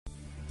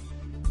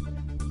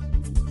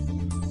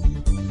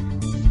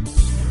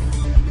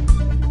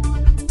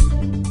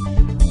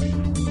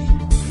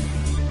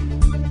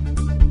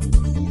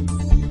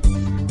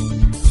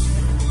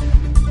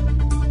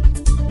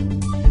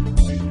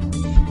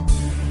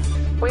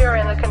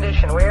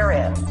condition we are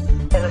in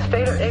the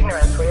state of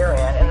ignorance we are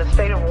in the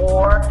state of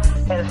war,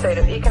 in the state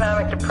of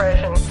economic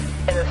depression,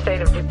 in the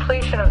state of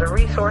depletion of the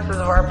resources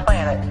of our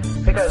planet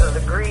because of the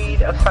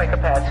greed of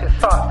psychopaths who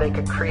thought they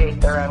could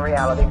create their own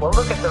reality. Well,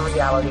 look at the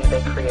reality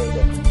they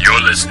created.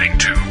 You're listening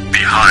to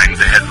Behind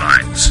the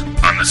Headlines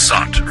on the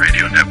SOT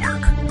Radio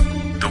Network.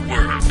 The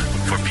world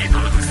for people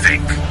who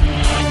think.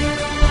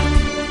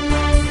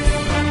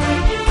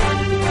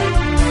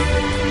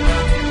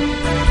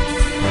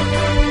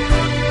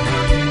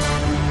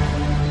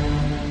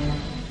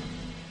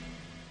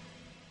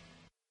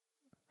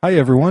 Hi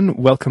everyone,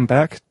 welcome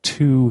back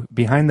to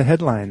Behind the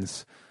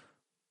Headlines.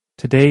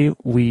 Today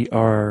we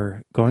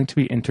are going to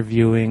be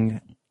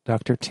interviewing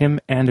Dr. Tim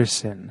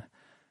Anderson.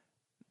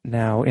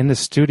 Now in the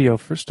studio,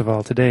 first of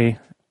all, today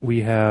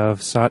we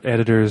have SOT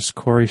editors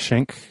Corey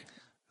Schenk.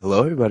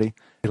 Hello everybody.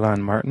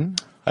 Elon Martin.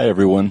 Hi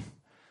everyone.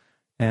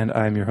 And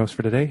I'm your host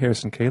for today,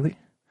 Harrison Cayley.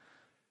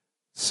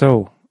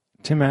 So,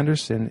 Tim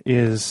Anderson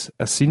is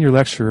a senior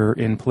lecturer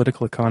in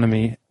political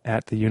economy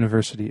at the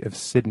University of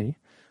Sydney,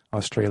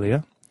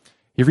 Australia.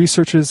 He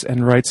researches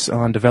and writes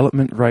on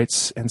development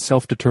rights and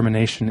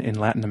self-determination in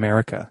Latin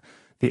America,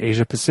 the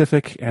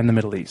Asia-Pacific, and the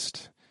Middle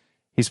East.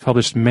 He's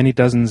published many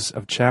dozens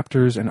of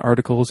chapters and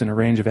articles in a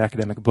range of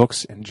academic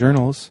books and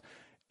journals,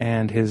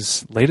 and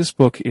his latest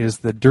book is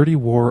The Dirty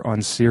War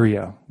on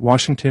Syria,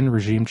 Washington,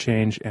 Regime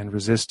Change, and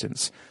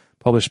Resistance,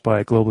 published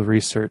by Global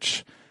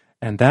Research.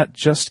 And that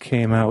just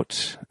came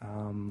out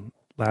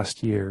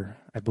last year,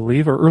 I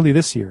believe, or early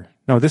this year.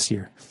 No, this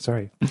year,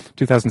 sorry,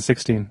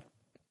 2016.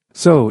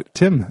 So,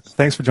 Tim,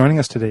 thanks for joining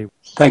us today.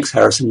 Thanks,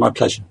 Harrison. My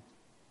pleasure.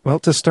 Well,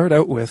 to start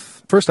out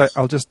with, first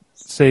I'll just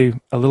say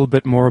a little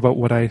bit more about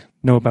what I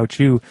know about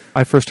you.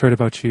 I first heard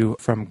about you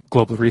from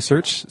Global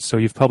Research, so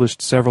you've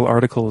published several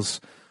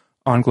articles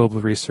on Global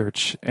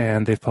Research,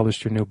 and they've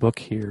published your new book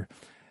here.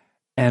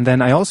 And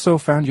then I also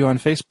found you on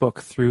Facebook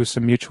through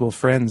some mutual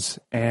friends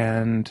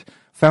and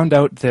found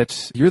out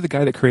that you're the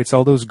guy that creates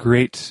all those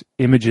great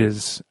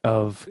images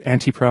of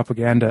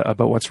anti-propaganda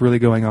about what's really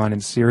going on in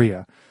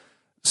Syria.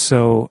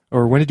 So,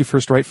 or when did you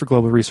first write for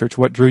Global Research?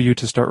 What drew you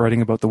to start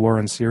writing about the war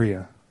in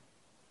Syria?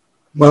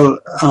 Well,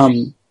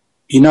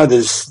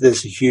 there's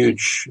a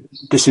huge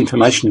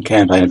disinformation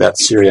campaign about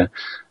Syria,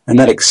 and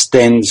that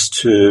extends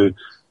to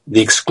the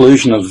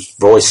exclusion of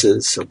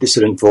voices, of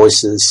dissident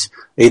voices,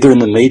 either in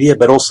the media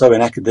but also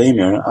in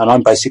academia. And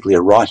I'm basically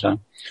a writer,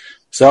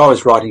 so I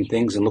was writing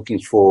things and looking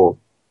for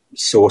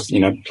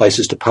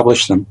places to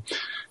publish them.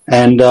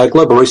 And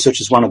Global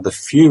Research is one of the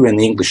few in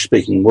the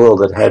English-speaking world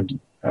that had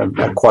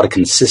quite a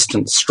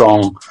consistent,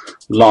 strong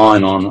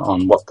line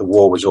on what the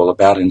war was all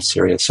about in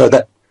Syria. So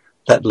that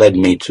led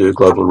me to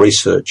Global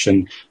Research.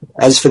 And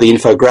as for the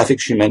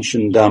infographics you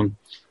mentioned,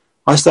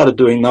 I started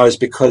doing those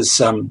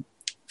because,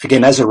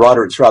 again, as a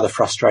writer, it's rather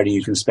frustrating.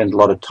 You can spend a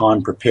lot of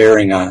time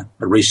preparing a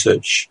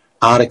research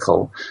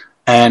article,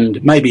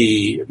 and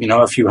maybe,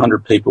 a few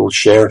hundred people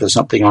share it or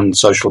something on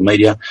social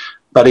media.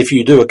 But if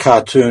you do a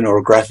cartoon or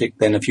a graphic,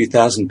 then a few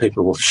thousand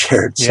people will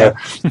share it. Yeah.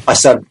 So I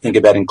started to think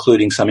about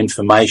including some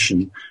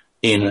information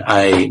in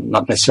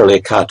not necessarily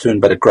a cartoon,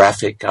 but a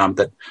graphic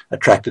that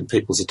attracted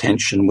people's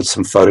attention with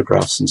some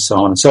photographs and so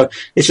on. And so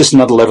it's just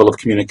another level of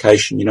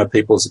communication.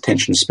 People's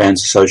attention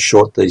spans are so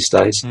short these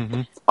days.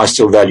 Mm-hmm. I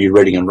still value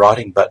reading and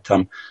writing, but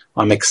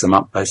I mix them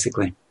up,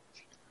 basically.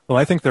 Well,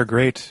 I think they're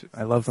great.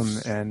 I love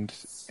them, and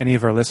any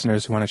of our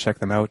listeners who want to check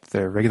them out,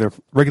 they're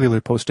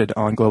regularly posted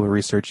on Global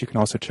Research. You can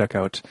also check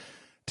out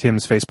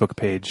Tim's Facebook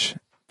page.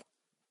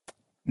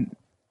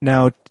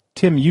 Now,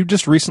 Tim, you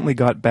just recently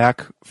got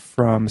back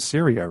from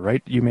Syria,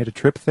 right? You made a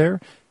trip there.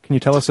 Can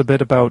you tell us a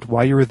bit about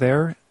why you were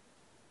there?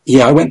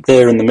 Yeah, I went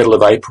there in the middle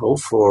of April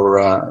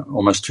for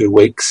almost 2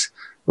 weeks.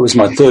 It was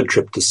my third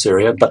trip to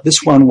Syria, but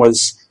this one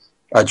was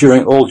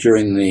during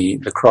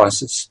the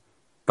crisis.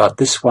 But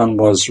this one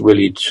was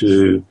really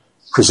to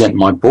present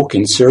my book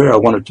in Syria. I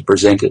wanted to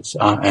present it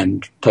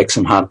and take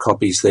some hard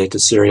copies there to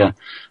Syria.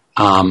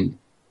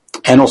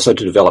 And also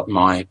to develop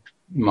my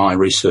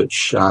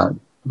research,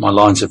 my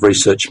lines of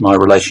research, my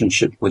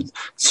relationship with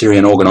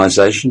Syrian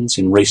organisations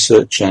in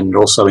research and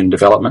also in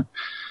development.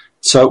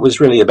 So it was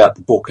really about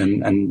the book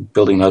and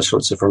building those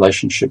sorts of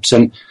relationships.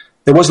 And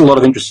there was a lot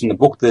of interest in the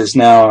book.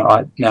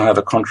 I now have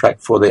a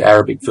contract for the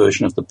Arabic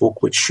version of the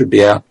book, which should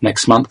be out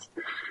next month.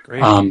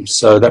 Great.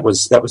 So that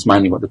was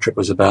mainly what the trip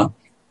was about.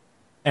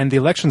 And the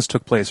elections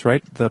took place,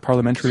 right? The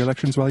parliamentary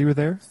elections while you were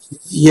there?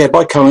 Yeah,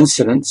 by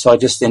coincidence, I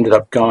just ended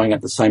up going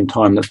at the same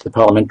time that the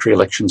parliamentary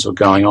elections were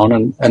going on,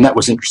 and that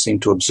was interesting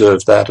to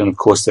observe that. And of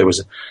course, there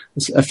was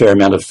a fair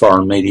amount of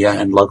foreign media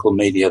and local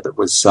media that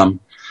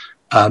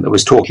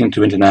was talking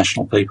to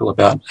international people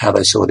about how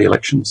they saw the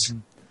elections.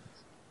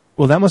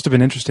 Well, that must have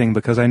been interesting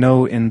because I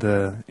know in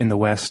the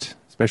West,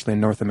 especially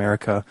in North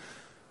America,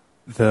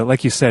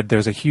 like you said,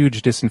 there's a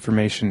huge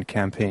disinformation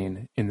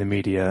campaign in the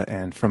media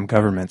and from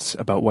governments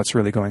about what's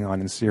really going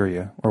on in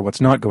Syria or what's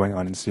not going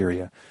on in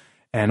Syria.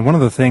 And one of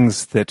the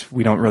things that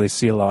we don't really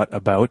see a lot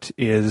about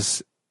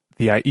is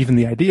even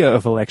the idea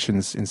of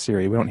elections in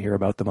Syria. We don't hear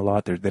about them a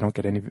lot. They don't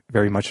get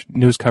very much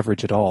news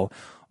coverage at all.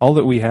 all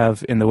that we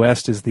have in the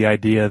West is the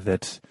idea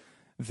that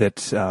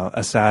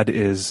Assad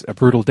is a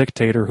brutal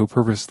dictator who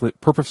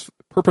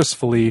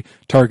purposefully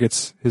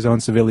targets his own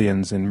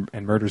civilians and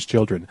murders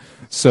children.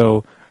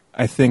 So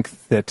I think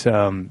that,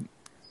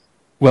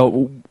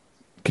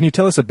 can you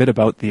tell us a bit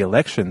about the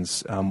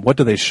elections? What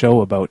do they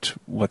show about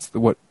what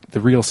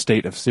the real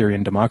state of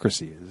Syrian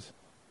democracy is?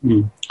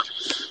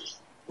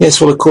 Yes,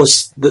 well, of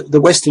course,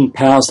 the Western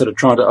powers that are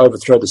trying to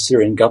overthrow the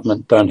Syrian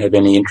government don't have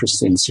any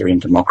interest in Syrian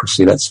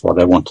democracy. That's why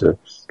they want to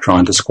try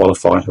and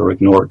disqualify it or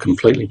ignore it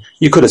completely.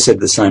 You could have said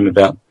the same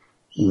about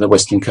the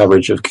Western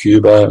coverage of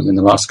Cuba in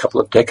the last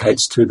couple of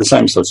decades too, the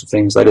same sorts of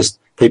things.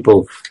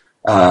 People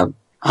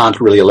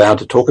aren't really allowed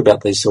to talk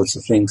about these sorts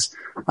of things.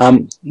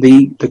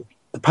 The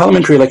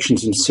parliamentary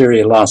elections in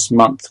Syria last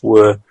month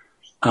were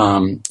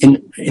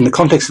in the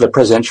context of a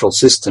presidential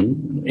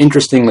system.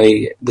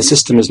 Interestingly, the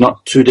system is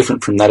not too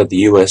different from that of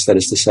the US. That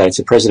is to say, it's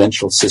a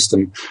presidential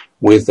system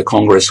with the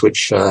Congress,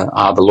 which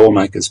are the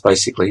lawmakers,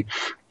 basically.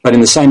 But in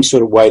the same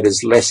sort of way,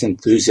 there's less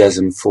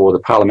enthusiasm for the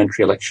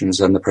parliamentary elections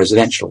than the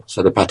presidential.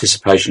 So the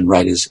participation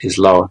rate is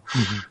lower.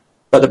 Mm-hmm.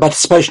 But the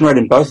participation rate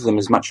in both of them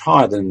is much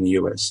higher than in the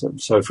US.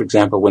 So, for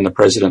example, when the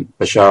President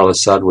Bashar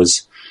al-Assad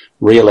was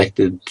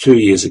re-elected 2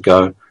 years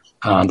ago,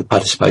 the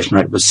participation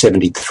rate was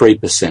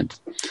 73%.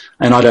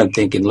 And I don't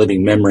think in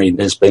living memory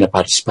there's been a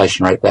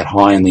participation rate that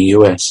high in the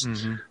US.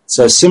 Mm-hmm.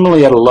 So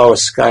similarly at a lower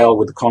scale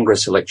with the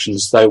Congress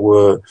elections,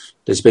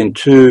 there's been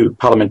 2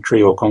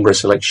 parliamentary or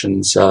Congress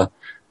elections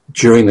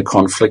during the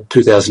conflict,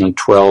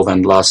 2012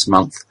 and last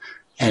month.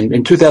 And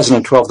in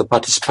 2012 the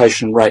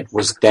participation rate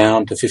was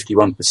down to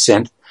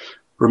 51%.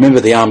 Remember,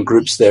 the armed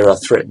groups there are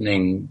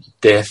threatening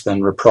death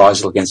and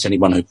reprisal against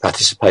anyone who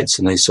participates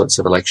in these sorts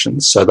of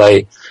elections. So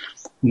they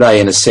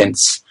in a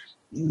sense,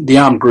 the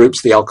armed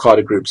groups, the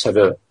Al-Qaeda groups, have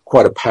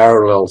quite a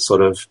parallel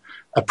sort of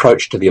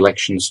approach to the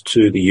elections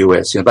to the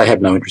US. They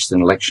have no interest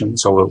in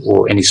elections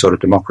or any sort of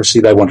democracy.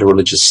 They want a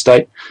religious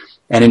state.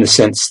 And in a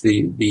sense,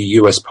 the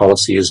US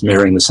policy is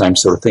mirroring the same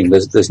sort of thing.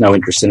 There's no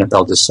interest in it.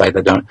 They'll just say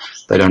they don't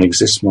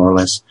exist, more or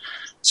less.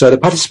 So the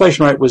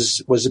participation rate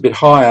was a bit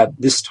higher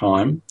this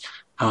time.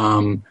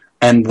 And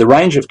the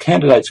range of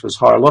candidates was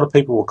higher. A lot of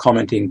people were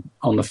commenting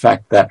on the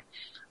fact that,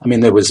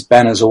 there was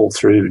banners all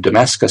through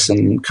Damascus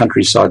and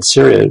countryside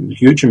Syria, a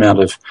huge amount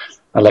of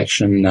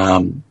election,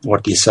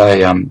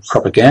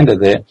 propaganda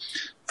there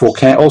for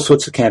all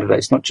sorts of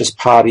candidates, not just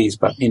parties,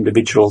 but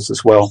individuals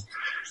as well.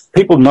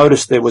 People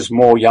noticed there was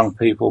more young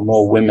people,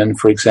 more women,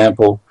 for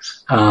example,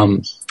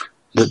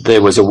 that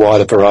there was a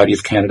wider variety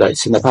of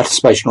candidates, and the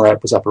participation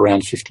rate was up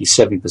around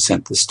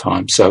 57% this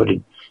time. So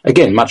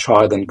again, much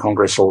higher than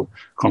congressional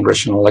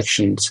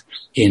elections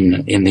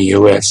in the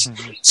US.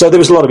 Mm-hmm. So there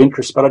was a lot of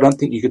interest, but I don't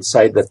think you could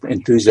say that the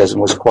enthusiasm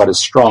was quite as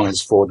strong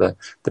as for the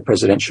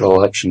presidential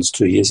elections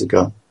 2 years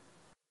ago.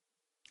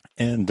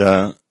 And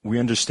we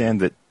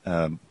understand that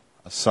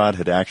Assad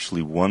had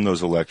actually won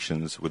those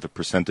elections with a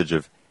percentage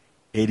of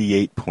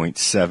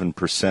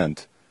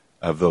 88.7%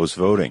 of those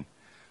voting,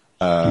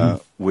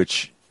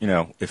 which,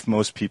 if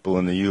most people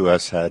in the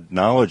US had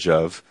knowledge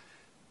of,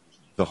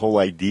 the whole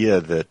idea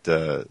that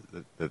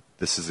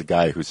this is a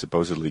guy who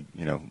supposedly,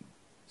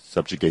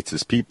 subjugates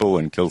his people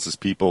and kills his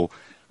people.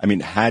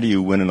 How do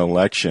you win an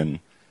election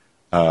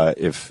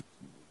if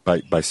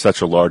by such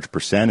a large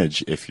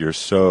percentage if you're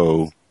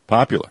so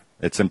popular?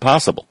 It's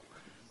impossible.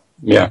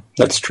 Yeah,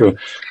 that's true.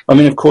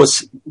 Of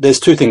course, there's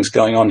 2 things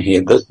going on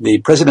here.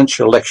 The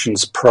presidential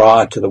elections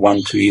prior to the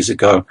one 2 years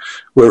ago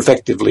were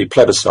effectively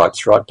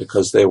plebiscites, right?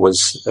 Because there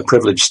was a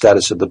privileged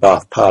status of the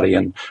Ba'ath Party,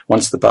 and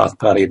once the Ba'ath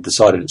Party had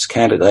decided its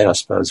candidate, I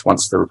suppose,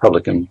 once the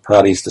Republican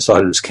parties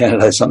decided its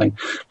candidate or something,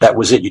 that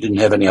was it. You didn't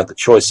have any other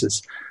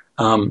choices.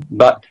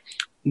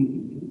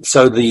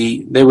 So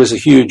there was a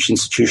huge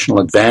institutional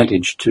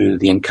advantage to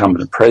the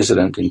incumbent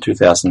president in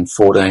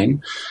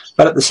 2014,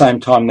 but at the same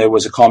time there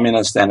was a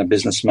communist and a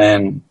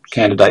businessman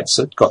candidates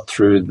that got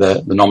through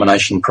the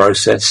nomination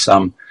process.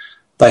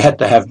 They had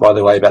to have, by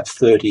the way, about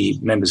 30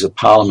 members of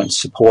parliament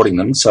supporting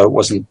them, so it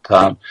wasn't.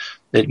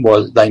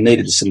 They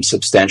needed some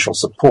substantial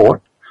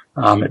support.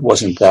 It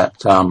wasn't that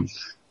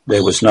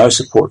there was no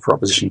support for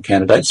opposition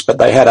candidates, but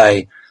they had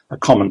a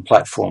common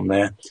platform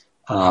there.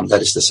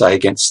 That is to say,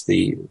 against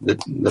the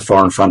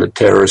foreign-funded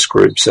terrorist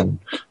groups, and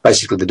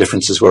basically the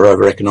differences were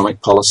over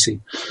economic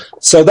policy.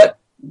 So that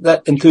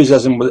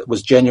enthusiasm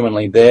was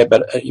genuinely there,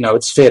 but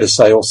it's fair to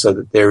say also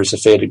that there is a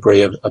fair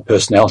degree of a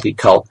personality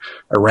cult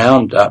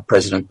around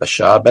President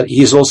Bashar, but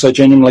he is also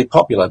genuinely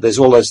popular. There's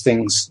all those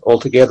things all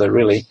together,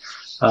 really.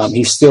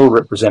 He still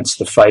represents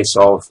the face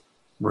of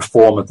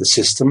reform of the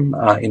system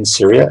in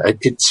Syria.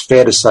 It's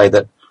fair to say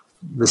that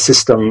the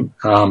system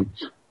and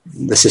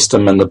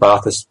the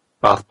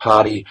Ba'ath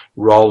Party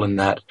role in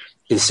that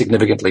is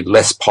significantly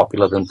less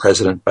popular than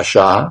President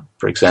Bashar,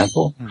 for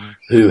example,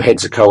 who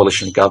heads a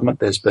coalition government.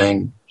 There's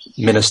been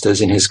ministers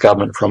in his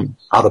government from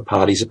other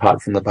parties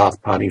apart from the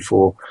Ba'ath Party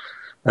for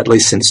at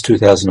least since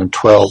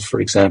 2012, for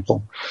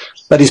example.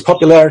 But his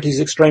popularity is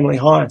extremely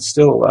high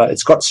still.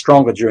 It's got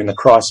stronger during the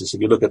crisis.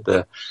 If you look at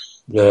the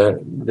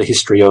the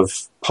history of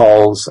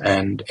polls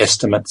and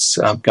estimates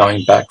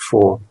going back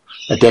for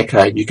a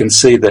decade, you can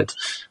see that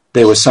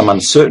there was some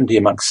uncertainty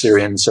amongst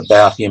Syrians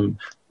about him,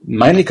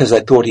 mainly because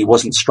they thought he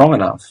wasn't strong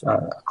enough.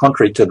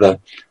 Contrary to the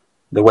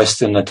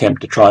Western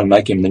attempt to try and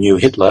make him the new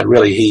Hitler,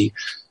 really he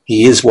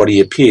is what he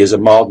appears, a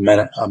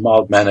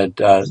mild-mannered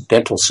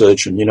dental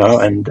surgeon,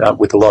 and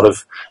with a lot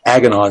of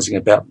agonising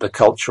about the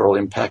cultural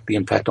impact, the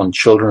impact on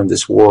children of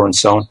this war and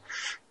so on.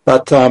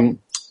 But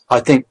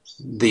I think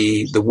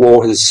the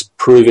war has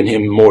proven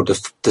him more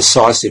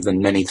decisive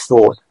than many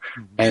thought,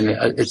 and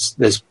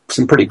there's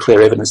some pretty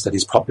clear evidence that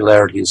his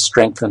popularity has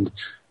strengthened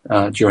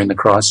during the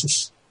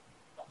crisis.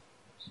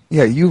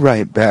 Yeah, you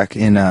write back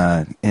in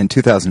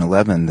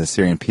 2011, the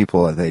Syrian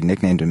people, they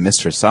nicknamed him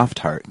Mr. Soft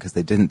Heart because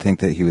they didn't think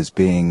that he was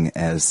being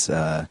as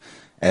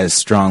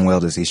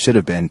strong-willed as he should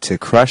have been to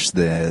crush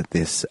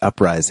this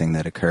uprising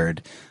that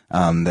occurred,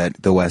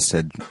 that the West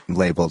had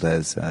labeled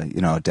as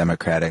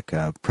democratic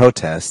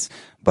protests,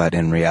 but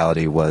in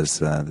reality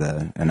was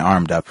an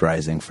armed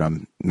uprising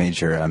from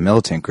major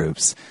militant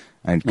groups.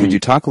 And could you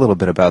talk a little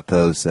bit about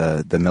those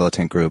the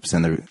militant groups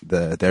and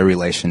their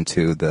relation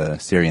to the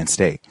Syrian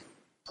state?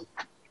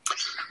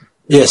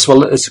 Yes,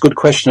 well, it's a good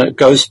question. It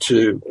goes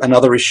to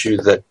another issue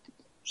that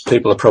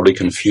people are probably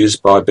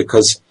confused by,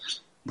 because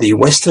the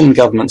Western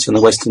governments and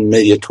the Western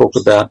media talk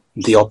about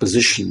the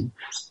opposition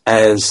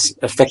as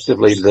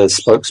effectively the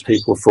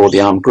spokespeople for the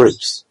armed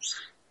groups.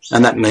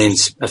 And that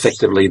means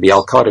effectively the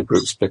Al-Qaeda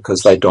groups,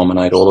 because they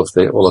dominate all of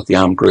the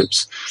armed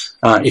groups.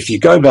 If you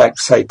go back,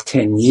 say,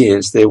 11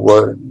 years, there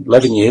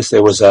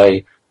was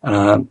a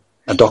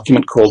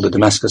document called the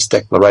Damascus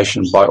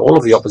Declaration by all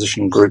of the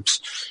opposition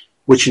groups,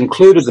 which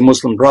included the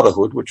Muslim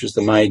Brotherhood, which is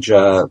the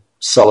major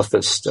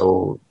Salafist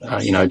or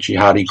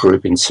jihadi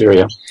group in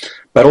Syria,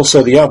 but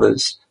also the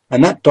others.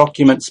 And that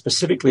document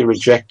specifically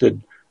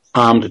rejected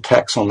armed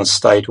attacks on the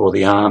state or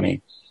the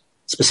army,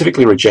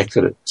 specifically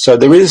rejected it. So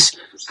there is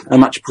a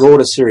much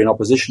broader Syrian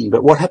opposition.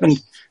 But what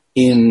happened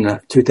in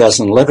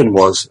 2011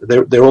 was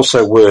there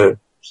also were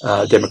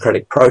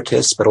democratic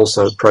protests, but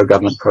also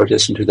pro-government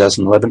protests in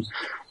 2011.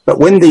 But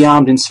when the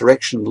armed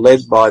insurrection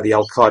led by the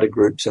Al-Qaeda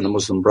groups and the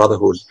Muslim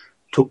Brotherhood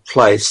took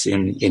place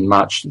began in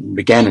March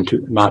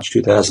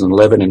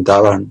 2011 in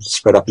Dara and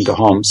spread up into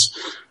Homs,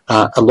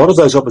 a lot of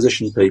those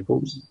opposition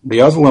people,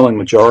 the overwhelming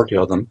majority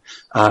of them,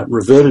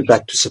 reverted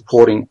back to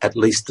supporting at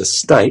least the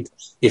state,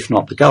 if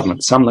not the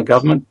government. Some the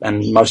government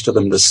and most of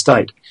them the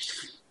state.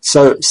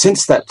 So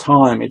since that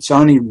time, it's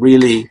only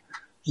really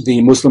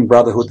the Muslim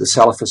Brotherhood, the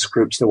Salafist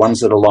groups, the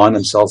ones that align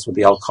themselves with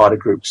the Al-Qaeda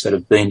groups that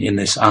have been in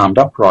this armed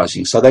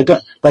uprising. So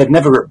they've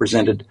never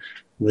represented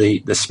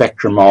the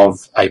spectrum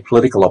of a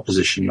political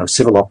opposition or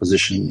civil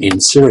opposition in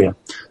Syria.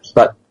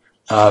 But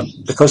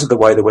because of the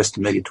way the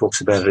Western media talks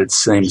about it, it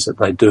seems that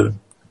they do.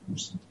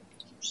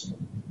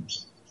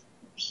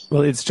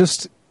 Well, it's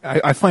just,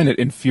 I find it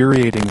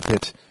infuriating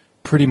that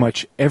pretty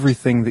much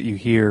everything that you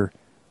hear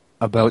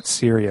about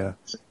Syria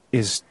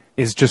is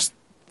just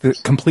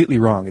completely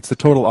wrong. It's the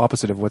total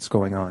opposite of what's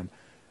going on.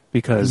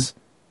 Because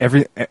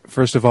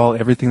first of all,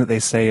 everything that they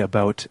say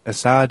about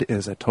Assad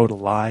is a total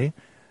lie.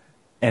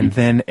 And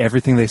then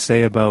everything they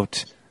say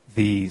about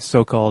the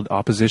so-called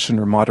opposition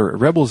or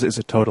moderate rebels is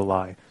a total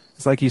lie.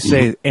 It's like you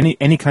say,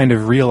 any kind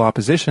of real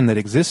opposition that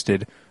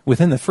existed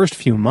within the first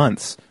few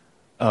months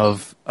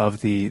of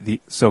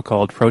the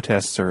so-called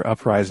protests or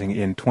uprising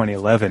in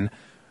 2011,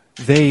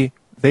 they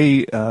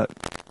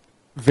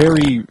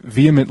very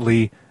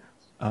vehemently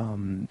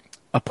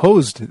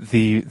opposed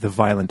the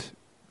violent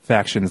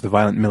factions, the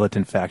violent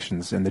militant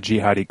factions and the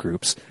jihadi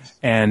groups,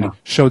 and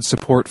showed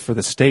support for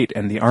the state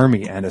and the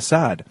army and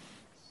Assad.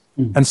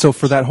 And so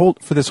for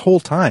this whole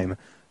time,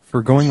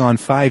 for going on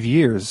 5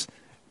 years,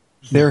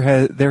 there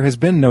has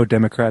been no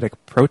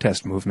democratic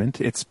protest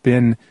movement. It's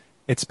been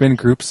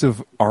groups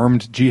of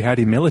armed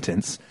jihadi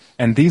militants,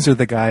 and these are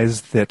the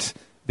guys that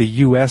the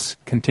U.S.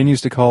 continues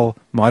to call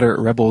moderate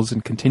rebels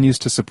and continues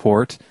to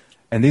support.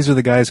 And these are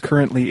the guys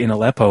currently in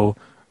Aleppo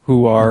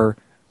who are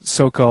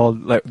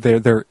so-called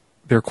they're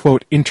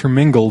quote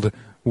intermingled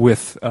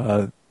with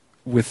al-Nusra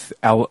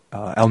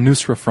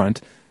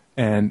Front.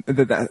 And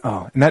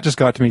that just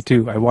got to me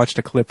too. I watched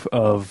a clip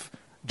of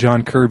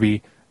John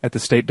Kirby at the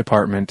State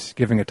Department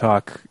giving a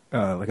talk,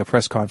 like a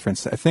press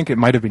conference. I think it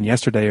might have been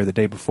yesterday or the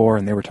day before,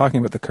 and they were talking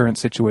about the current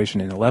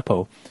situation in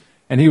Aleppo.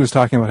 And he was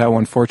talking about how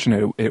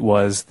unfortunate it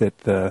was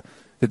that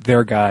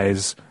their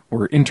guys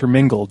were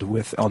intermingled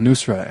with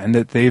al-Nusra, and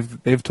that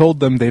they've told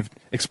them, they've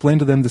explained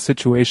to them the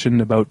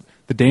situation about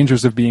the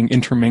dangers of being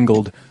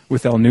intermingled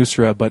with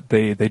al-Nusra, but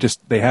they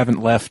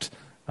haven't left,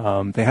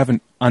 they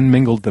haven't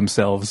unmingled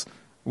themselves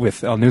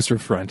with al-Nusra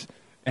Front,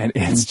 and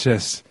it's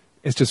just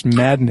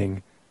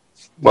maddening.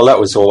 Well, that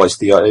was always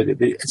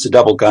it's a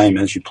double game,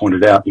 as you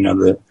pointed out.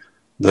 The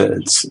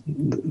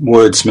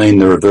words mean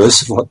the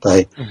reverse of what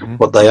they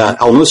are.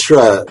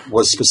 Al-Nusra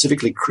was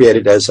specifically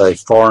created as a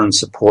foreign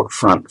support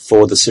front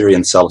for the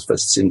Syrian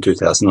Salafists in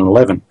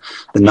 2011.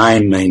 The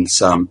name means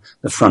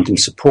the front in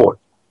support.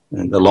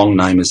 the long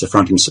name is the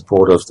Front in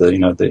Support of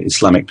the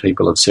Islamic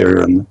people of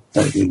Syria and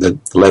the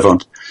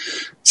Levant.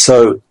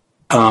 So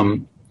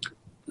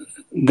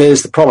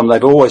there's the problem.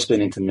 They've always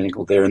been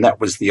intermingled there, and that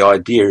was the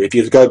idea. If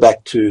you go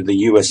back to the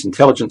US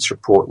intelligence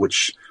report,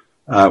 which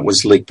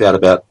was leaked out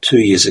about 2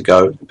 years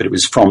ago, but it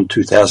was from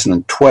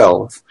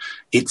 2012,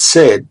 it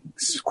said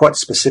quite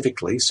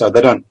specifically, so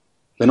they're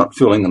not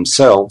fooling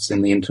themselves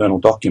in the internal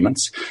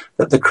documents,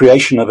 that the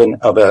creation of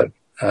a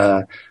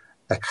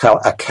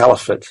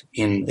caliphate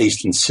in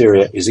eastern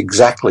Syria is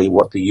exactly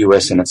what the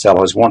US and its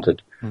allies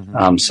wanted,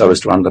 so as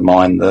to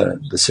undermine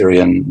the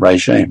Syrian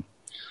regime.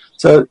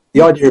 So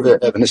the idea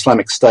of an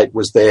Islamic State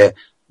was there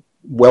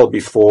well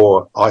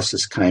before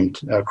ISIS came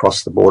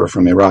across the border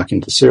from Iraq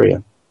into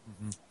Syria.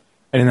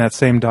 And in that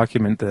same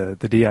document, the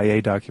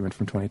DIA document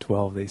from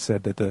 2012, they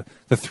said that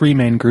the three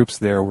main groups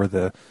there were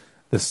the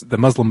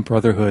Muslim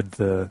Brotherhood,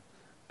 the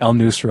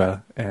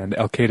Al-Nusra, and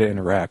Al-Qaeda in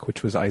Iraq,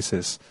 which was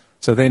ISIS.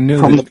 So they knew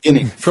from the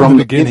beginning. From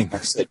the beginning,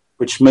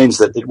 which means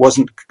that it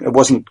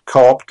wasn't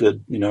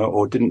co-opted,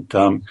 or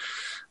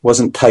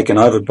wasn't taken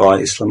over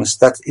by Islamists.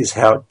 That is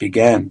how it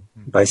began,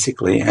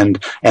 basically, and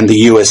the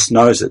US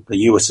knows it. The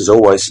US has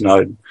always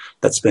known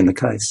that's been the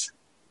case.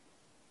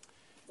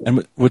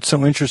 And what's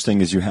so interesting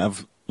is you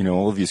have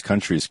all of these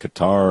countries,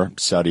 Qatar,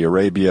 Saudi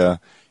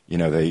Arabia.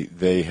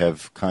 They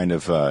have kind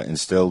of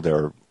instilled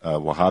their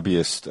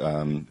Wahhabist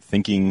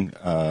thinking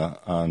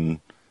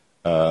on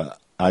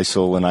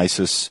ISIL and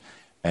ISIS,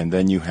 and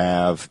then you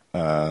have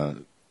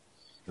the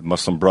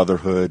Muslim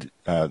Brotherhood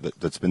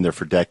that's been there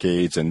for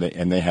decades, and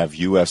they have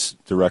U.S.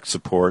 direct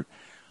support.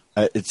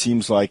 It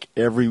seems like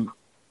every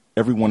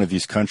one of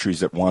these countries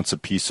that wants a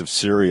piece of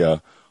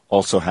Syria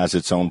also has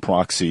its own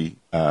proxy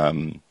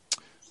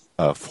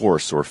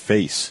force or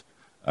face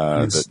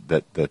Yes.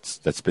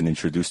 that's been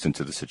introduced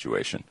into the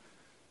situation.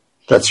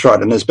 That's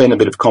right, and there's been a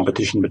bit of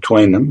competition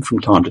between them from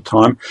time to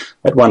time.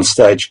 At one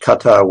stage,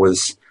 Qatar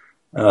was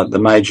the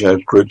major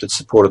group that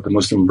supported the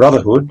Muslim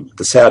Brotherhood.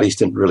 The Saudis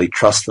didn't really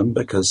trust them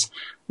because,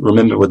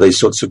 remember, with these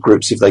sorts of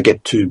groups, if they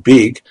get too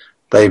big,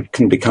 they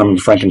can become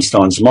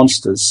Frankenstein's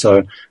monsters.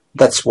 So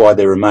that's why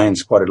there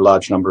remains quite a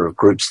large number of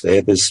groups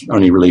there. There's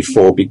only really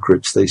 4 big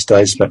groups these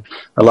days, but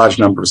a large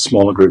number of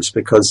smaller groups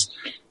because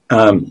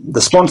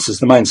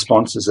the main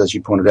sponsors, as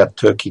you pointed out,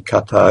 Turkey,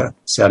 Qatar,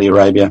 Saudi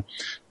Arabia,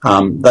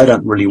 they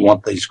don't really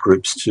want these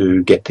groups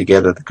to get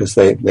together because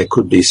there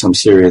could be some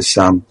serious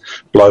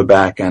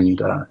blowback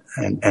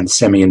and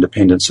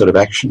semi-independent sort of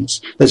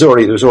actions. There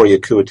was already a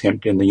coup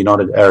attempt in the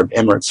United Arab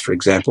Emirates, for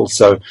example.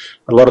 So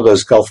a lot of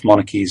those Gulf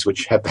monarchies,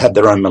 which have had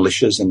their own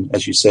militias, and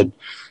as you said,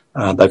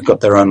 they've got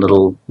their own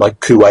little,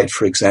 like Kuwait,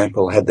 for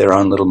example, had their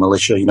own little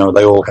militia.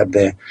 They all had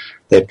their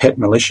pet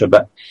militia,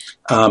 but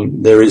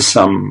there is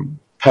some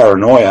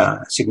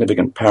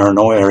significant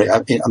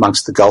paranoia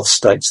amongst the Gulf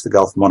states, the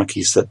Gulf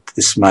monarchies, that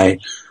this may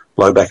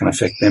blow back and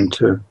affect them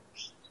too.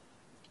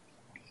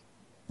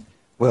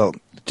 Well,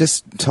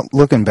 just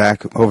looking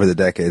back over the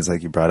decades,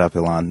 like you brought up,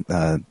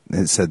 Ilan,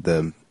 it said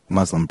the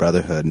Muslim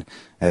Brotherhood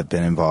have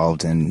been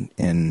involved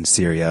in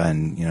Syria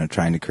and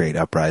trying to create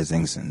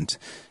uprisings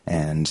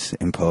and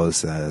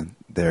impose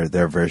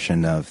their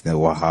version of the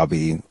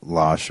Wahhabi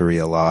law,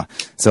 Sharia law.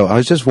 So I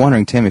was just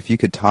wondering, Tim, if you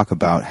could talk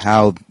about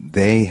how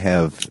they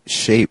have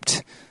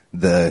shaped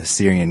the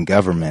Syrian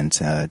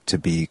government to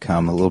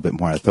become a little bit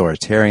more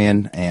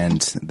authoritarian, and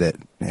that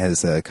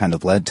has kind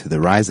of led to the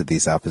rise of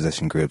these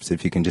opposition groups.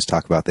 If you can just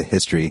talk about the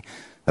history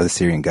of the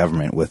Syrian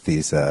government with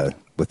these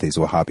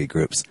Wahhabi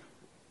groups.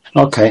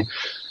 Okay.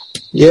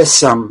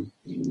 Yes,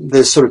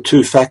 there's sort of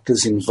 2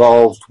 factors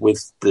involved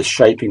with the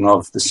shaping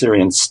of the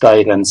Syrian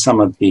state, and some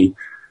of the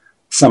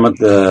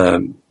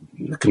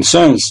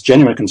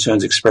genuine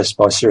concerns expressed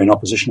by Syrian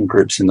opposition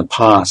groups in the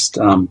past,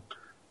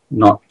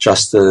 not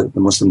just the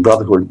Muslim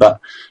Brotherhood, but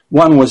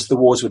one was the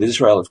wars with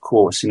Israel, of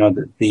course.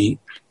 The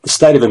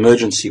state of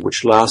emergency,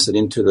 which lasted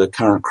into the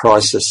current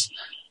crisis,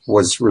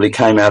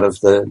 came out of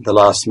the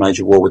last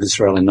major war with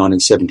Israel in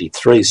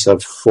 1973, so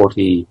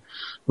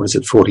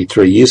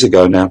 43 years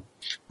ago now.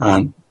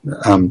 That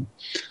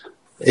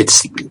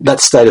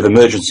state of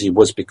emergency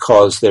was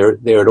because there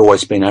had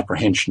always been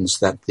apprehensions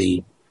that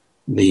the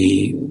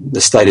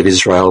state of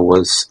Israel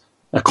was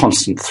a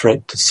constant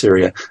threat to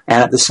Syria.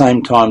 And at the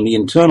same time, the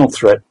internal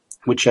threat,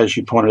 which, as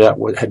you pointed out,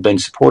 had been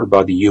supported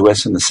by the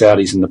US and the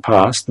Saudis in the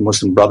past, the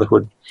Muslim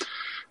Brotherhood,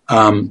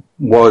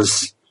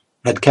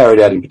 had carried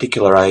out in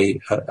particular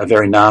a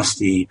very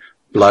nasty,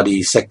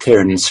 bloody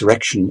sectarian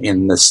insurrection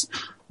in the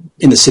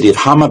city of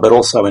Hama, but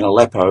also in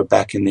Aleppo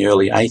back in the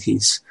early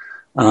 80s.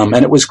 And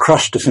it was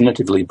crushed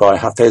definitively by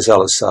Hafez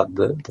al-Assad,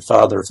 the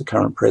father of the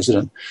current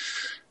president.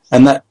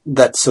 And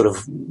that sort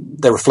of,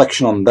 the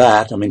reflection on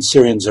that, I mean,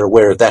 Syrians are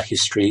aware of that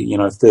history,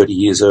 30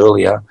 years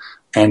earlier.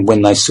 And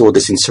when they saw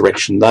this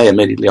insurrection, they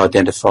immediately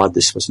identified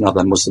this was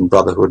another Muslim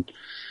Brotherhood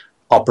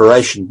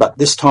operation, but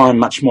this time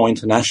much more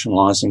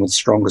internationalised and with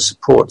stronger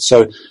support.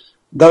 So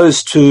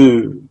those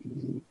 2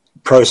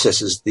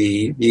 processes,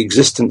 the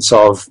existence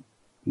of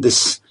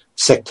this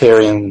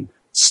sectarian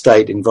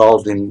state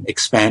involved in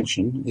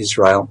expansion,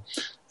 Israel,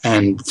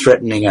 and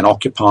threatening and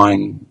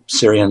occupying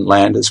Syrian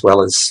land as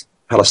well as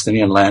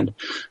Palestinian land,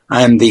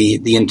 and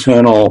the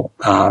internal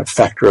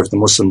factor of the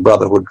Muslim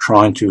Brotherhood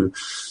trying to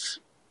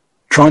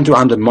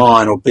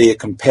undermine or be a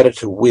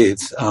competitor with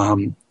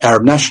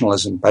Arab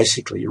nationalism,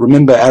 basically.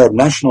 Remember, Arab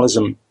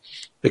nationalism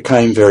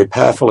became very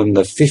powerful in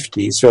the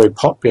 50s, very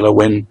popular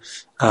when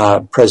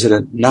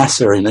President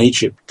Nasser in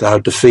Egypt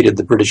defeated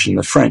the British and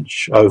the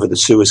French over the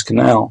Suez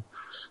Canal.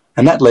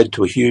 And that led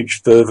to a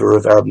huge fervour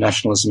of Arab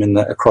nationalism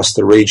across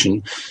the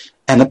region.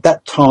 And at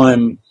that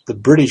time, the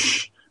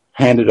British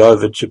handed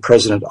over to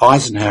President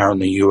Eisenhower in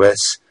the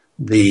US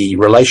the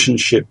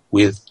relationship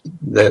with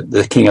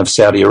the King of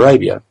Saudi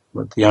Arabia,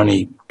 the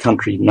only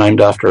country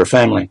named after a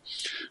family.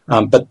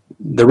 But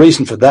the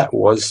reason for that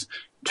was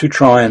to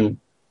try and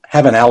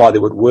have an ally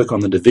that would work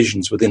on the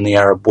divisions within the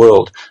Arab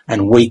world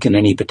and weaken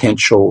any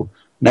potential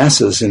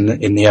Nassers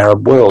in the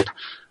Arab world.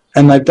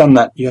 And they've done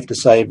that, you have to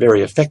say,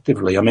 very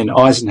effectively. I mean,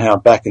 Eisenhower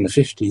back in the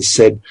 50s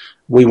said,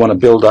 we want to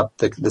build up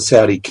the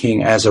Saudi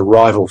king as a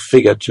rival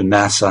figure to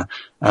Nasser,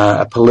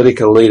 a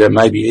political leader,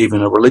 maybe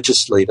even a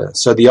religious leader.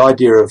 So the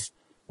idea of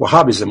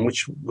Wahhabism,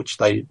 which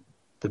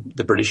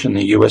the British and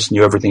the US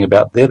knew everything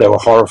about there, they were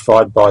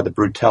horrified by the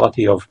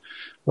brutality of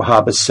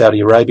Wahhabist Saudi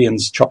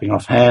Arabians chopping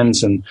off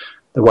hands and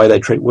the way they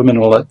treat women,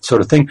 all that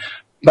sort of thing.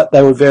 But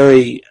they were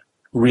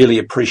really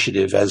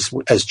appreciative,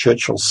 as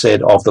Churchill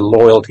said, of the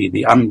loyalty,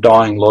 the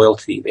undying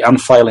loyalty, the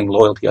unfailing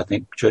loyalty, I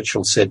think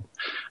Churchill said,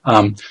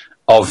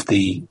 of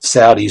the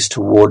Saudis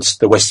towards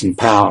the Western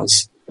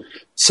powers.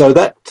 So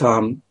that,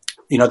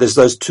 there's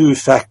those two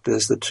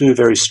factors, the two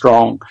very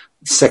strong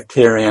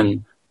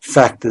sectarian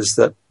factors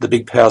that the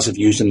big powers have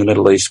used in the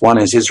Middle East. One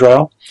is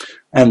Israel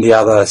and the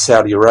other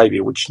Saudi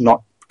Arabia, which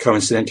not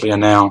coincidentally are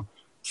now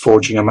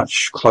forging a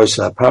much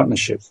closer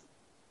partnership.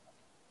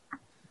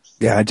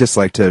 Yeah, I'd just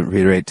like to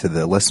reiterate to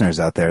the listeners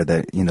out there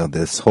that,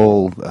 this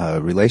whole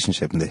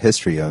relationship and the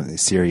history of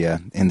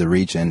Syria in the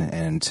region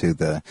and to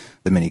the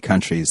many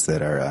countries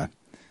that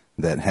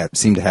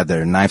seem to have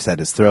their knives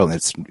at its throat.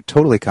 It's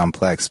totally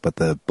complex, but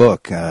the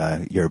book,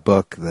 your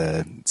book,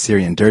 The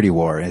Syrian Dirty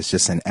War, is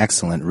just an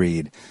excellent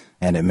read,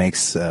 and it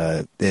makes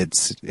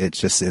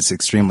it's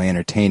extremely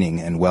entertaining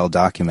and well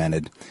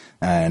documented.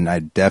 And I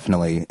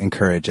definitely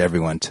encourage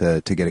everyone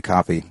to get a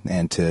copy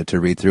and to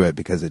read through it,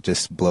 because it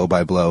just blow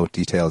by blow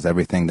details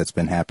everything that's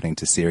been happening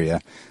to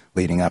Syria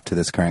leading up to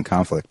this current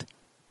conflict.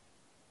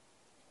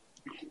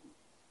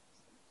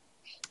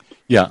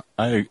 Yeah,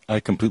 I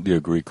completely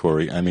agree,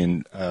 Corey. I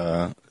mean,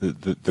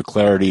 the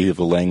clarity of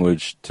the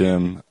language,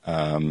 Tim,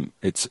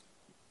 it's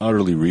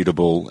utterly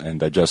readable and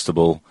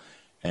digestible,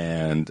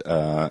 and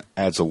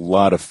adds a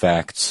lot of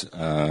facts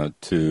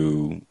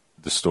to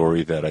the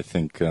story that I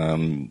think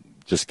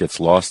just gets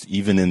lost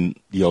even in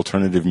the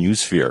alternative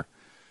news sphere.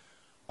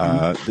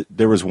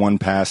 There was one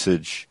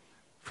passage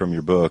from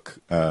your book,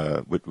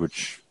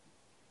 which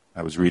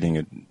I was reading,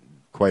 it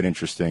quite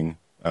interesting.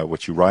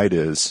 What you write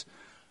is,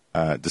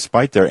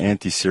 despite their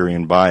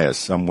anti-Syrian bias,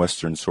 some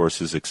Western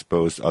sources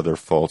exposed other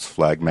false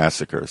flag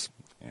massacres.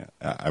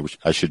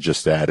 I should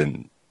just add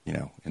in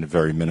a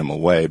very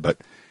minimal way, but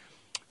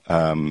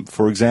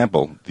for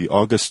example, the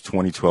August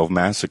 2012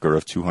 massacre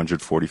of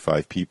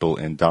 245 people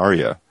in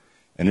Daria,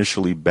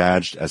 initially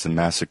badged as a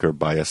massacre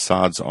by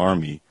Assad's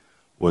army,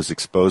 was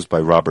exposed by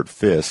Robert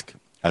Fisk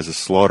as a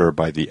slaughter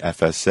by the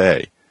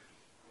FSA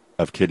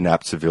of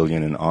kidnapped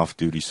civilian and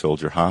off-duty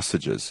soldier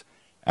hostages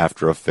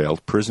after a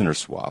failed prisoner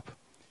swap.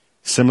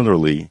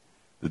 Similarly,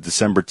 the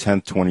December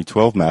 10,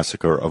 2012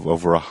 massacre of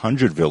over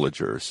 100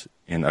 villagers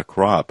in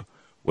Akrab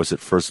was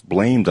at first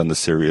blamed on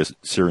the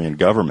Syrian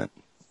government.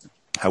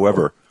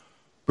 However,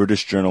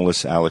 British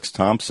journalist Alex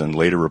Thompson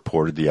later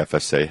reported the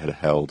FSA had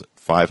held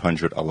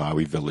 500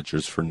 Alawi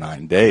villagers for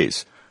 9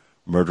 days,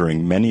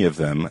 murdering many of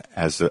them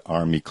as the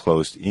army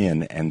closed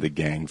in and the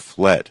gang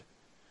fled.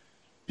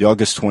 The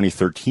August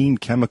 2013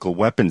 chemical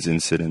weapons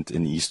incident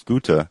in East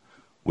Ghouta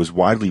was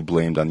widely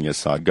blamed on the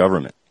Assad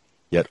government,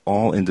 yet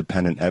all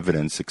independent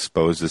evidence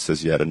exposed this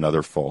as yet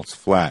another false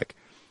flag.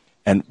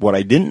 And what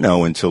I didn't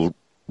know until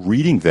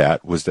reading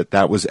that was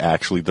that was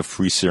actually the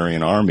Free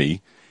Syrian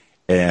Army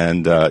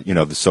and,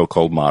 the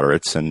so-called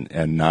moderates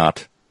and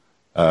not,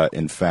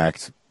 in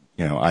fact,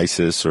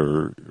 ISIS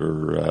or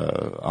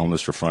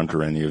Al-Nusra Front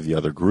or any of the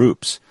other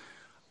groups.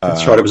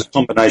 That's right. It was a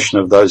combination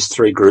of those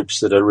three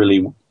groups that are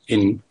really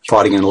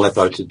fighting in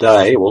Aleppo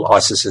today. Well,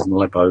 ISIS is in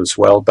Aleppo as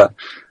well, but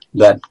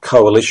that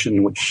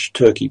coalition which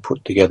Turkey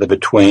put together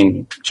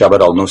between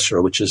Jabhat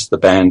al-Nusra, which is the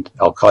banned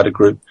al-Qaeda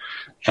group,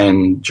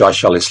 and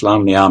Jaish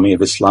al-Islam, the Army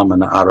of Islam,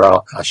 and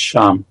Ara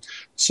al-Sham.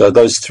 So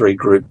those three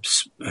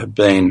groups have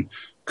been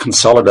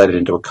consolidated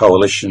into a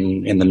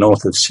coalition in the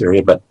north of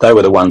Syria, but they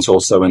were the ones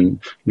also in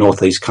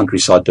northeast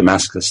countryside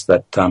Damascus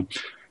that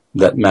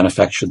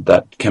manufactured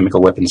that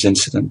chemical weapons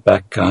incident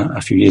back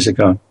a few years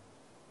ago.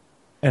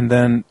 And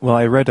then,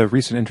 I read a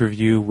recent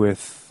interview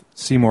with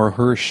Seymour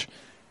Hersh,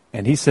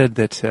 and he said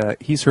that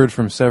he's heard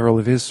from several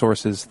of his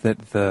sources that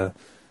the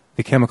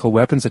chemical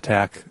weapons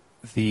attack,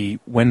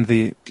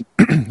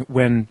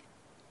 when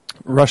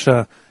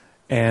Russia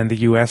and the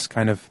U.S.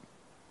 kind of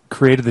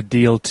created the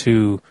deal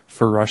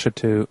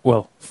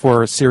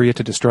for Syria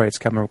to destroy its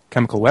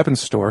chemical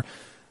weapons store.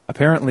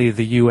 Apparently,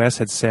 the U.S.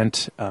 had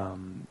sent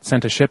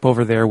a ship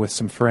over there with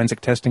some forensic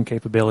testing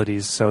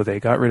capabilities, so they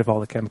got rid of all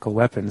the chemical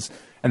weapons,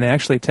 and they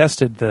actually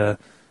tested the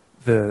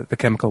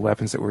chemical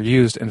weapons that were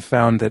used and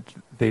found that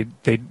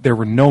there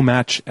were no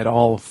match at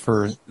all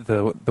for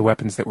the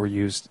weapons that were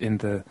used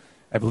in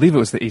I believe it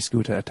was the East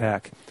Ghouta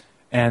attack,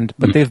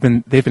 but they've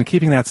been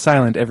keeping that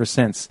silent ever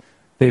since.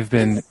 They've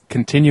been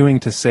continuing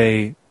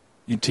to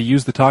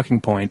use the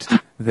talking point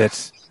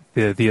that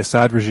the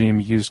Assad regime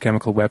used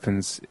chemical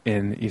weapons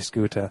in East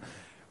Ghouta,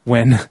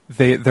 when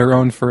their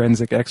own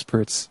forensic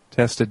experts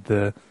tested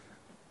the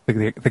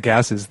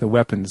gases, the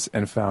weapons,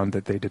 and found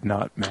that they did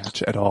not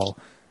match at all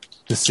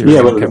the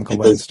Syrian chemical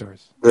weapons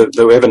stores.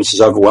 The evidence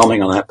is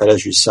overwhelming on that, but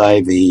as you say,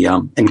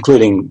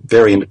 including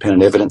very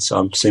independent evidence,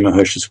 Seymour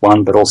Hersh is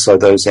one, but also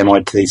those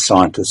MIT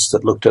scientists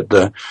that looked at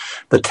the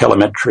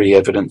telemetry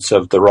evidence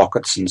of the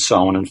rockets and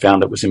so on and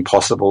found it was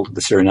impossible for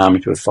the Syrian army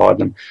to have fired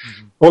them.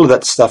 Mm-hmm. All of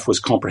that stuff was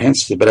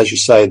comprehensive, but as you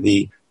say,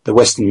 the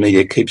Western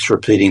media keeps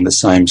repeating the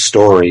same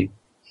story,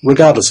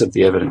 regardless of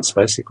the evidence,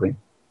 basically.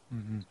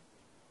 Mm-hmm.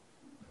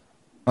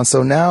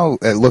 So now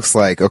it looks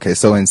like, okay,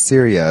 so in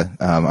Syria,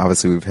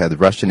 obviously we've had the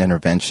Russian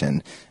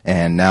intervention,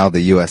 and now the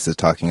U.S. is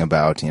talking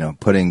about,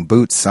 putting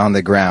boots on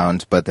the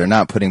ground, but they're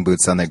not putting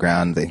boots on the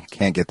ground. They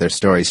can't get their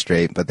story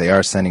straight, but they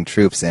are sending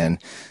troops in.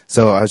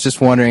 So I was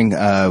just wondering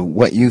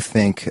what you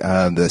think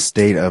the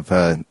state of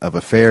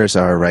affairs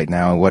are right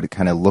now, and what it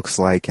kind of looks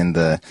like in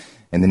the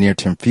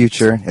near-term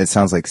future. It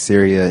sounds like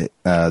Syria,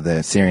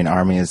 the Syrian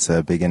Army is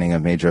beginning a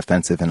major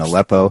offensive in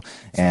Aleppo,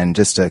 and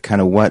just kind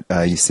of what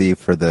you see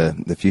for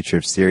the future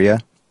of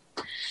Syria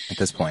at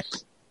this point.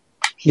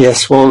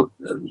 Yes, well,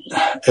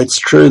 it's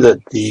true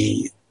that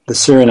the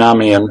Syrian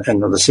Army and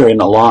the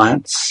Syrian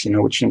alliance,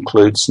 which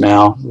includes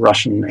now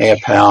Russian air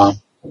power,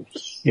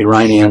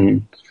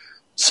 Iranian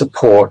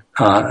support,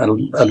 a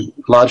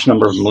large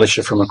number of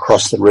militia from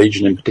across the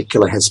region, in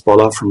particular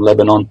Hezbollah from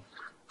Lebanon,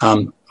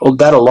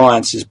 that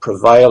alliance is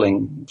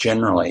prevailing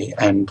generally,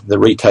 and the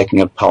retaking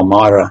of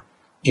Palmyra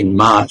in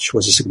March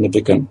was a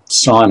significant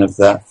sign of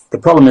that. The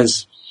problem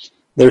is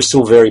there are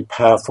still very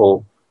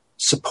powerful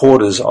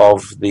supporters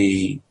of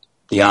the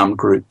armed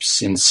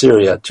groups in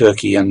Syria,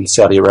 Turkey and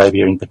Saudi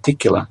Arabia in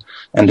particular,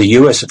 and the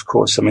US, of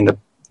course. I mean,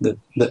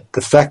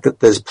 the fact that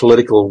there's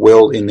political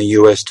will in the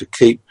US to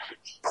keep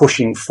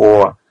pushing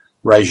for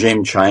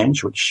regime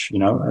change, which,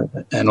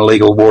 an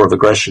illegal war of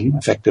aggression,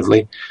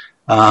 effectively,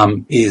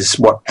 is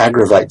what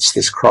aggravates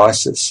this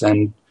crisis.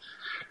 And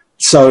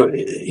so,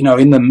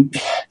 in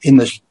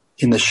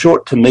the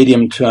short to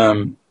medium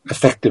term,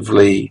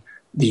 effectively,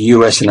 the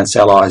US and its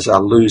allies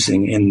are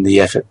losing in the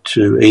effort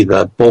to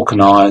either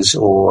balkanize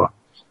or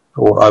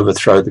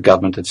overthrow the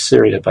government of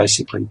Syria,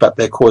 basically. But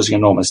they're causing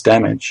enormous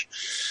damage.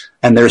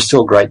 And there are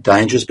still great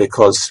dangers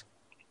because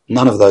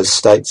none of those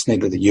states,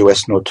 neither the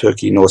US nor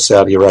Turkey nor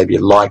Saudi Arabia,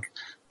 like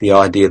the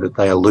idea that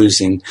they are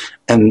losing.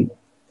 And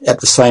at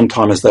the same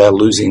time as they are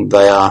losing,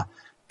 they are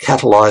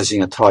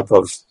catalyzing a type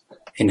of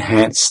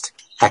enhanced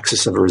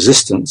axis of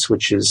resistance,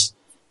 which is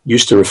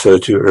used to refer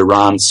to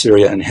Iran,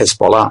 Syria and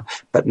Hezbollah,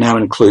 but now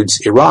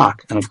includes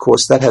Iraq. And of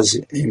course that has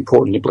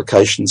important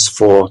implications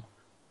for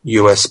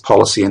US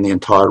policy in the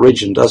entire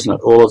region, doesn't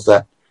it? All of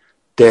that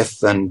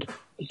death and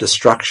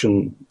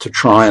destruction to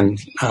try and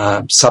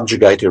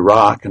subjugate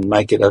Iraq and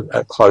make it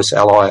a close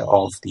ally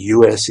of the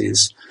US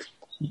is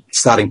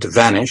starting to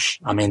vanish.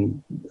 I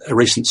mean, a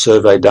recent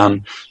survey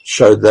done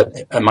showed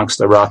that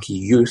amongst Iraqi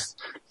youth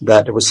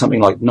that it was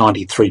something like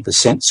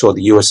 93% saw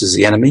the US as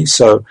the enemy.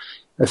 So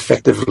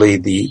effectively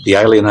the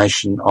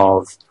alienation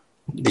of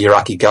the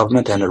Iraqi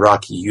government and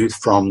Iraqi youth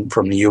from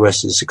the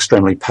US is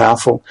extremely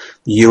powerful.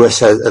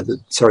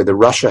 The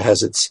Russia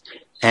has its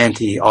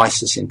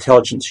anti-ISIS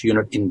intelligence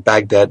unit in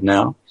Baghdad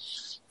now.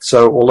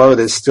 So although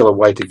there's still a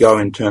way to go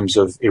in terms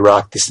of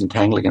Iraq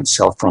disentangling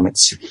itself from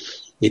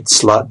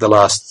the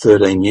last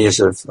 13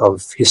 years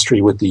of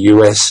history with the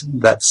US,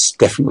 that's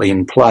definitely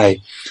in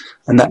play.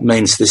 And that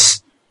means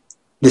this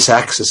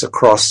axis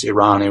across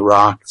Iran,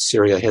 Iraq,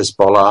 Syria,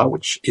 Hezbollah,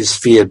 which is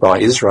feared by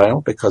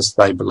Israel because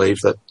they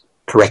believe that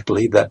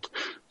correctly that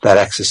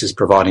axis is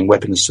providing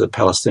weapons to the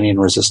Palestinian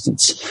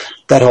resistance.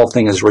 That whole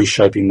thing is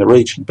reshaping the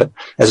region. But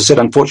as I said,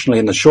 unfortunately,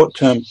 in the short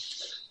term,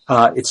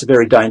 it's a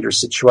very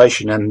dangerous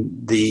situation.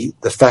 And the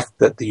fact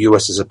that the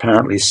US has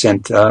apparently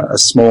sent a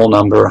small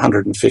number,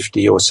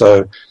 150 or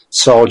so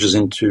soldiers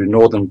into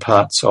northern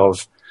parts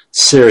of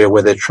Syria,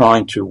 where they're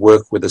trying to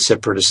work with the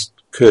separatist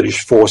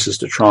Kurdish forces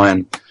to try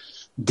and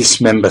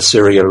dismember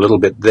Syria a little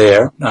bit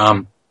there,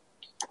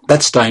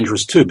 that's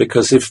dangerous too,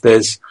 because if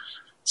there's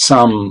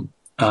some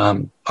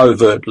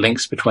overt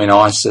links between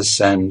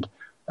ISIS and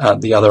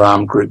the other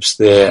armed groups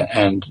there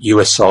and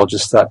US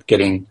soldiers start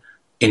getting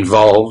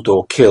involved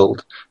or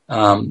killed,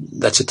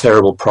 that's a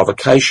terrible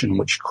provocation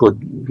which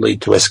could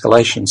lead to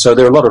escalation. So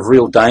there are a lot of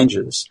real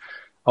dangers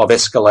of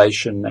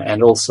escalation,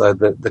 and also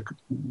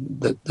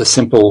the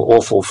simple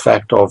awful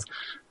fact of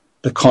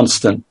the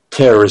constant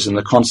terrorism,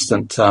 the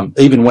constant,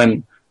 even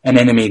when an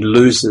enemy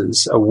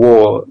loses a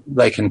war,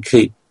 they can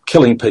keep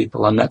killing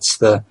people, and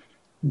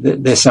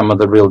they're some of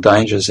the real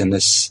dangers in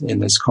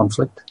this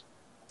conflict.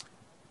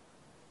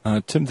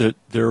 Tim,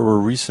 there were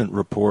recent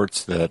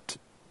reports that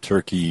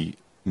Turkey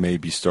may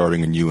be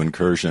starting a new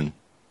incursion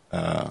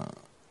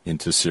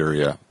into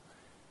Syria,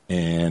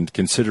 and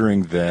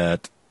considering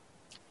that,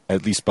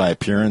 at least by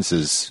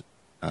appearances,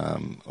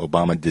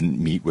 Obama didn't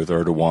meet with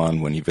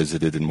Erdogan when he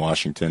visited in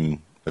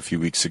Washington a few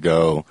weeks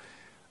ago.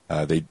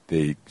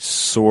 They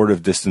sort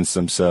of distanced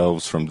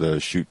themselves from the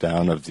shoot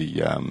down of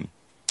the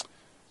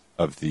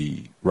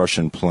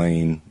Russian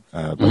plane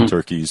by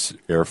Turkey's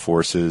air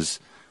forces.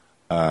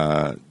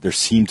 There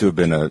seemed to have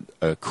been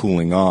a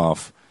cooling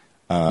off,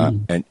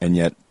 and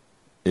yet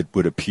it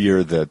would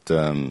appear that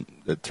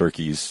that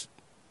Turkey's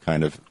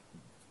kind of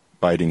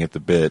biting at the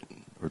bit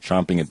or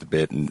chomping at the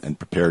bit and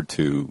prepared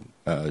to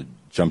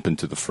jump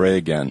into the fray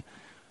again.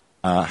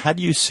 How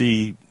do you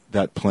see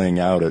that playing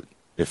out,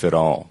 if at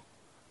all?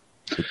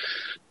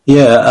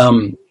 Yeah,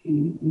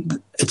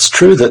 it's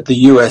true that the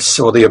US,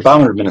 or the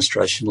Obama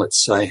administration,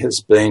 let's say,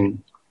 has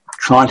been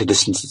trying to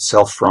distance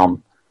itself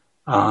from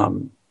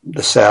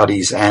the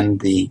Saudis and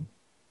the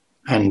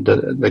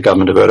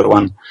government of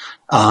Erdogan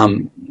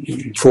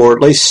for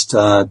at least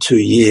 2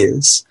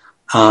 years,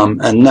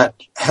 and that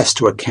has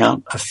to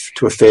account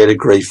to a fair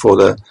degree for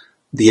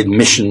the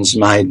admissions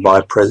made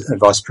by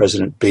Vice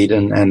President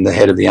Biden and the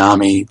head of the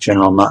army,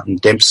 General Martin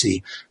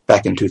Dempsey,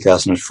 back in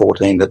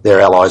 2014, that their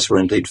allies were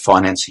indeed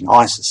financing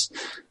ISIS.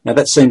 Now,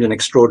 that seemed an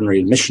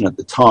extraordinary admission at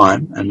the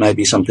time, and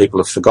maybe some people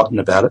have forgotten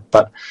about it,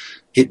 but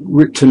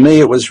to me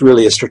it was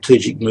really a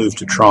strategic move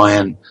to try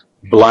and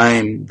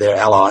blame their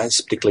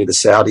allies, particularly the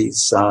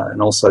Saudis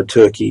and also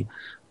Turkey.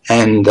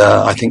 And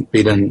I think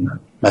Biden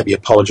maybe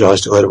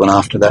apologised to Erdogan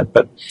after that,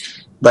 but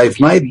they've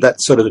made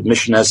that sort of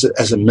admission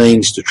as a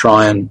means to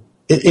try and,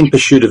 in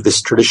pursuit of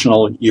this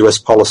traditional US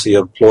policy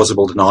of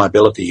plausible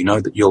deniability,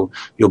 that you'll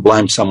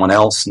blame someone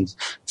else and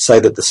say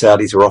that the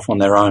Saudis are off on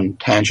their own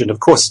tangent. Of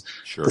course,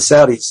 sure. The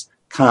Saudis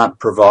can't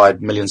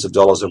provide millions of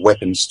dollars of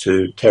weapons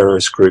to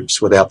terrorist groups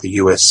without the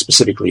US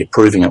specifically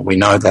approving it. We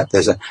know that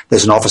there's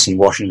an office in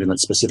Washington that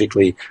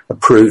specifically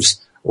approves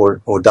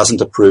or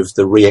doesn't approve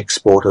the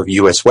re-export of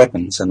US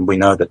weapons, and we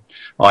know that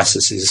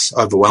ISIS is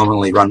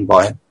overwhelmingly run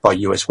by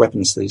US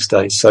weapons these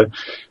days. So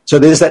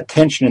there's that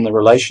tension in the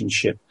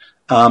relationship.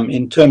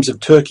 In terms of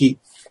Turkey,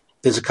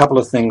 there's a couple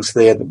of things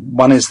there.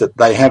 One is that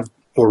they have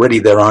already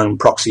their own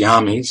proxy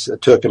armies,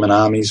 Turkoman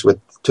armies with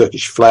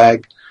Turkish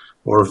flag,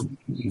 or a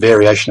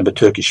variation of a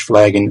Turkish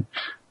flag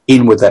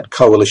in with that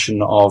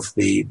coalition of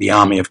the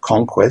Army of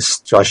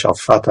Conquest, Jaish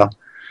al-Fatah,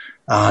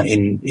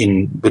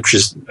 which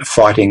is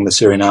fighting the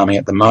Syrian Army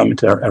at the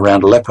moment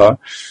around Aleppo.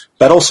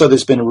 But also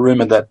there's been a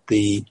rumour that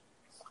the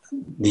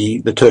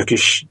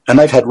Turkish, and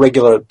they've had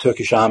regular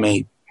Turkish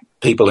army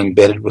people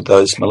embedded with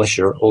those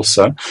militia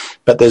also,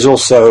 but there's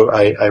also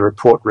a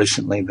report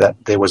recently that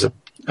there was a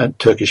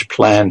Turkish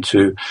plan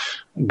to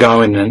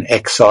go in and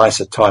excise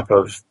a type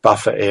of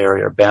buffer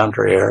area,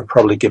 boundary area,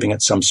 probably giving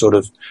it some sort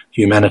of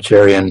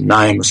humanitarian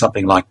name or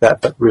something like that,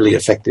 but really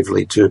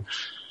effectively to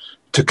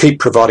keep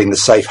providing the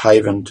safe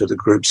haven to the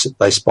groups that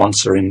they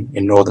sponsor in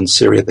northern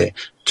Syria there.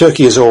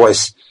 Turkey has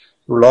always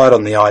relied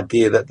on the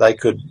idea that they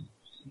could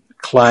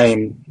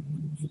claim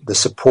the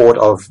support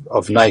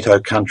of NATO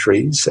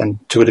countries, and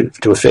to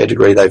a fair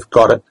degree they've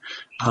got it,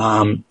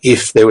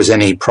 if there was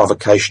any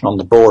provocation on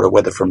the border,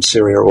 whether from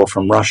Syria or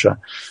from Russia.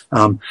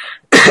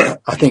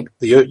 I think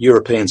the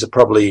Europeans are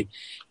probably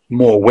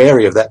more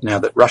wary of that now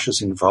that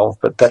Russia's involved,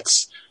 but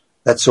that's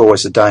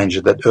always a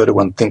danger, that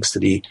Erdogan thinks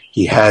that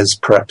he has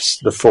perhaps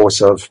the force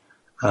of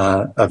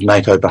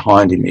NATO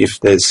behind him if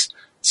there's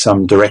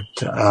some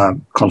direct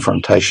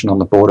confrontation on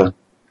the border.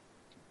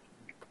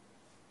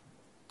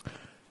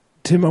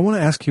 Tim, I want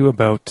to ask you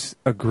about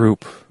a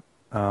group,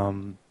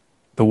 the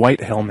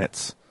White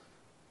Helmets.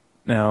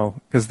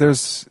 Now,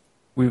 because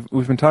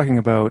we've been talking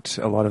about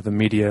a lot of the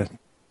media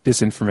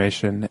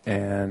disinformation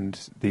and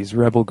these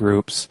rebel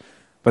groups,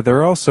 but there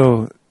are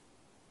also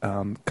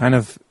kind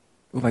of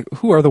like,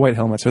 who are the White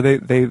Helmets? Are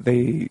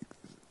they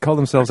call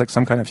themselves like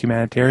some kind of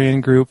humanitarian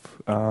group?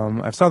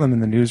 I saw them in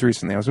the news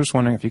recently. I was just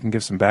wondering if you can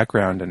give some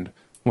background and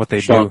what they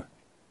do.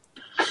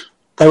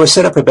 They were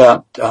set up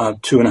about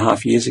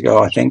 2.5 years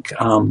ago, I think,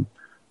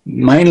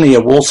 mainly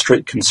a Wall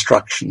Street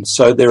construction.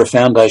 So there are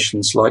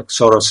foundations like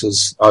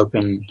Soros's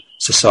Open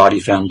Society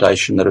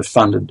Foundation that have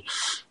funded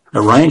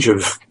a range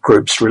of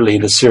groups, really,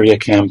 the Syria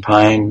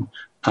campaign,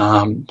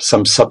 some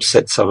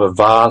subsets of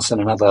Avaz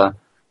and another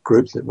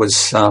group that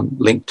was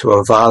linked to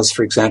Avaz,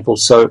 for example.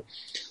 So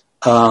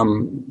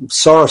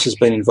Soros has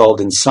been involved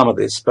in some of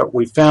this, but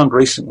we found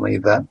recently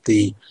that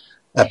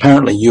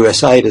apparently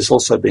USAID has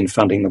also been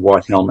funding the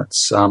White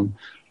Helmets.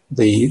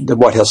 The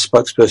White House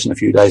spokesperson a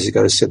few days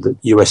ago said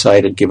that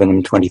USAID had given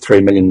them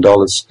 $23 million.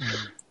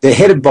 They're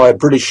headed by a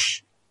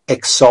British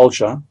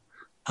ex-soldier,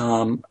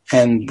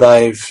 and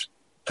they've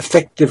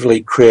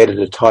effectively created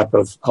a type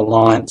of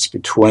alliance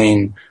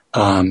between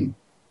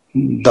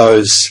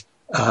those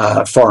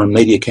foreign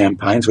media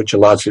campaigns, which are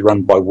largely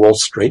run by Wall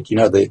Street. You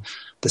know, the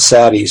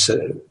Saudis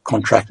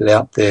contracted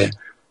out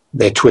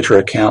their Twitter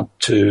account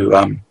to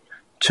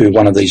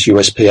one of these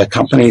USPR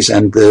companies,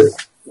 and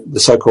the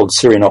so-called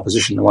Syrian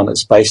opposition, the one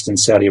that's based in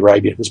Saudi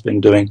Arabia, has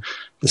been doing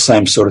the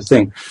same sort of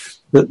thing.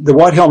 The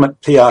White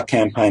Helmet PR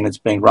campaign is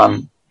being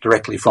run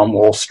directly from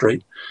Wall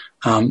Street.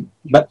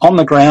 But on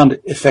the ground,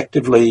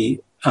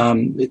 effectively,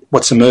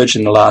 what's emerged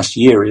in the last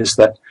year is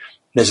that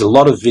there's a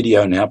lot of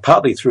video now,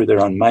 partly through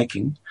their own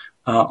making,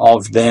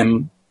 of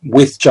them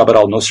with Jabhat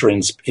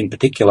al-Nusra in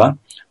particular,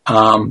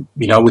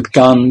 with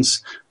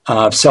guns,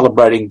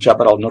 celebrating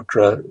Jabhat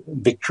al-Nusra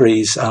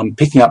victories,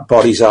 picking up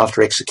bodies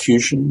after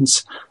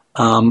executions.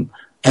 And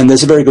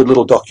there's a very good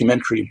little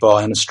documentary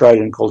by an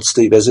Australian called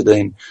Steve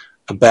Ezerdine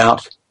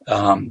about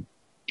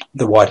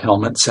the White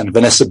Helmets, and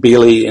Vanessa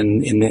Beeley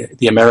in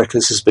the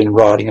Americas has been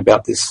writing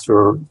about this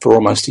for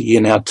almost a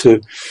year now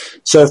too.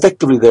 So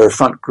effectively they're a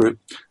front group.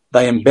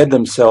 They embed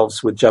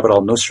themselves with Jabhat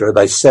al-Nusra.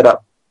 They set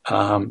up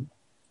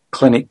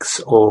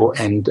clinics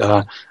and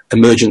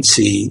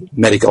emergency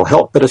medical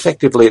help, but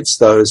effectively it's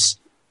those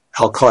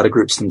Al-Qaeda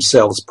groups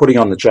themselves putting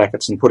on the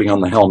jackets and putting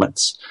on the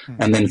helmets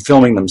and then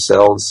filming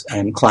themselves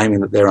and claiming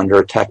that they're under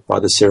attack by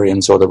the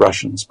Syrians or the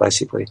Russians,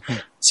 basically.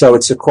 So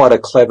it's quite a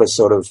clever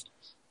sort of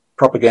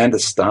propaganda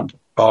stunt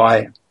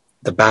by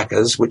the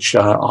backers, which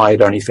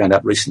I'd only found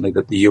out recently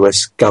that the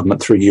US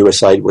government through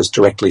USAID was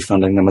directly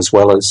funding them, as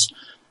well as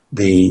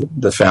the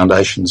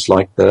foundations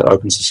like the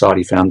Open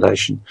Society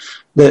Foundation.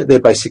 They're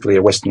basically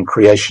a Western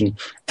creation,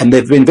 and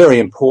they've been very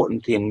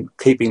important in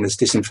keeping this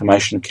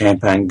disinformation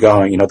campaign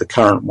going. You know, the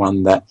current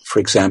one that, for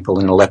example,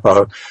 in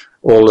Aleppo,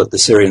 all that the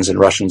Syrians and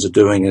Russians are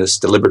doing is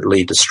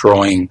deliberately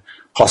destroying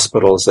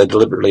hospitals. They're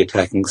deliberately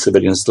attacking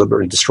civilians,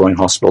 deliberately destroying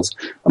hospitals.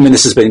 I mean,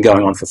 this has been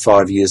going on for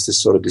 5 years,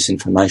 this sort of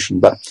disinformation,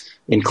 but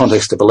in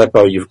context of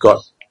Aleppo, you've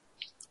got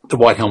the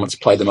White Helmets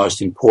play the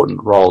most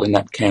important role in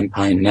that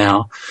campaign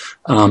now.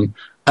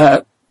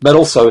 But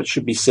also it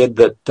should be said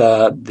that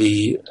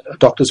the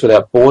Doctors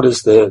Without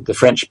Borders, the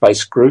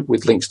French-based group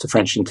with links to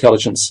French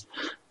intelligence,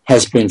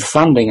 has been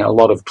funding a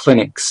lot of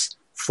clinics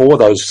for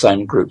those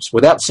same groups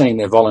without sending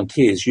their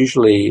volunteers.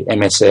 Usually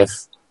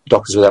MSF,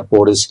 Doctors Without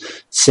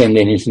Borders, send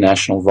in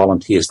international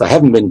volunteers. They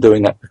haven't been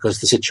doing that because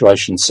the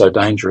situation's so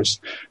dangerous.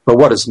 But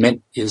what it's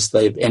meant is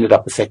they've ended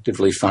up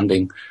effectively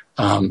funding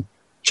Jabhat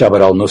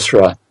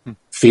al-Nusra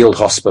field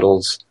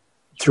hospitals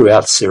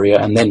throughout Syria,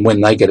 and then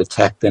when they get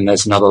attacked, then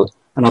there's another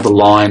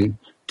line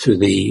to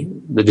the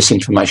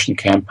disinformation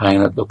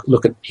campaign. That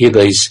look at here,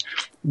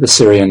 the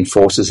Syrian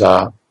forces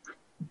are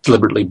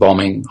deliberately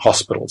bombing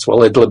hospitals. Well,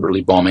 they're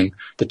deliberately bombing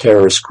the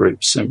terrorist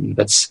groups, and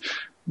that's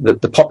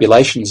the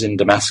populations in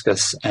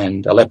Damascus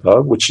and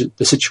Aleppo, which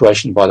the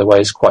situation, by the way,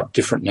 is quite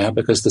different now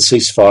because the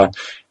ceasefire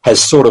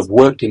has sort of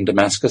worked in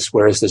Damascus,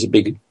 whereas there's a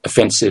big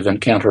offensive and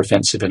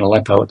counter-offensive in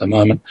Aleppo at the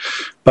moment.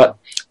 But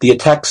the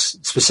attacks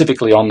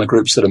specifically on the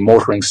groups that are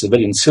mortaring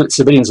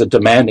civilians are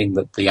demanding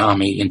that the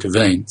army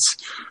intervenes.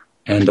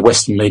 And the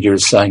Western media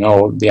is saying,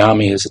 oh, the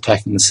army is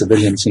attacking the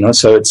civilians,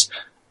 So it's,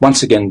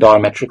 once again,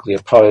 diametrically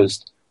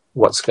opposed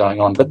what's going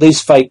on. But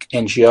these fake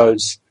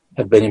NGOs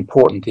have been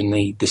important in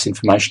the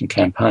disinformation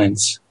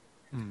campaigns.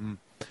 Mm-hmm.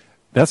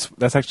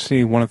 That's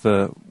actually one of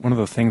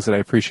the things that I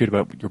appreciate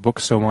about your book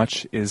so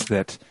much is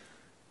that,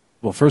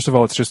 well, first of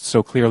all, it's just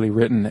so clearly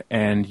written,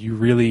 and you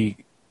really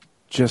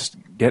just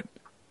get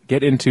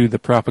into the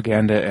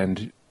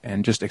propaganda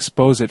and just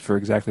expose it for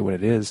exactly what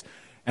it is.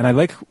 And I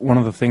like one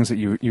of the things that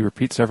you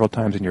repeat several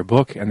times in your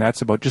book, and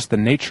that's about just the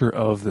nature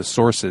of the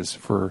sources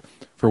for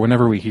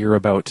whenever we hear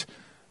about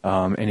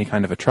any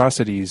kind of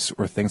atrocities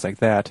or things like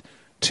that,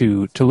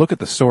 to look at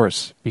the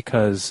source,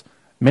 because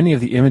many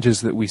of the images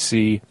that we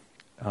see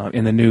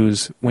in the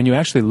news, when you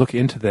actually look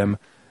into them,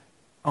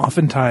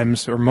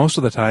 oftentimes, or most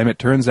of the time, it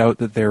turns out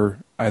that they're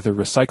either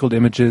recycled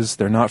images,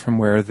 they're not from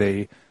where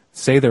they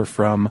say they're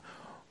from,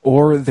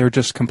 or they're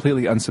just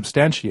completely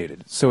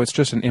unsubstantiated. So it's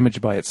just an image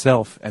by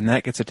itself, and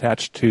that gets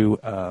attached to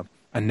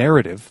a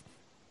narrative,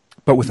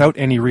 but without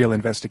any real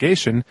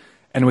investigation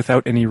and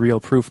without any real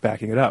proof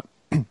backing it up.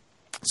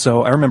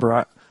 So I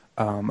remember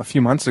a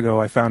few months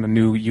ago I found a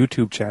new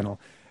YouTube channel,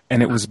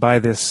 and it was by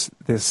this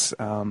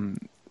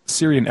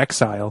Syrian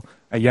exile,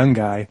 a young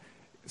guy.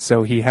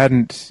 So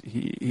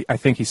I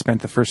think he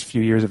spent the first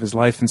few years of his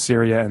life in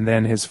Syria, and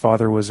then his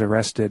father was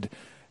arrested,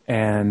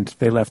 and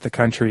they left the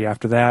country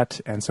after that.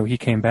 And so he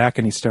came back,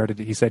 and he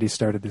said he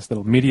started this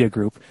little media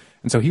group.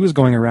 And so he was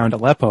going around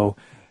Aleppo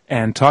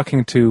and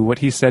talking to what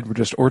he said were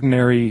just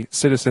ordinary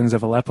citizens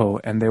of Aleppo,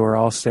 and they were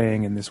all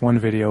saying in this one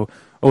video,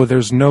 oh,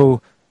 there's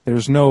no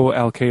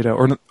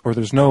Al-Qaeda or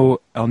there's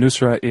no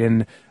al-Nusra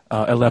in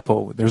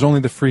Aleppo. There's only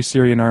the Free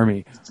Syrian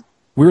Army.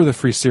 We're the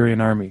Free Syrian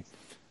Army.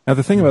 Now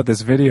the thing about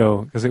this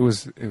video, because it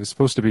was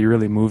supposed to be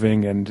really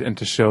moving and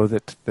to show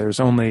that there's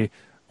only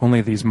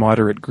these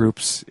moderate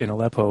groups in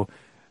Aleppo,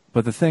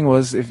 but the thing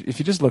was, if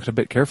you just looked a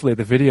bit carefully at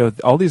the video,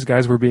 all these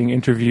guys were being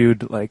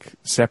interviewed like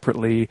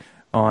separately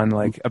on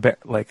like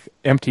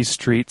empty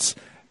streets,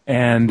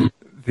 and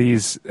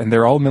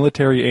they're all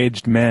military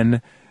aged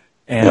men.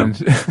 And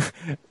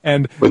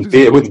and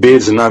with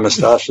beards and no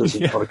moustaches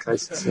in a lot of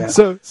cases. Yeah.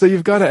 So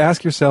you've got to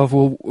ask yourself,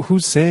 well,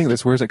 who's saying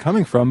this? Where's it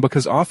coming from?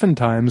 Because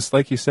oftentimes,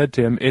 like you said,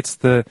 Tim, it's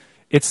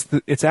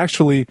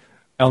actually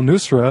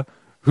al-Nusra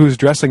who's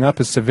dressing up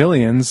as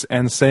civilians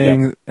and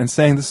saying this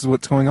is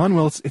what's going on.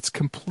 Well, it's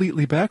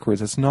completely backwards.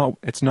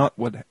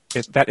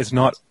 That is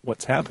not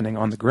what's happening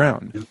on the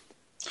ground. Yeah.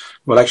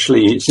 Well,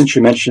 actually, since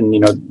you mentioned,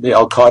 the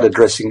Al-Qaeda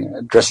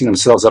dressing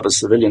themselves up as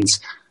civilians,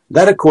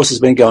 that, of course, has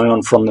been going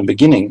on from the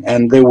beginning,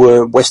 and there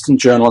were Western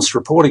journalists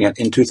reporting it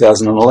in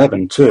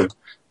 2011 too.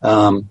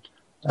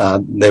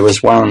 There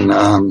was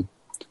one,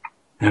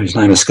 whose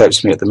name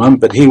escapes me at the moment,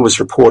 but he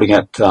was reporting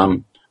it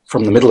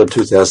from the middle of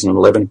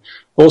 2011.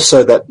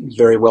 Also, that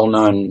very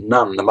well-known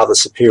nun, the Mother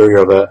Superior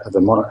of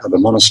a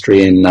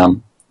monastery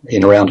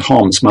in around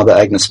Homs, Mother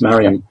Agnes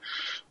Mariam,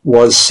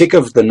 was sick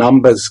of the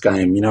numbers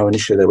game.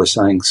 Initially they were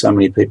saying so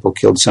many people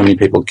killed,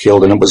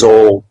 and it was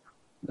all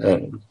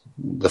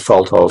the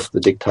fault of the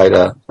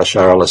dictator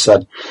Bashar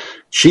al-Assad.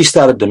 She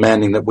started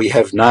demanding that we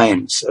have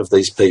names of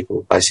these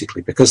people,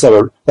 basically, because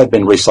they'd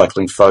been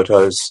recycling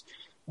photos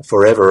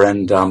forever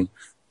and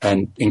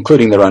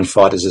including their own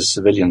fighters as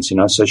civilians,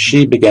 So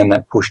she began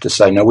that push to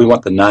say, no, we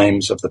want the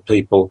names of the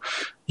people.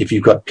 If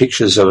you've got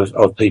pictures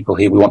of people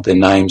here, we want their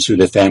names, who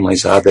their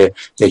families are. They're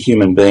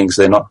human beings.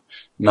 They're not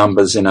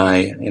numbers in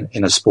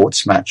a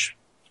sports match.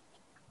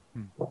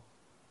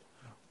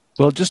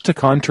 Well, just to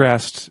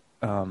contrast,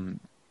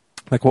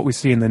 like what we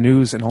see in the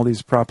news and all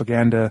these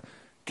propaganda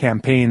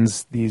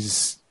campaigns,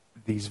 these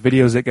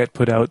videos that get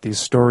put out, these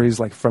stories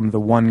like from the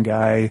one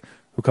guy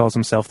who calls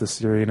himself the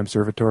Syrian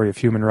Observatory of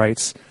Human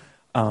Rights.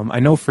 I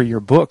know for your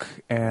book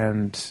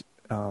and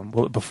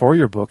before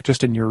your book,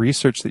 just in your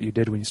research that you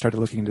did when you started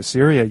looking into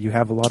Syria, you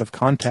have a lot of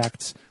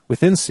contacts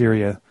within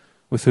Syria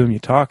with whom you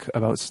talk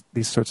about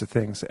these sorts of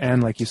things.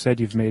 And like you said,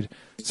 you've made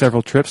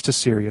several trips to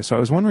Syria. So I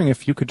was wondering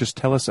if you could just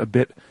tell us a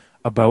bit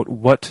about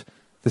what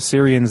the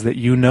Syrians that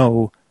you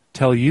know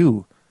tell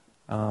you,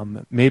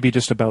 maybe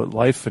just about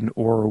life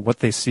or what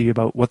they see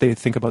about, what they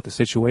think about the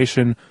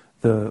situation,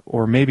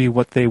 or maybe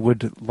what they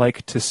would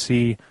like to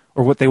see,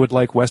 or what they would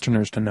like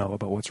Westerners to know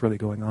about what's really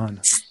going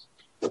on.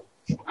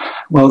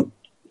 Well,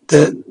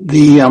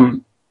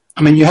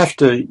 you have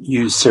to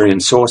use Syrian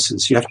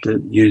sources. You have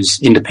to use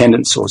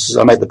independent sources.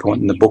 I made the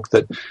point in the book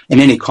that in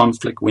any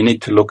conflict we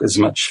need to look as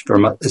much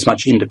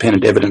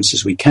independent evidence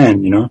as we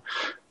can.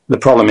 The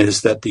problem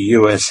is that the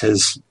US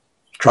has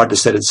tried to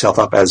set itself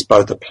up as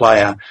both a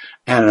player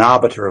and an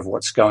arbiter of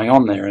what's going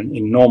on there. And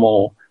in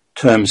normal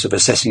terms of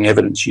assessing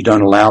evidence, you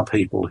don't allow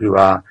people who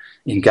are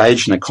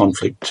engaged in a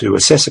conflict to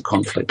assess a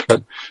conflict.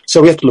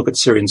 So we have to look at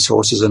Syrian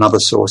sources and other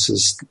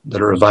sources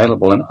that are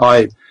available. And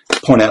I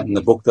point out in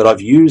the book that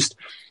I've used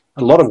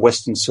a lot of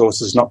Western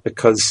sources, not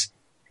because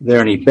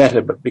they're any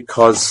better, but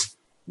because,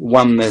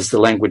 one, there's the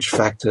language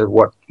factor,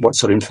 what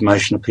sort of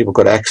information have people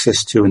got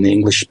access to in the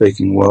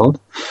English-speaking world.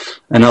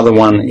 Another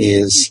one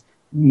is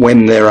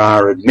when there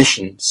are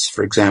admissions,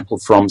 for example,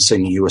 from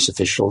senior US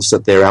officials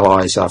that their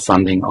allies are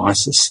funding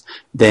ISIS,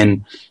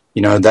 then,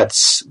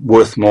 that's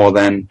worth more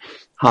than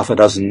half a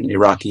dozen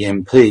Iraqi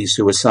MPs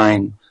who are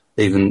saying,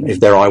 even if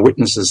they're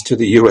eyewitnesses to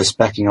the US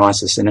backing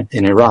ISIS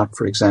in Iraq,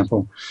 for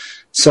example.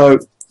 So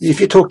if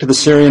you talk to the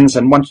Syrians,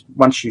 and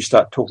once you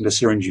start talking to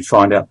Syrians, you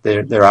find out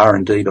there are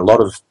indeed a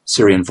lot of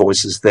Syrian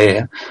voices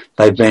there.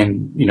 They've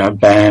been,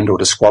 banned or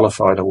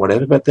disqualified or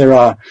whatever, but there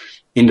are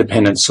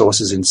independent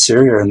sources in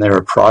Syria, and there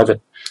are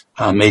private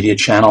media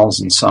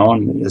channels and so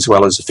on, as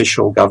well as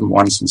official government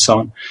ones and so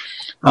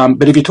on.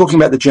 But if you're talking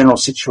about the general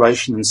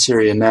situation in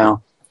Syria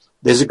now,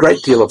 there's a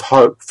great deal of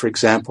hope. For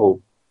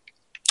example,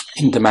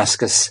 in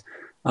Damascus,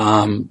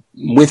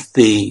 with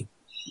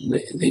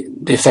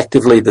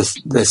effectively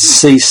the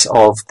cease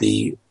of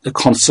the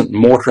constant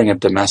mortaring of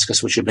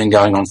Damascus, which had been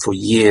going on for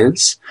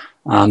years.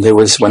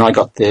 When I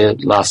got there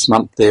last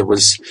month, there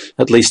was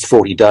at least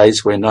 40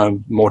 days where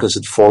no mortars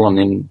had fallen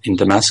in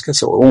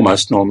Damascus, or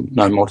almost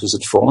no mortars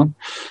had fallen.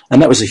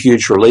 And that was a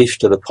huge relief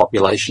to the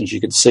populations. You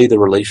could see the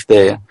relief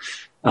there.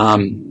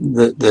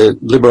 The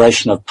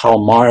liberation of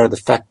Palmyra, the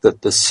fact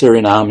that the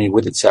Syrian Army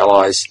with its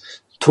allies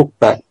took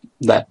back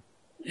that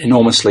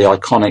enormously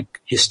iconic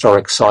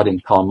historic site in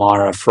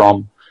Palmyra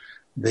from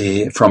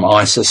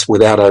ISIS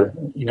without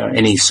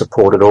any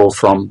support at all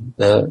from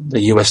the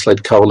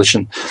US-led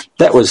coalition.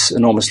 That was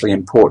enormously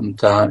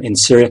important in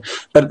Syria.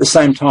 But at the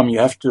same time, you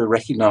have to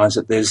recognise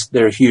that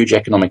there are huge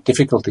economic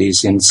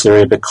difficulties in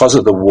Syria because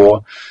of the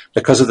war,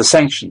 because of the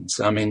sanctions.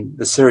 I mean,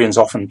 the Syrians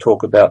often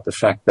talk about the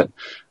fact that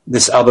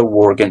this other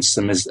war against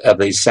them are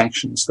these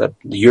sanctions, that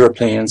the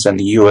Europeans and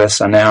the US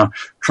are now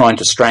trying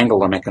to strangle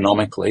them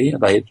economically.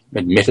 They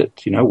admit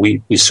it.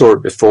 We saw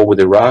it before with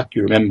Iraq.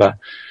 You remember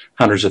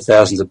hundreds of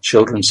thousands of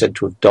children said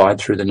to have died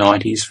through the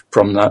 90s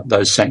from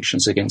those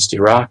sanctions against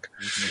Iraq.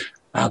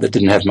 That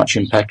didn't have much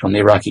impact on the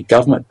Iraqi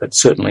government, but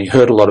certainly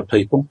hurt a lot of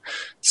people.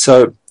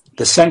 So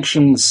the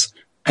sanctions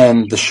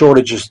and the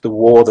shortages of the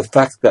war, the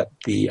fact that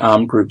the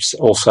armed groups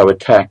also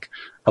attack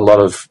a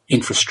lot of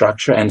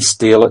infrastructure and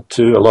steal it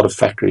too. A lot of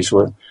factories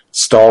were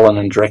stolen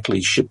and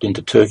directly shipped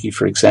into Turkey,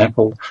 for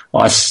example.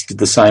 ISIS did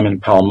the same in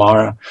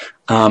Palmyra.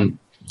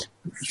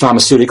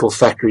 Pharmaceutical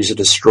factories are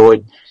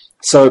destroyed.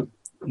 So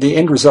the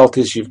end result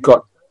is you've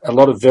got a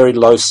lot of very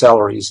low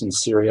salaries in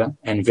Syria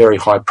and very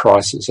high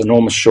prices,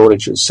 enormous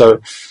shortages.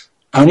 So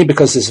only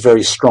because there's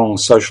very strong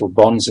social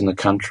bonds in the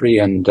country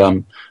and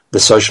the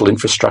social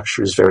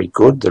infrastructure is very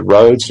good, the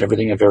roads and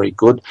everything are very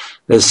good,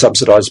 there's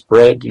subsidised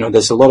bread,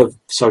 there's a lot of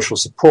social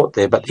support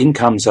there, but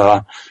incomes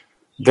are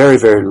very,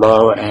 very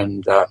low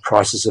and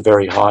prices are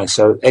very high.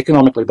 So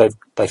economically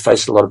they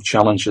face a lot of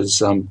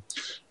challenges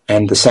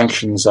and the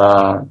sanctions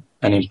are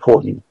an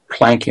important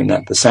plank in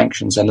that. The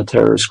sanctions and the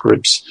terrorist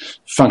groups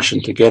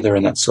function together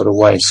in that sort of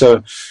way.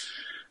 So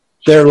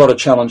there are a lot of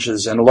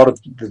challenges, and a lot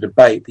of the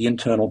debate, the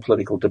internal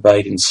political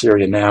debate in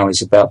Syria now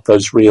is about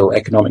those real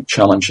economic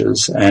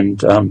challenges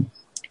and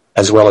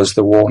as well as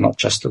the war, not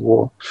just the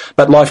war.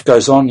 But life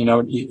goes on,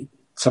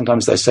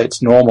 sometimes they say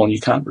it's normal. You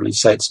can't really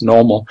say it's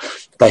normal.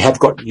 They have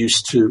got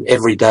used to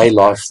everyday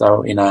life,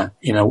 though,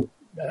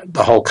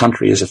 the whole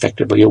country is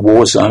effectively a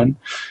war zone.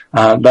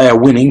 They are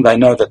winning. They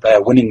know that they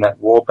are winning that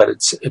war, but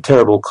it's a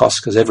terrible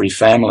cost because every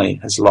family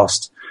has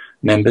lost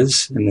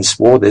members in this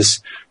war.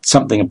 There's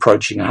something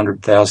approaching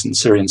 100,000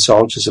 Syrian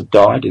soldiers have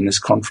died in this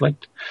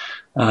conflict.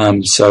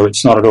 So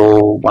it's not at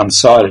all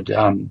one-sided,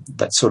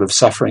 that sort of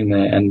suffering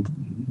there. And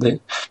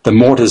the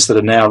mortars that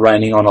are now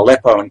raining on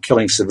Aleppo and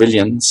killing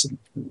civilians,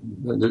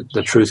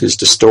 the truth is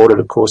distorted,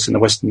 of course, in the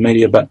Western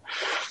media, but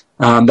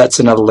that's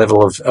another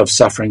level of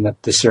suffering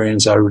that the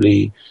Syrians are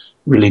really,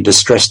 really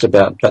distressed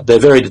about. But they're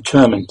very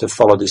determined to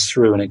follow this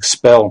through and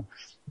expel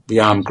the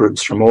armed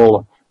groups from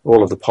all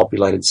of the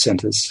populated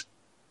centres.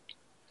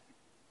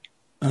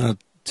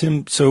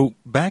 Tim, so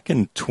back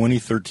in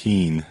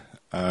 2013,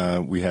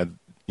 we had,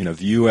 the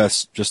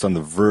U.S. just on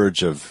the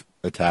verge of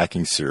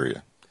attacking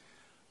Syria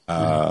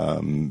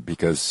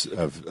because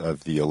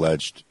of the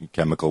alleged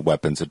chemical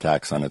weapons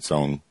attacks on its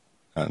own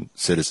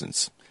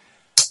citizens.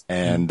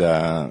 And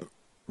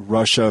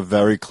Russia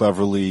very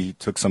cleverly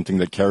took something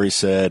that Kerry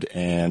said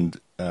and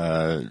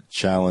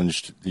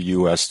challenged the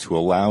U.S. to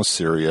allow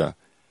Syria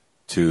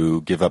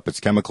to give up its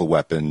chemical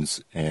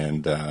weapons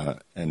and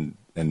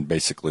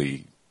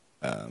basically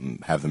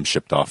have them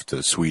shipped off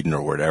to Sweden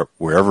or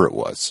wherever it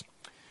was.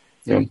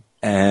 Yeah.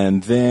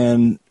 And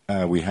then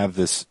we have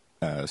this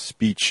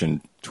speech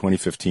in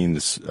 2015,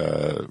 this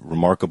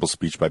remarkable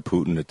speech by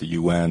Putin at the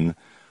UN,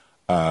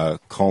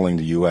 calling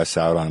the U.S.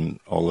 out on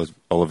all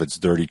of its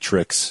dirty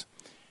tricks.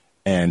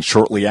 And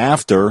shortly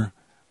after,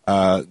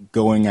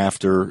 going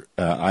after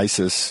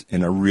ISIS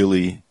in a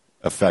really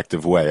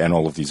effective way, and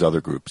all of these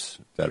other groups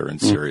that are in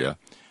Syria.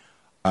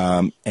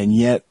 And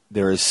yet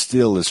there is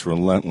still this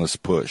relentless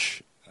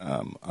push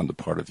on the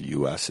part of the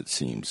U.S., it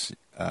seems.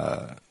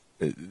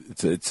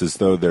 It's as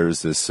though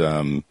there's this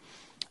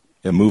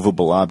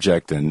immovable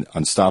object and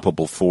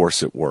unstoppable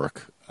force at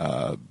work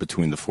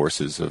between the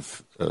forces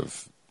of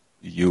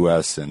the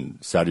U.S. and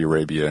Saudi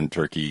Arabia and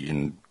Turkey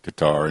and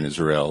Qatar and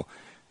Israel,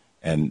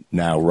 and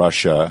now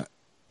Russia,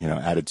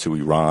 added to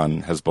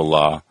Iran,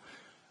 Hezbollah,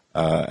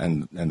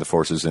 and the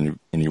forces in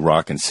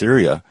Iraq and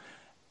Syria.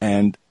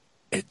 And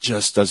it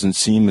just doesn't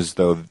seem as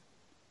though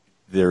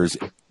there's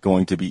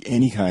going to be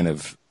any kind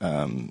of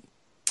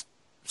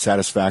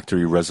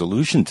satisfactory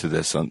resolution to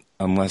this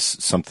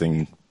unless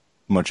something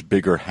much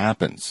bigger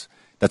happens.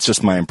 That's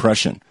just my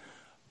impression.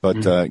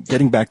 But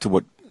getting back to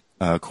what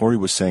Corey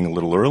was saying a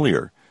little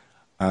earlier,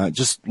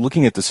 just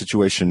looking at the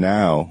situation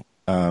now,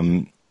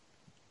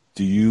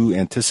 do you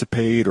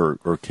anticipate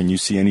or can you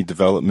see any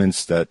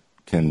developments that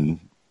can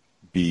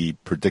be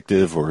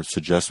predictive or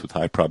suggest with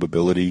high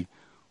probability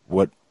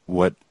what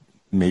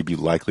may be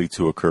likely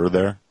to occur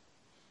there?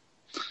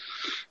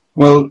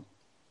 Well,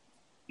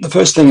 the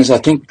first thing is I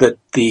think that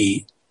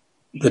the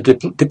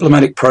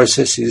diplomatic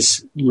process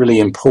is really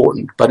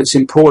important, but it's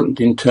important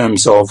in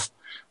terms of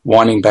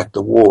winding back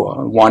the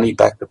war, winding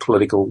back the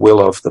political will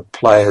of the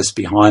players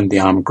behind the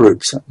armed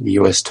groups, the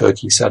US,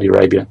 Turkey, Saudi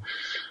Arabia,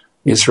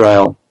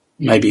 Israel.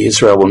 Maybe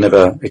Israel will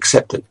never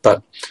accept it,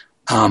 but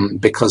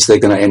because they're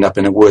going to end up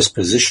in a worse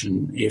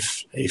position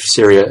if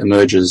Syria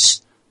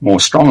emerges more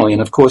strongly.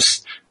 And of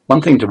course,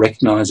 one thing to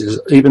recognise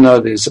is even though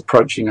there's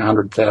approaching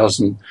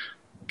 100,000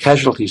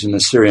 casualties in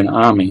the Syrian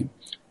army,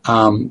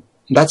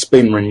 that's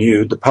been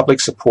renewed. The public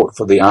support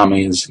for the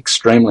army is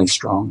extremely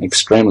strong,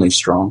 extremely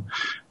strong.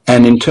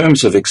 And in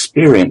terms of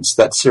experience,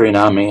 that Syrian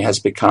army has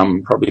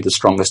become probably the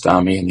strongest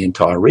army in the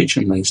entire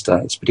region these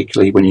days,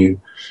 particularly when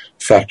you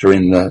factor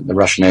in the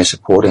Russian air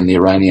support and the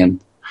Iranian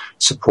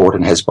support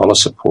and Hezbollah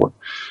support.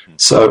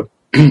 So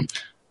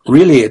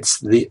really it's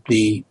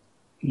the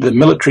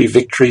military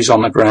victories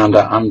on the ground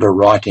are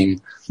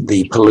underwriting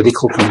the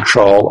political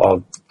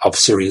control of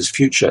Syria's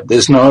future.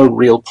 There's no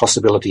real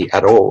possibility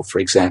at all, for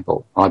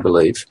example, I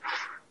believe,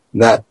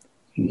 that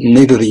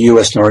neither the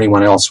US nor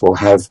anyone else will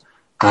have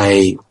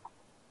a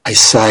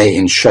say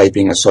in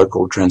shaping a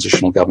so-called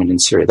transitional government in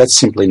Syria. That's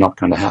simply not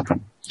going to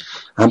happen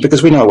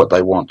because we know what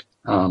they want.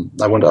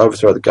 They want to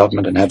overthrow the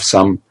government and have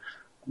some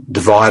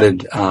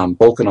divided,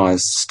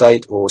 balkanized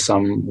state or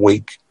some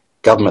weak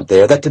government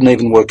there. That didn't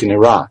even work in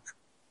Iraq.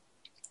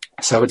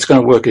 So it's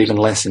going to work even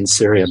less in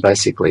Syria,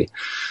 basically.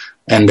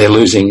 And they're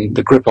losing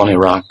the grip on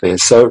Iraq there.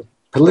 So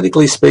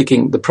politically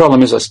speaking, the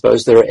problem is, I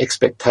suppose, there are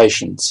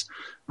expectations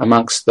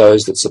amongst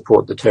those that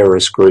support the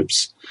terrorist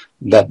groups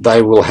that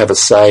they will have a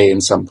say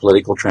in some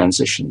political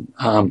transition.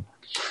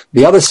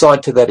 The other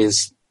side to that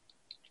is,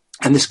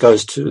 and this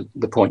goes to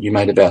the point you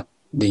made about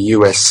the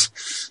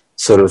US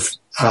sort of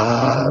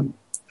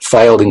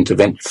failed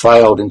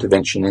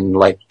intervention in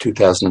late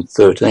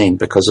 2013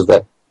 because of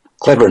that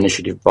clever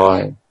initiative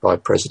by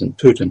President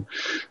Putin.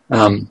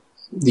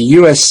 The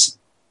US,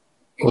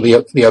 or the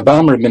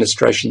Obama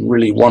administration,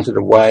 really wanted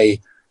a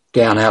way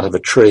down out of a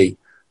tree.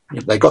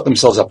 They got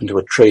themselves up into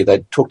a tree. They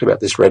talked about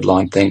this red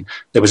line thing.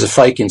 There was a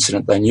fake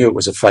incident. They knew it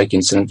was a fake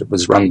incident. It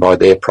was run by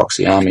their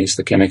proxy armies,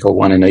 the chemical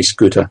one in East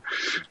Ghouta.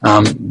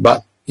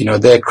 But, you know,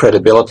 their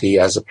credibility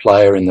as a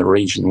player in the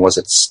region was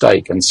at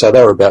stake. And so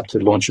they were about to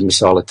launch a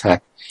missile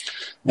attack.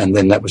 And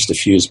then that was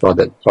diffused by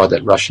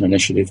that Russian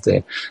initiative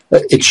there.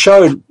 It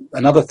showed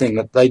another thing,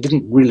 that they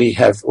didn't really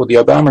have, or the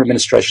Obama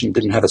administration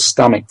didn't have a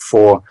stomach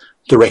for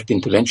direct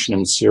intervention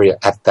in Syria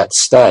at that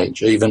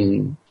stage,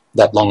 even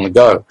that long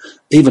ago.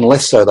 Even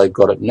less so they've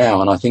got it now.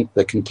 And I think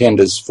the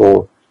contenders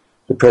for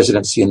the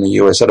presidency in the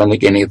US, I don't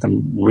think any of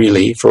them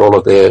really, for all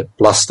of their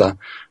bluster,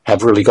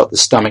 have really got the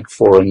stomach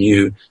for a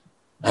new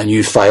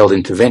failed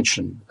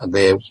intervention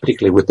there,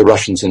 particularly with the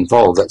Russians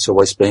involved. That's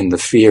always been the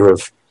fear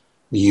of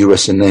the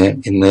US in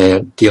their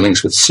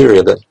dealings with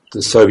Syria, that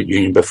the Soviet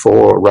Union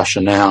before, or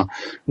Russia now,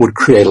 would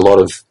create a lot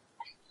of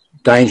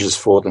dangers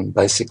for them,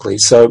 basically.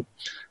 So,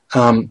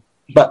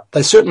 but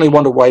they certainly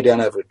want a way down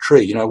over a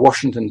tree. You know,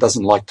 Washington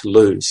doesn't like to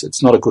lose.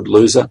 It's not a good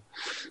loser.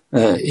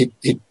 The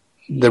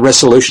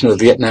resolution of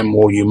the Vietnam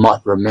War, you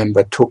might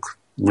remember, took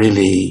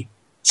really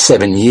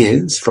 7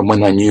 years from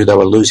when they knew they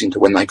were losing to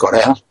when they got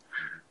out.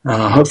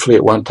 Hopefully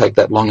it won't take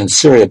that long in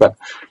Syria, but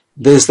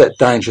there's that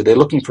danger. They're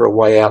looking for a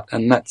way out,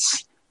 and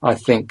that's, I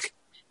think,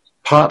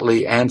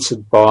 partly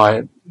answered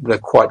by the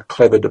quite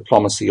clever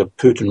diplomacy of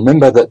Putin.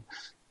 Remember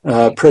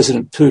that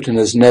President Putin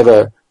has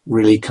never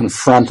really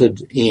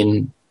confronted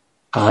in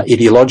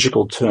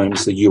ideological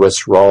terms the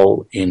US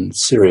role in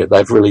Syria.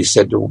 They've really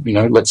said, you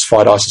know, let's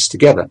fight ISIS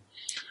together.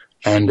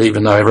 And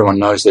even though everyone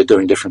knows they're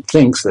doing different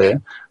things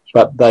there,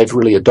 but they've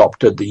really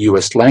adopted the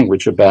US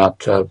language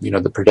about, you know,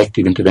 the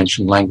protective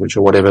intervention language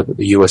or whatever that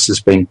the US has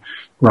been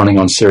running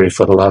on Syria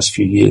for the last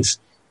few years.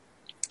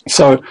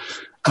 So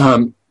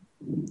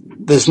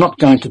there's not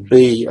going to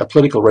be a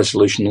political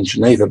resolution in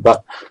Geneva,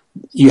 but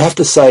you have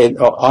to say,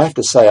 or I have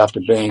to say,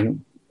 after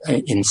being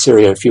in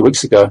Syria a few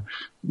weeks ago,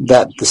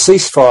 that the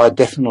ceasefire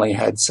definitely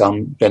had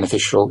some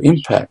beneficial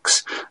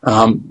impacts.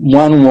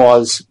 One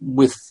was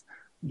with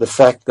the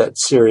fact that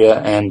Syria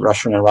and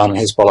Russia and Iran and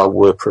Hezbollah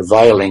were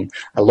prevailing.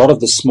 A lot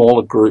of the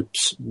smaller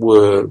groups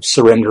were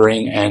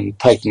surrendering and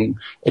taking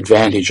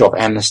advantage of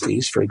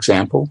amnesties, for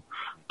example.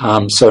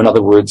 So in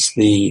other words,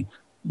 the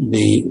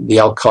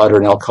Al-Qaeda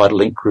and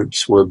Al-Qaeda-linked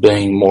groups were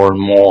being more and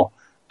more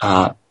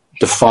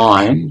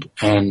defined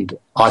and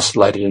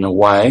isolated in a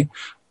way.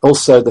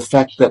 Also, the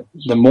fact that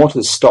the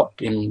mortars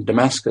stopped in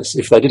Damascus.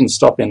 If they didn't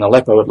stop in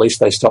Aleppo, at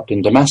least they stopped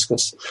in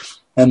Damascus.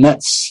 And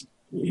that's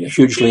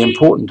hugely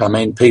important. I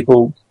mean,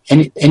 people,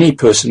 any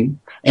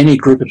person, any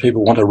group of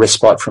people want a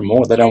respite from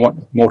war. They don't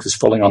want mortars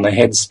falling on their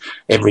heads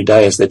every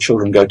day as their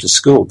children go to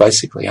school,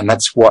 basically. And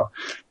that's what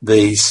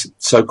these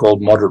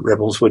so-called moderate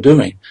rebels were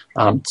doing,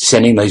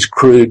 sending these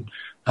crude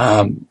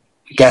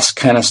gas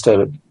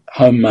canister,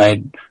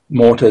 homemade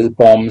mortar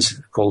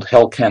bombs called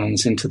hell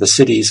cannons into the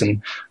cities,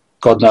 and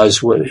God knows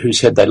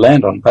whose head they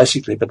land on,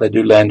 basically, but they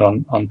do land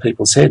on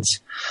people's heads.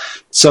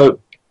 So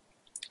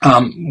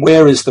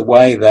where is the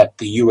way that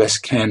the US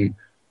can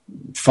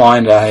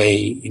find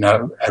a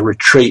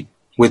retreat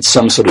with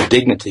some sort of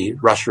dignity?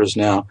 Russia is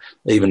now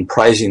even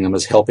praising them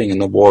as helping in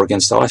the war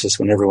against ISIS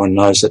when everyone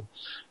knows that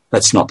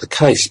that's not the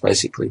case,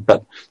 basically.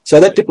 But so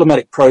that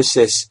diplomatic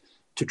process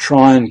to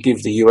try and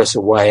give the US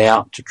a way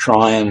out, to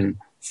try and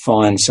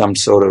find some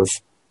sort of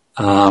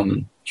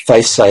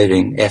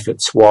face-saving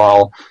efforts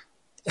while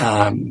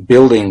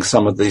building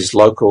some of these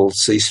local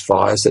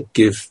ceasefires that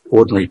give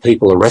ordinary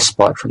people a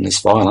respite from this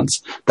violence.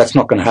 That's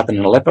not going to happen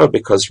in Aleppo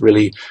because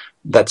really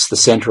that's the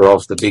centre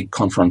of the big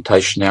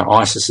confrontation now.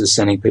 ISIS is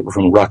sending people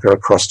from Raqqa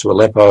across to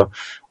Aleppo.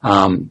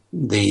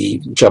 The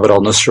Jabhat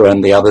al-Nusra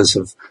and the others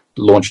have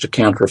launched a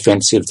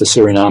counter-offensive. The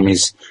Syrian Army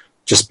is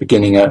just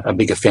beginning a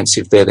big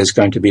offensive there. There's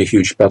going to be a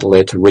huge battle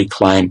there to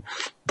reclaim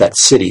that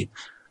city.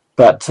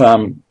 But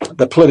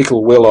the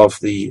political will of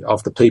the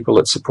people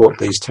that support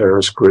these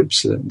terrorist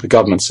groups, the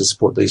governments that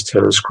support these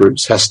terrorist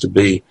groups, has to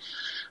be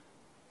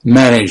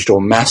managed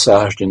or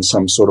massaged in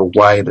some sort of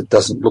way that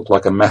doesn't look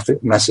like a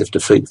massive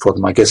defeat for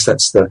them. I guess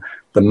that's the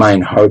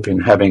main hope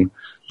in having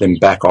them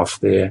back off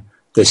their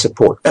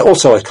support.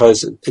 Also, I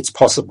suppose it's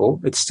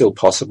possible, it's still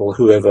possible,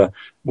 whoever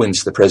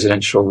wins the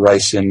presidential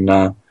race in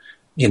the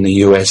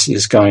US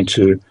is going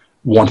to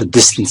want to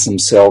distance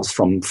themselves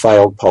from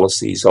failed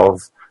policies of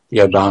the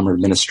Obama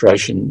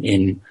administration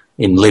in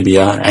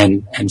Libya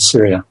and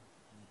Syria.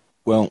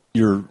 Well,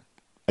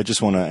 I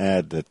just want to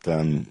add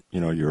that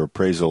your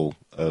appraisal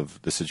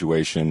of the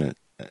situation,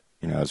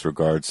 as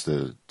regards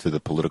to the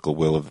political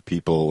will of the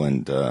people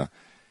and the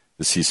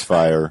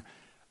ceasefire,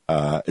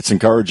 it's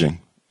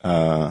encouraging,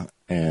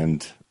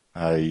 and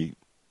I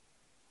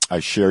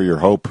share your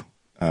hope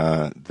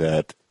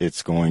that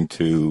it's going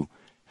to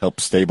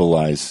help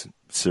stabilize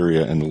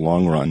Syria in the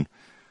long run.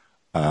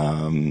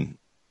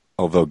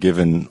 Although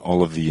given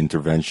all of the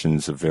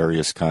interventions of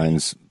various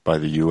kinds by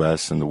the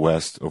U.S. and the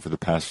West over the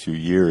past few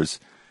years,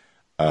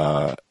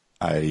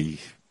 I'm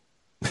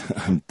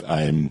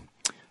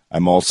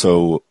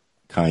also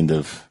kind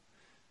of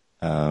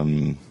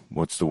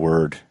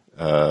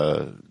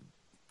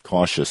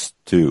cautious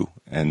too,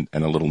 and a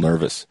little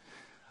nervous.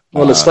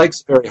 Well, the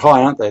stakes are very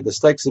high, aren't they? The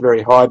stakes are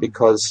very high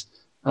because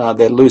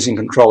they're losing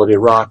control of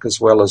Iraq as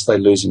well as they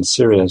lose in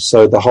Syria.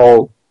 So the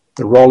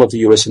role of the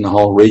US in the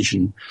whole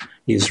region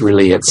is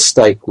really at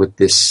stake with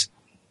the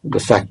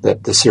fact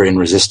that the Syrian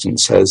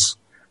resistance has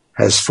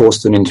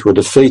forced them into a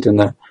defeat, and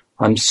that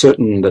I'm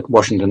certain that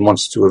Washington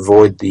wants to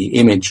avoid the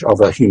image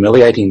of a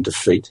humiliating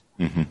defeat.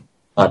 Mm-hmm.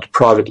 But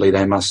privately,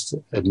 they must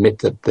admit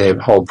that their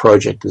whole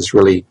project is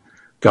really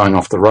going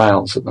off the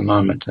rails at the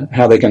moment.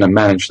 How they're going to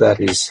manage that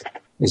is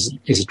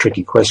a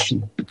tricky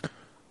question.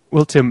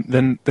 Well, Tim,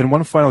 then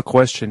one final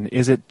question: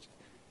 is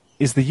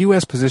the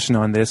U.S. position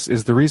on this?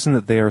 Is the reason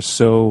that they are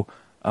so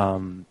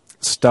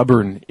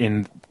stubborn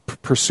in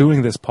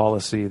pursuing this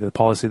policy, the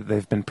policy that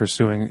they've been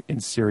pursuing in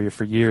Syria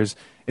for years?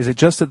 Is it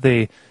just that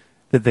they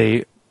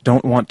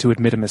don't want to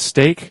admit a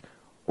mistake,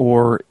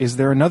 or is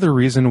there another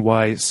reason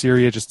why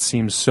Syria just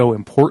seems so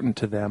important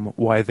to them?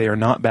 Why they are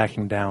not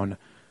backing down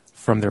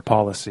from their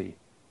policy?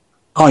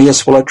 Oh,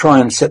 yes. Well, I try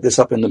and set this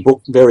up in the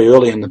book, very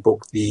early in the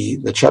book,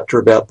 the chapter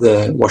about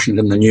the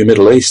Washington, the new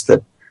Middle East,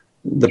 that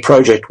the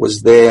project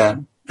was there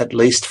at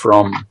least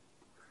from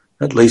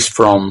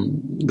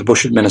the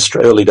Bush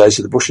early days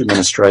of the Bush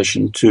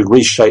administration to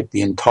reshape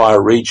the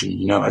entire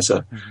region, as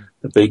a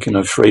beacon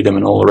of freedom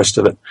and all the rest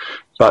of it.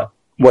 But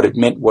what it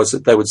meant was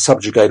that they would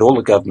subjugate all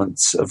the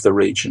governments of the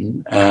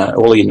region,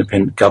 all the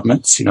independent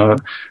governments,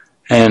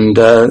 and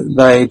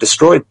they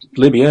destroyed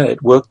Libya.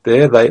 It worked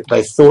there.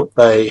 They thought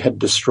they had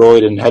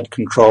destroyed and had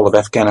control of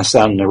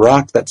Afghanistan and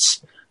Iraq.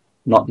 That's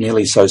not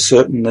nearly so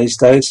certain these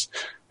days.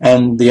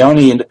 And the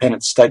only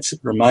independent states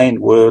that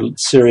remained were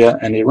Syria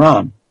and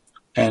Iran.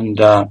 And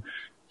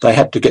they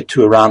had to get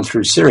to Iran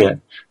through Syria.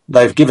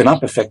 They've given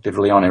up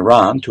effectively on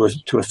Iran to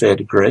a fair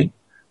degree,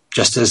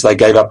 just as they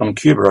gave up on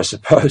Cuba, I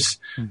suppose,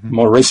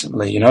 more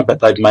recently, but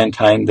they've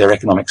maintained their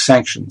economic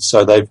sanctions.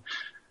 So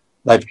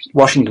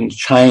Washington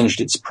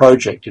changed its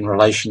project in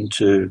relation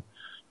to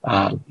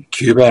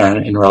Cuba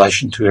and in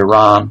relation to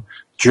Iran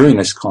during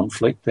this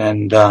conflict,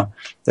 and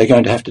they're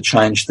going to have to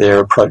change their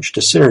approach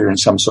to Syria in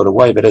some sort of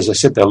way. But as I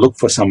said, they'll look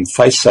for some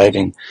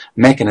face-saving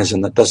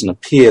mechanism that doesn't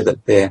appear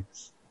that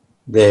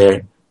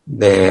they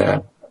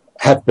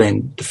have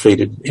been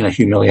defeated in a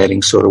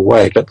humiliating sort of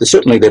way. But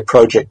certainly their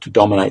project to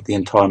dominate the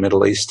entire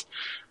Middle East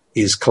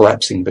is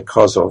collapsing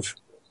because of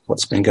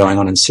what's been going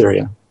on in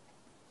Syria.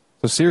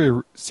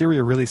 So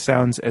Syria really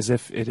sounds as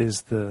if it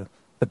is the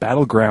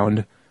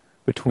battleground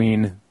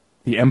between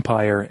the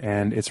empire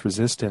and its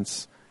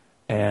resistance,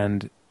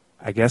 and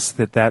I guess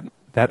that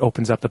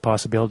opens up the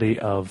possibility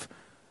of,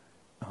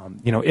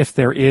 if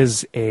there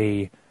is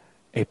a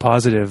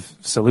positive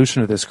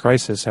solution to this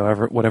crisis,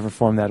 whatever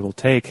form that will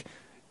take,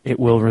 it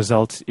will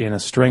result in a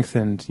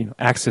strengthened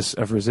axis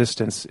of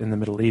resistance in the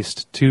Middle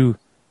East to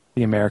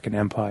the American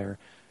empire,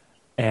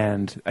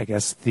 and I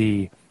guess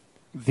the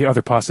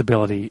other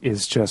possibility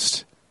is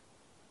just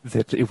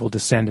that it will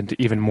descend into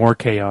even more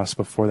chaos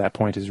before that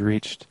point is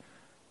reached.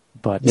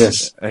 But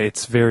yes,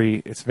 it's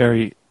very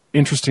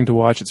interesting to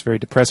watch. It's very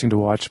depressing to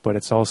watch. But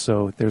it's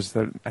also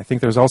I think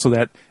there's also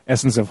that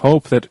essence of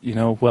hope that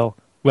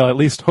at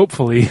least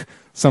hopefully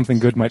something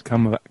good might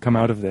come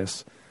out of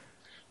this.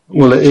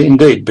 Well,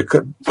 indeed,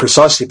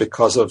 precisely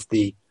because of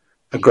the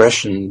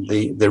aggression,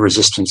 the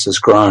resistance has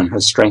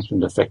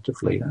strengthened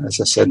effectively. As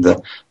I said,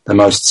 the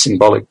most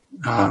symbolic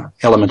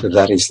element of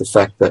that is the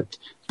fact that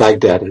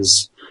Baghdad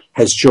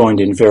has joined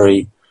in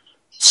very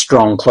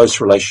strong,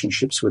 close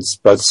relationships with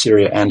both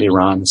Syria and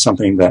Iran,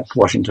 something that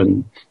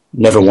Washington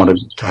never wanted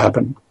to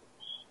happen.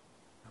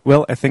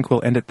 Well, I think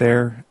we'll end it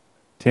there.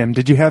 Tim,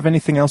 did you have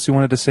anything else you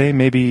wanted to say?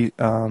 Maybe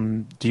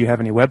do you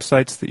have any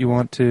websites that you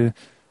want to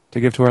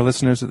give to our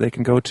listeners that they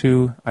can go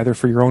to, either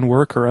for your own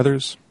work or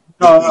others?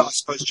 No, I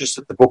suppose just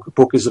that the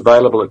book is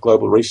available at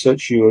Global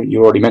Research.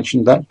 You already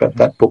mentioned that, but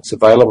that book's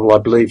available. I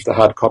believe the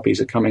hard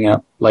copies are coming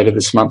out later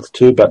this month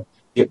too, but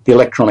the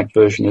electronic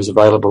version is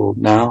available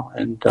now,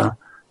 and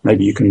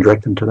maybe you can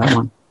direct them to that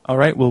one. All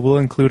right. Well, we'll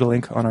include a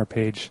link on our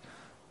page.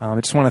 I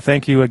just want to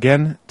thank you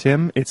again,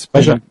 Tim. It's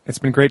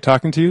been great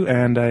talking to you,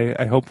 and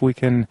I hope we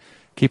can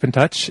keep in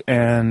touch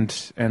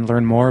and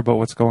learn more about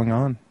what's going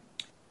on.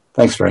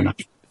 Thanks very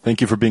much.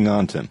 Thank you for being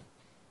on, Tim.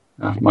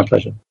 My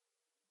pleasure.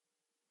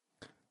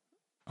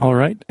 All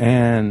right,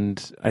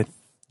 and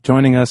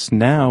joining us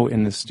now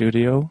in the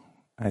studio,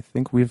 I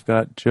think we've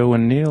got Joe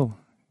and Neil.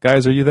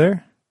 Guys, are you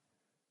there?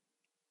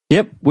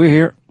 Yep, we're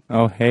here.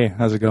 Oh, hey,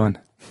 how's it going?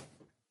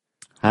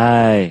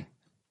 Hi.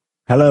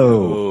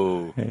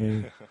 Hello.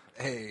 Hey.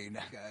 Hey,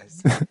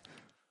 guys.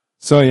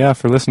 So, yeah,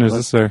 for listeners,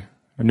 this is our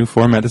new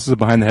format. This is a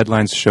Behind the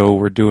Headlines show.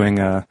 We're doing,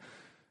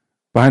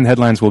 Behind the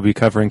Headlines, we'll be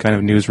covering kind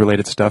of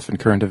news-related stuff and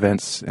current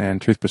events,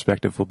 and Truth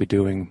Perspective will be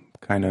doing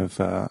kind of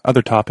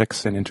other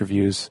topics and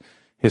interviews,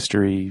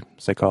 history,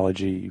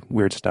 psychology,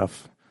 weird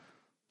stuff.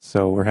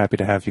 So we're happy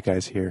to have you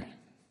guys here.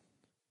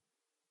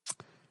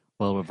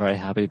 Well, we're very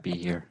happy to be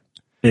here.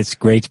 It's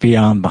great to be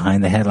on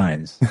Behind the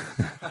Headlines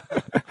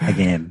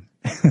again.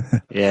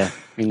 Yeah.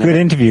 Good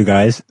interview,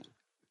 guys.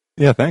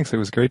 Yeah, thanks. It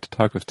was great to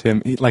talk with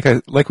Tim.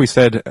 Like we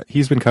said,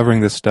 he's been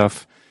covering this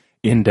stuff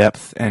in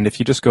depth, and if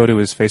you just go to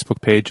his Facebook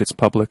page, it's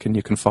public, and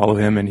you can follow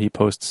him, and he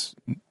posts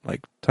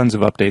like tons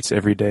of updates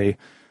every day,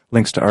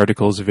 links to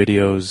articles,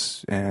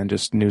 videos, and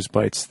just news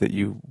bites that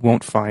you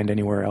won't find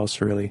anywhere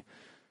else, really.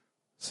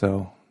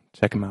 So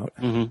check him out.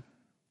 Mm-hmm.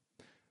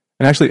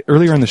 And actually,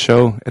 earlier in the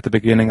show, at the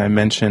beginning, I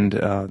mentioned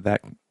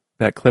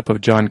that clip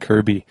of John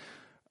Kirby.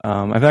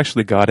 I've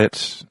actually got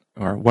it,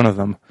 or one of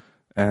them,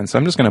 and so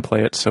I'm just going to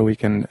play it so we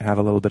can have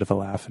a little bit of a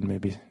laugh and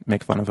maybe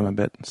make fun of him a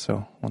bit.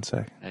 So, one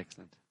sec.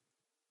 Excellent.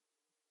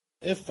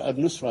 If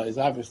al-Nusra is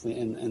obviously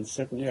in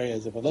certain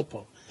areas of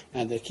Aleppo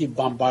and they keep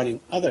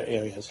bombarding other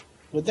areas,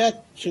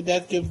 should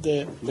that give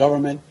the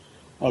government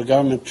or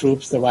government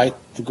troops the right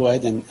to go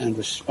ahead and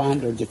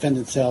respond or defend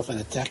itself and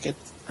attack it?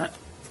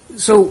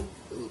 So,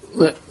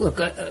 look,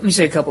 let me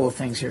say a couple of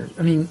things here.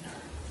 I mean,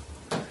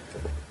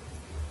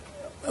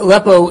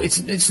 Aleppo, it's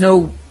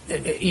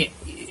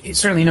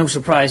certainly no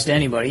surprise to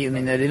anybody. I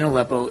mean, that in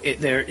Aleppo,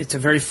 it's a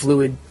very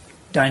fluid,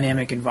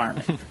 dynamic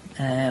environment.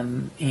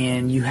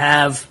 And you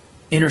have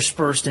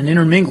interspersed and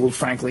intermingled,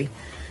 frankly,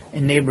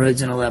 in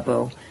neighborhoods in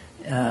Aleppo,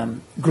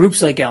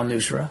 groups like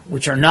al-Nusra,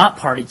 which are not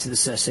party to the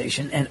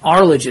cessation and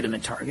are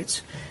legitimate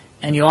targets.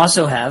 And you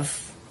also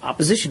have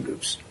opposition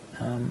groups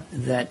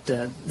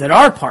that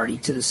are party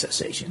to the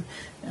cessation.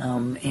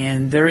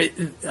 And there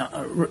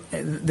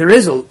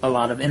is a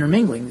lot of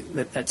intermingling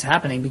that's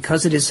happening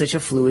because it is such a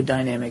fluid,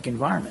 dynamic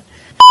environment.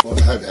 Well,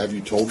 have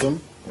you told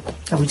them?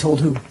 Have we told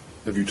who?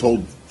 Have you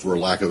told, for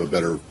lack of a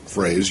better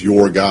phrase,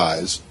 your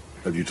guys,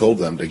 have you told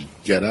them to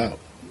get out?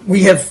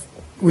 We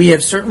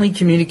have certainly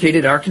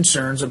communicated our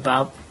concerns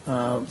about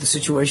the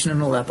situation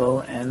in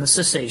Aleppo and the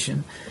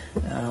cessation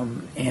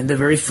and the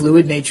very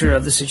fluid nature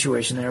of the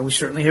situation there. We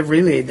certainly have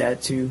relayed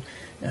that to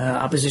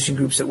opposition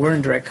groups that we're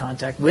in direct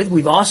contact with.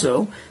 We've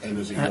also... And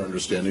is it your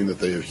understanding that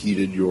they have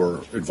heeded your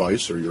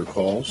advice or your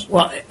calls?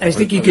 Well, I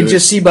think you can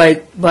just see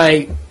by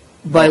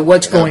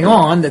what's going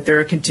on that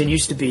there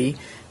continues to be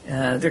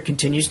an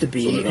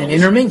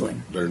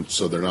intermingling.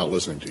 So they're not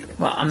listening to you.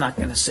 Well, I'm not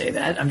going to say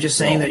that. I'm just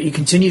saying that we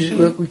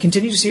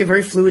continue to see a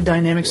very fluid,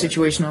 dynamic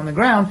situation on the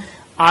ground.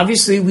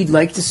 Obviously, we'd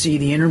like to see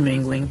the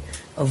intermingling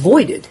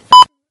avoided.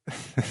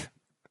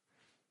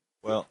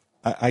 Well,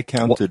 I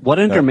counted... What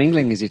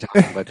intermingling is he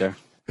talking about there?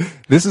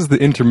 This is the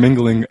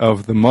intermingling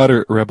of the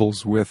moderate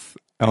rebels with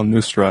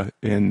al-Nusra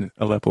in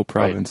Aleppo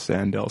province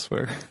and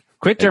elsewhere.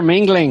 Quit your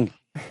mingling.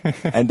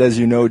 And as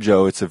you know,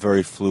 Joe, it's a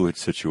very fluid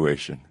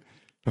situation.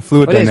 A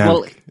fluid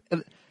dynamic.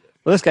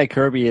 Well, this guy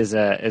Kirby is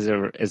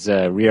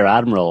a rear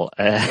admiral,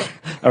 a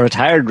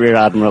retired rear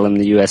admiral in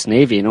the U.S.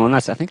 Navy. You know, and I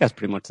think that's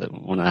pretty much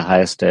one of the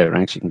highest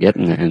ranks you can get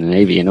in the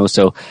Navy. You know,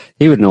 so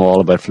he would know all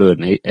about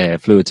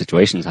fluid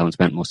situations, having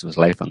spent most of his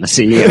life on the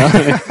sea. You know,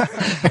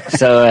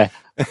 so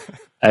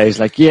he's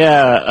like,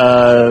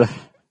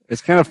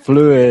 it's kind of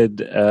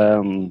fluid.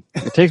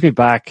 It takes me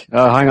back.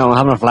 Oh, hang on, I'm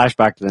having a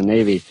flashback to the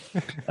Navy.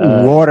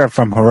 Water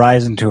from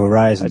horizon to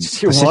horizon. The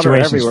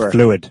situation is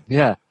fluid.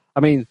 Yeah, I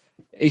mean.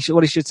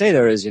 What he should say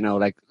there is, you know,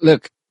 like,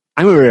 look,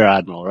 I'm a rear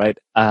admiral, right?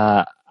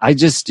 I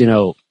just, you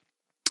know,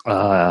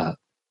 I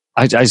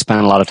spent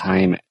a lot of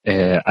time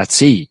at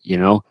sea, you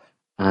know,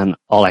 and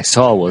all I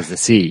saw was the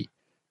sea.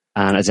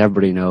 And as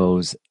everybody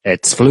knows,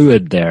 it's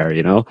fluid there,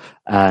 you know,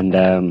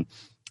 and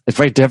it's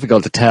very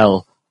difficult to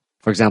tell,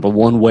 for example,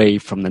 one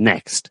wave from the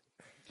next.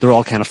 They're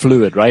all kind of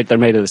fluid, right? They're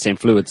made of the same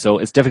fluid, so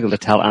it's difficult to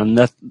tell. And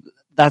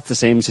that's the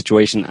same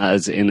situation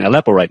as in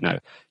Aleppo right now.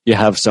 You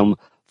have some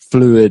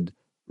fluid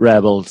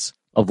rebels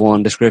of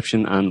one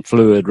description and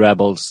fluid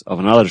rebels of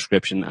another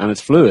description, and it's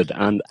fluid.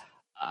 And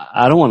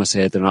I don't want to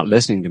say they're not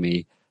listening to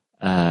me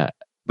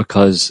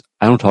because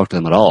I don't talk to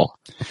them at all.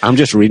 I'm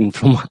just reading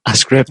from a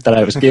script that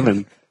I was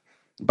given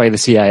by the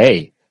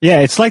CIA.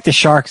 Yeah, it's like the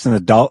sharks and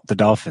the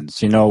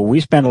dolphins. You know, we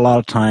spend a lot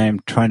of time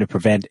trying to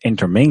prevent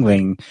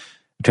intermingling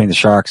between the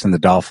sharks and the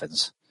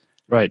dolphins.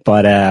 Right.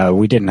 But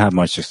we didn't have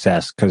much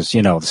success because,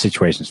 you know, the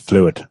situation's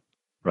fluid.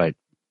 Right.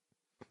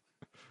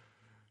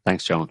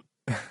 Thanks, John.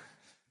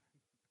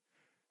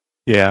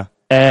 Yeah.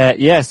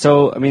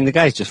 So I mean, the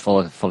guy's just full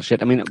of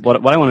shit. I mean,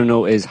 what I want to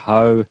know is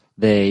how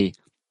they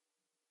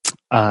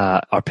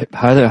how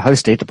the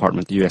State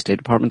Department, the U.S. State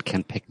Department,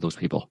 can pick those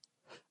people.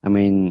 I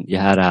mean, you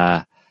had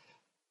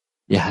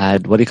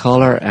what do you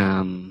call her?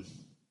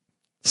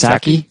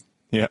 Psaki.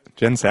 Yeah,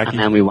 Jen Psaki.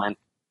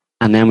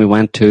 And then we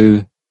went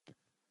to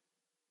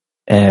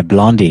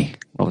Blondie.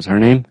 What was her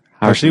name?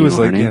 Oh, she you was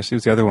know her like, name? yeah, she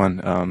was the other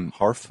one.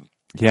 Harf.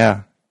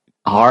 Yeah.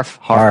 Harf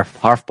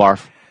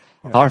Barf.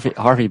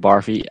 Harvey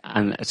Barfy,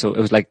 and so it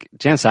was like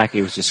Jen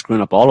Psaki was just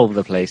screwing up all over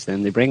the place.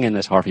 Then they bring in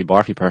this Harvey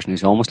Barfy person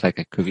who's almost like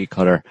a cookie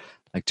cutter,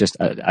 like just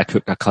a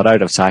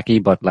cutout of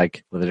Psaki, but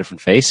like with a different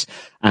face,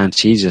 and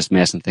she's just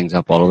messing things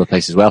up all over the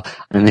place as well.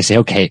 And they say,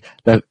 okay,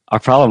 our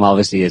problem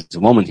obviously is a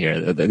woman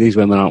here. These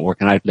women aren't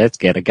working out. Let's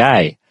get a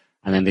guy.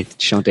 And then they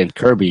shunt in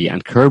Kirby,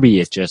 and Kirby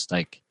is just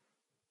like,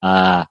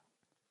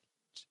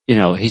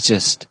 he's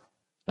just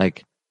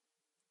like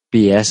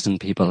BSing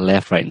people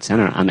left, right, and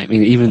center. And I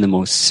mean, even the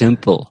most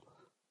simple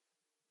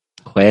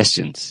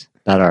questions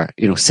that are,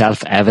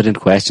 self-evident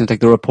questions, like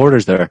the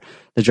reporters there,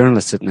 the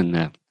journalists sitting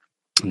in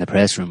the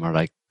press room are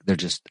like, they're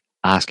just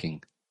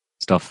asking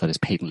stuff that is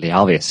patently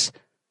obvious.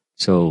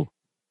 So,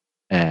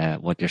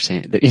 what you're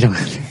saying,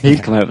 he'll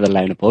come out with a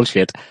line of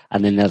bullshit,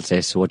 and then they'll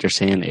say, so what you're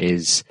saying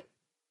is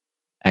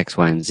X,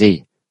 Y, and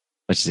Z,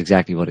 which is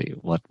exactly what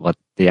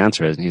the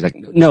answer is. And he's like,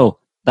 no,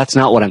 that's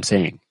not what I'm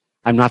saying.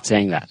 I'm not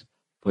saying that.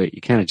 But you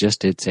kind of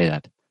just did say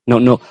that.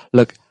 No,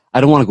 look,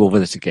 I don't want to go over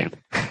this again.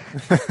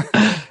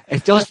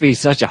 It does be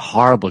such a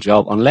horrible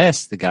job,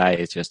 unless the guy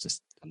is just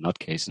a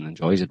nutcase and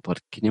enjoys it. But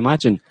can you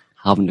imagine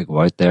having to go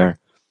out there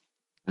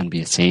and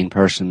be a sane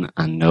person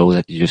and know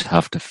that you just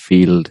have to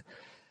field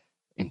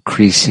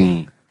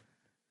increasing,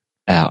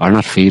 or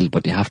not field,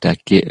 but you have to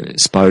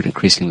spout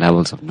increasing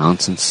levels of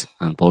nonsense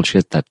and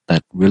bullshit that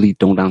really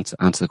don't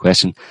answer the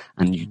question,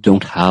 and you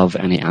don't have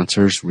any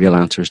real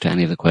answers to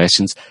any of the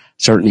questions.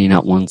 Certainly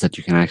not ones that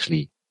you can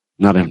actually,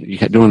 you don't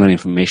have any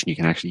information you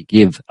can actually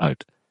give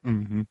out.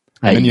 Mm-hmm.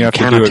 And you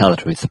cannot tell the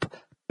truth.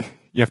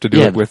 You have to do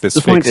it with this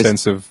fake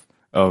sense of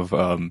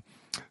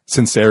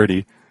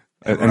sincerity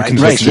and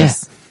consistency. Right, yeah.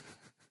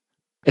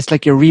 It's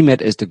like your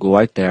remit is to go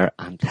out there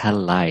and tell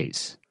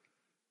lies.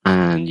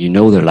 And you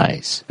know they're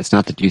lies. It's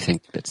not that you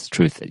think it's the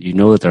truth. You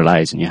know that they're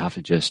lies, and you have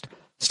to just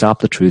stop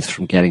the truth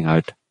from getting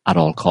out at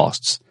all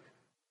costs.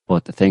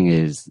 But the thing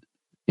is,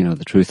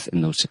 the truth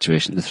in those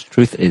situations, the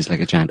truth is like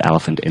a giant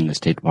elephant in the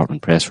State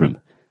Department press room,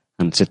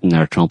 and sitting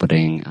there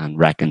trumpeting and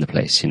wrecking the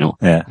place,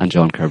 Yeah. And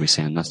John Kirby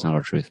saying, that's not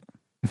our truth.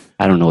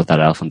 I don't know what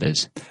that elephant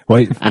is.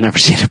 Well, I've never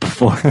seen it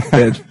before.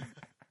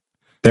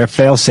 Their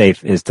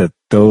fail-safe is that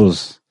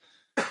those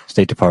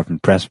State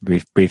Department press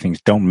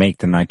briefings don't make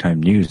the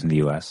nighttime news in the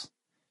US.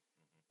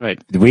 Right.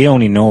 We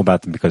only know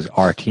about them because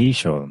RT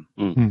show them.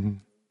 Mm-hmm.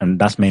 And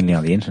that's mainly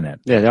on the internet.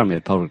 Yeah, they aren't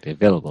made publicly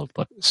available,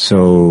 but...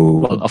 So,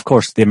 well, of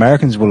course, the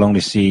Americans will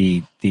only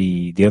see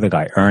the other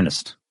guy,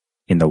 Ernest,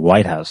 in the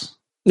White House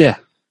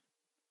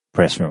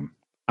press room.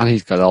 And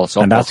he's got all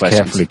sorts of questions. And that's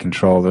carefully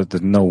controlled.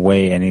 There's no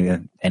way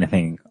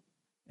anything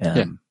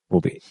will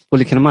be... Well,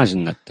 you can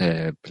imagine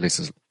that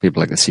places,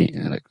 people like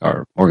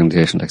or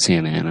organizations like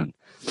CNN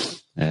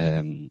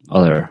and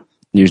other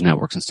news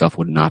networks and stuff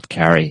would not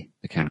carry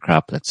the kind of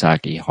crap that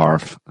Psaki,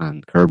 Harf,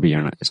 and Kirby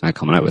is now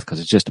coming out with, because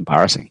it's just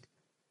embarrassing.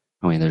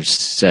 I mean,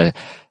 there's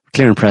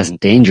clear and present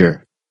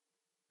danger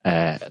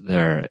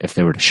there if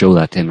they were to show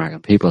that to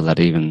American people, that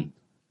even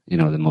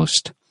the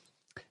most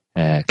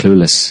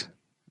clueless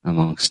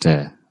amongst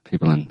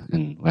people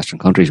in Western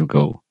countries would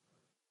go,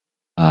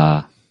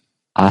 I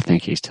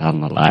think he's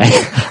telling a lie.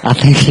 I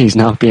think he's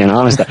not being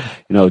honest.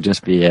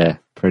 Just be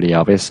pretty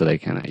obvious. So they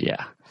kind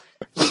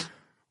of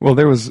Well,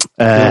 there was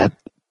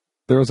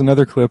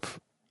another clip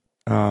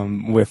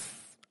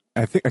with,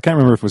 I can't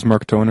remember if it was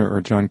Mark Toner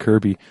or John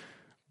Kirby,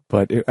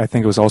 but I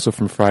think it was also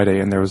from Friday,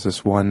 and there was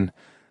this one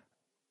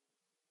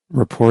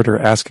reporter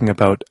asking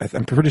about,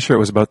 I'm pretty sure it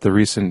was about the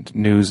recent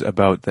news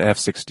about the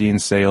F-16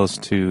 sales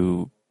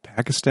to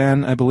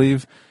Pakistan, I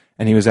believe,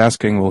 and he was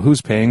asking, well,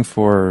 who's paying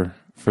for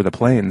the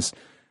planes?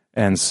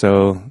 And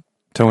so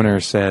Toner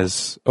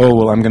says, oh,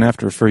 well, I'm going to have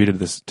to refer you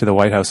to the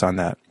White House on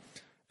that.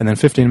 And then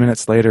 15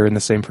 minutes later, in the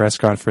same press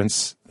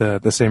conference,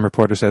 the same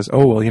reporter says,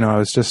 "Oh, well, I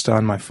was just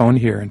on my phone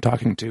here and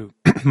talking to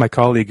my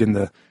colleague in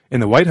the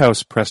White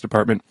House press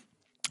department,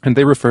 and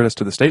they referred us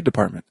to the State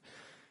Department."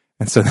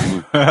 And so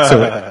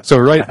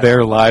right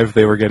there, live,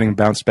 they were getting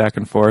bounced back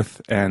and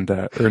forth. And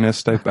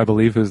Ernest, I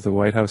believe, who's the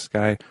White House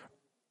guy,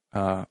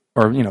 or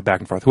back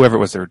and forth, whoever it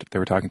was they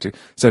were talking to,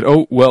 said,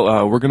 "Oh,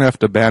 well, we're going to have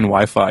to ban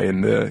Wi-Fi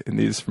in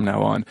these from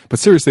now on." But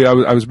seriously,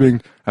 I was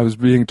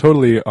being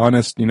totally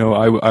honest.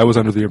 I was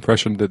under the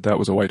impression that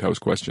was a White House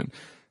question.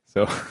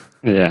 So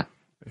yeah,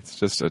 it's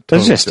just a.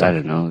 I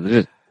don't know.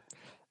 They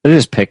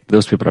just picked.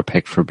 Those people are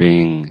picked for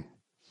being.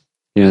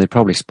 They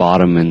probably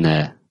spot them in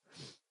the.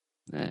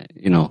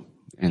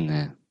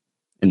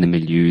 In the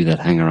milieu that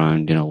hang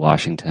around,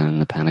 Washington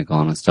and the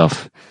Pentagon and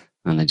stuff.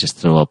 And they just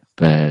throw up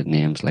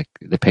names, like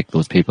they pick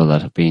those people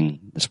that have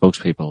been the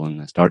spokespeople in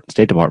the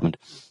State Department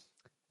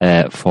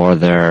for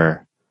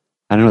their,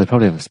 I don't know, they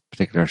probably have a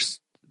particular,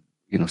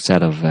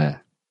 set of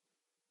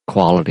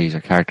qualities or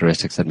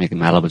characteristics that make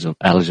them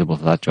eligible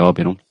for that job.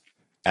 One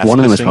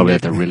of them is probably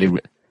that they're really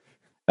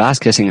ass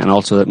kissing, and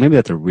also that maybe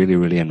that they're really,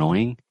 really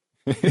annoying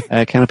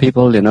kind of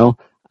people,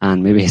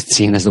 and maybe it's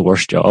seen as the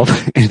worst job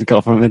in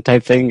government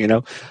type thing,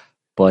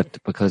 But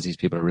because these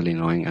people are really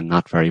annoying and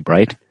not very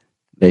bright,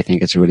 they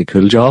think it's a really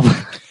cool job.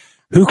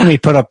 Who can we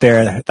put up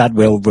there that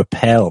will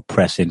repel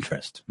press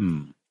interest?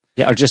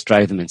 Yeah, or just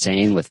drive them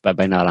insane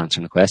by not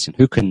answering a question.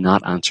 Who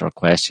cannot answer a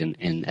question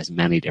in as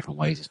many different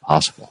ways as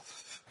possible?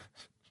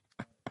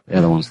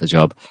 They're the ones the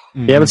job.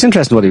 Mm-hmm. Yeah, but it's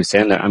interesting what he was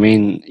saying there. I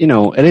mean,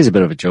 it is a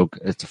bit of a joke.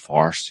 It's a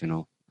farce,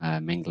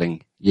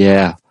 mingling.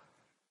 Yeah.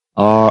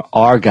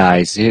 Our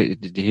guys,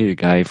 did you hear a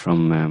guy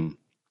from,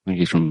 I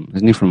think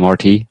isn't he from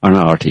RT? Or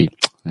not RT?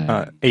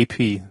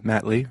 AP,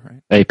 Matt Lee,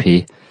 right?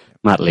 AP,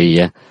 Matt Lee,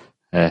 yeah.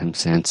 Him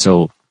saying,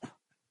 so,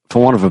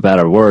 for want of a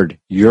better word,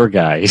 your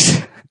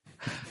guys,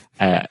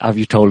 have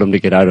you told them to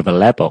get out of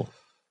Aleppo?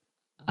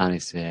 And he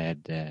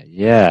said,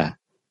 yeah,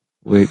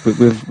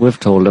 we've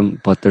told them,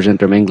 but there's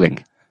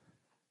intermingling.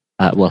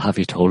 Well, have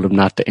you told them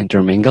not to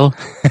intermingle?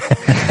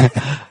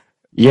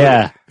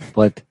 Yeah,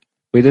 but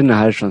we didn't know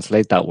how to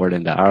translate that word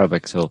into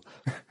Arabic, so.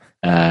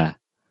 But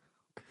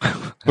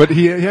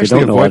he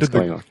actually avoided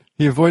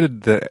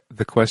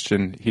the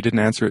question. He didn't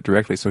answer it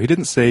directly. So he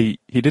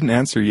didn't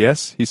answer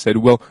yes. He said,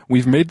 well,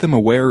 we've made them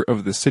aware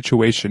of the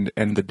situation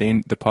and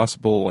the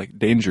possible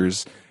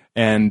dangers.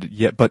 And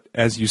yet, but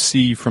as you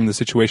see from the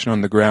situation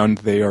on the ground,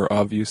 they are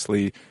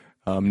obviously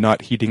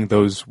not heeding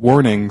those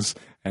warnings.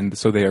 And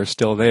so they are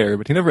still there.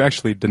 But he never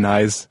actually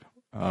denies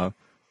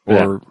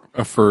or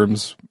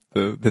affirms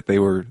that they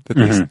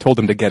told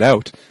them to get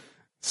out.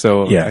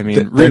 So, yeah, I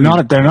mean, they're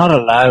not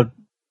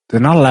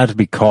allowed to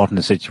be caught in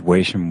a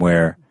situation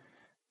where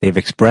they've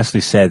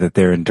expressly said that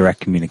they're in direct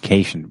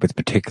communication with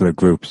particular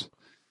groups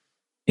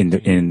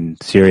in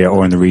Syria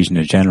or in the region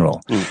in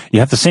general. You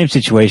have the same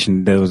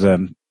situation. There was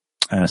a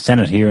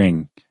Senate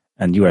hearing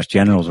and U.S.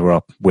 generals were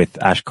up with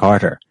Ash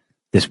Carter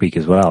this week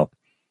as well.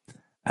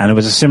 And it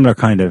was a similar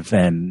kind of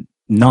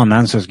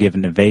non-answers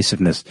given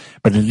evasiveness.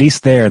 But at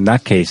least there, in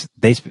that case,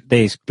 they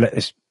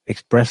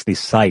expressly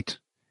cite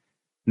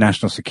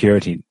national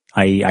security.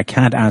 I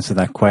can't answer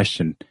that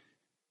question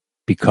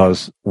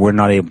because we're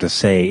not able to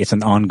say it's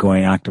an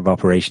ongoing active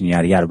operation,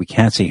 yada, yada. We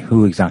can't say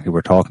who exactly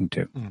we're talking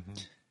to. Mm-hmm.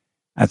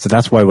 And so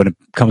that's why when it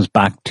comes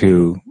back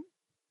to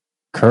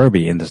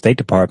Kirby in the State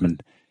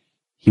Department,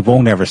 he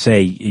won't ever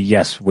say,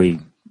 yes, we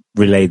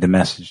relayed the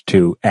message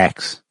to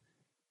X,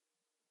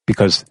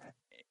 because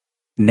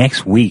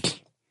next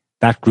week,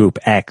 that group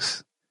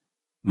X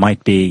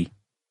might be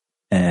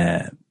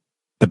the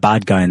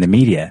bad guy in the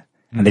media,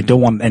 and they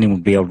don't want anyone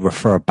to be able to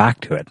refer back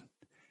to it.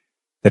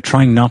 They're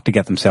trying not to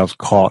get themselves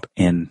caught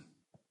in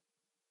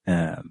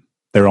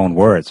their own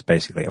words,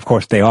 basically. Of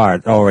course, they are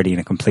already in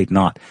a complete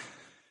knot,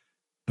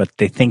 but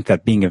they think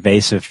that being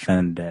evasive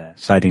and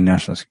citing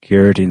national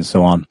security and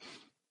so on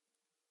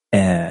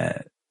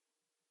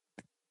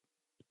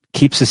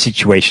keeps the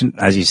situation,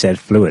 as you said,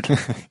 fluid.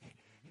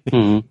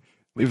 Mm-hmm.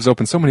 Leaves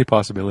open so many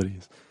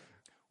possibilities.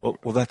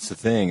 Well, that's the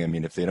thing. I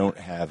mean, if they don't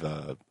have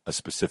a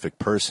specific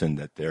person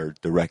that they're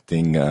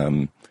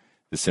directing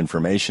this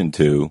information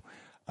to,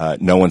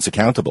 no one's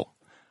accountable.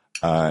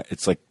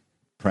 It's like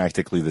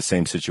practically the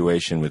same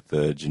situation with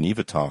the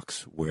Geneva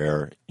talks,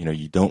 where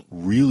you don't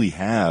really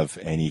have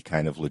any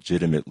kind of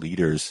legitimate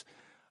leaders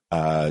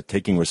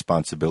taking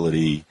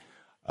responsibility,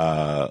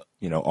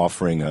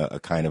 offering a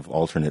kind of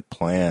alternate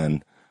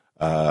plan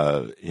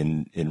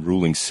in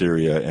ruling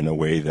Syria in a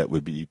way that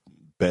would be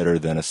better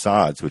than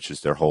Assad's, which is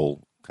their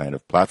whole kind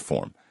of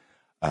platform.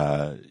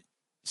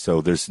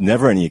 So there's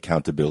never any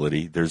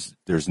accountability.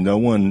 There's no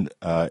one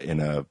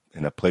in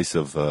a place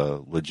of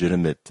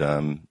legitimate.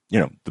 The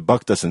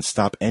buck doesn't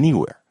stop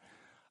anywhere.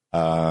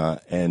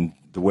 And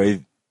the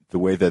way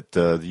that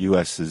the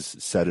U.S. has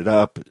set it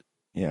up,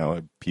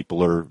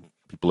 people are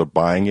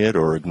buying it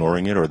or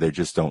ignoring it, or they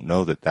just don't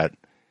know that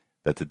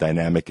the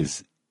dynamic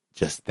is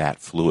just that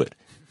fluid.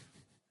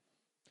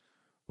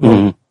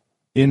 Well,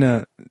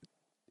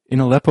 in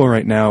Aleppo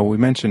right now, we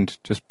mentioned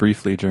just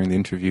briefly during the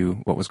interview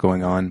what was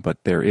going on, but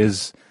there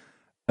is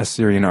a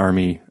Syrian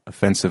Army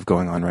offensive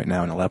going on right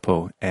now in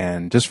Aleppo.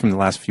 And just from the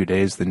last few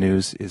days, the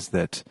news is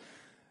that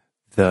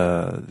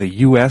the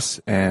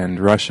U.S. and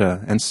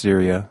Russia and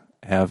Syria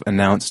have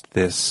announced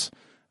this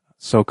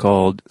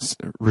so-called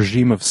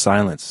regime of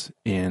silence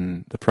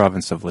in the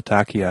province of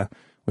Latakia,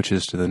 which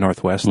is to the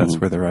northwest. That's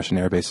where the Russian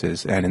airbase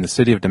is, and in the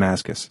city of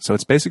Damascus. So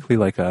it's basically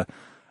like a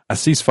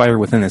ceasefire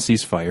within a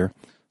ceasefire.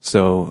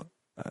 So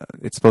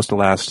it's supposed to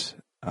last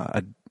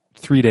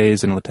 3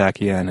 days in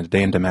Latakia and a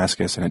day in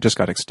Damascus, and it just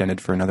got extended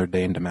for another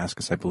day in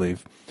Damascus, I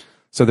believe.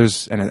 So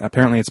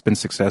apparently it's been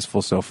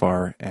successful so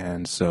far,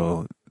 and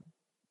so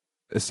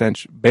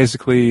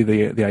basically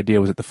the idea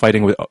was that the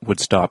fighting would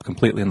stop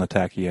completely in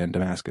Latakia and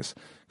Damascus.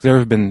 Because there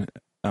have been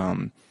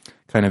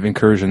kind of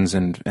incursions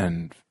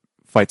and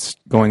fights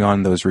going on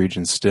in those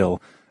regions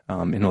still.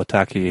 In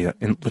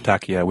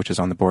Latakia, which is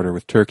on the border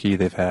with Turkey,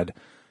 they've had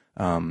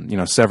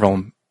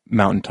several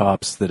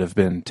mountaintops that have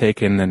been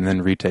taken and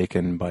then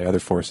retaken by other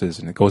forces,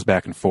 and it goes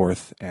back and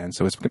forth. And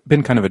so it's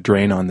been kind of a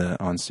drain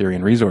on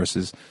Syrian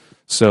resources.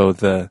 So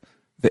the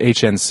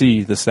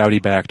HNC, the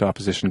Saudi-backed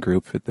opposition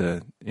group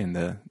in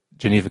the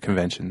Geneva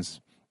Conventions,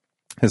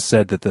 has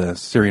said that the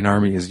Syrian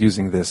army is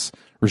using this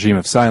regime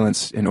of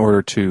silence in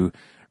order to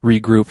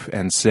regroup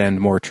and send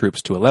more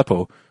troops to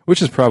Aleppo,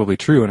 which is probably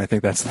true, and I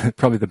think that's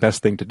probably the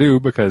best thing to do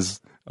because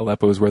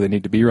Aleppo is where they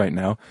need to be right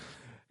now.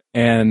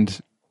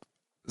 And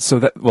so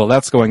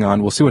that's going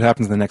on. We'll see what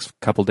happens in the next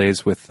couple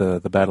days with the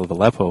Battle of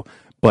Aleppo.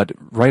 But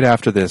right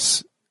after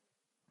this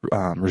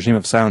regime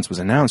of silence was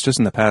announced, just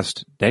in the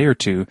past day or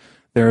two,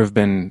 there have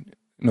been,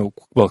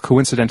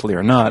 coincidentally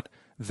or not,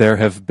 there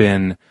have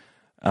been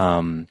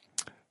car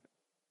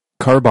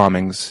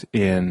bombings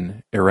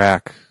in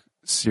Iraq,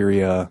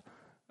 Syria,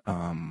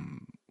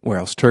 where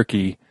else?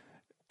 Turkey,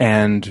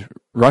 and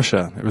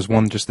Russia. There was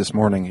one just this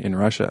morning in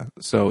Russia.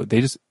 So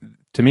these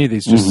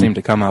just seem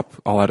to come up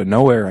all out of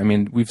nowhere. I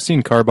mean, we've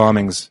seen car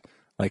bombings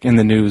like in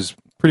the news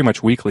pretty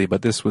much weekly,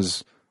 but this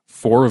was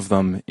 4 of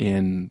them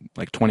in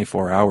like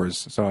 24 hours.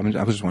 So I was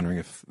just wondering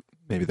if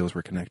maybe those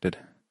were connected.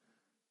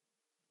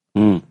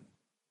 Well,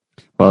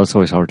 it's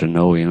always hard to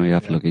know. You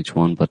have to look at each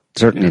one, but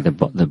certainly the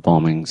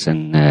bombings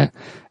in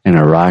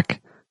Iraq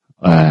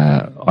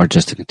are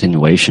just a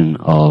continuation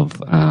of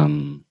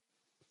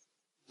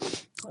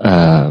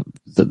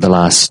the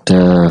last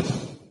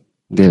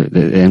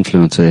the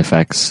influence or the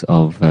effects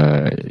of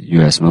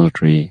U.S.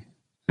 military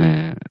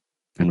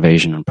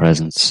invasion and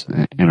presence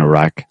in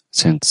Iraq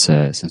since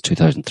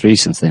 2003,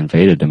 since they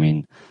invaded. I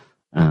mean,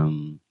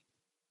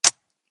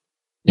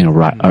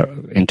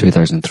 in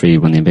 2003,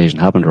 when the invasion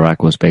happened,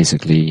 Iraq was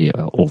basically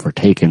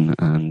overtaken,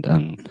 and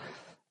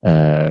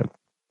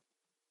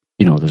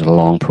there's a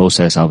long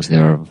process, obviously,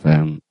 there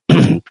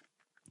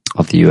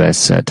of the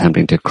U.S.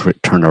 attempting to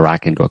turn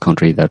Iraq into a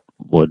country that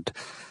would,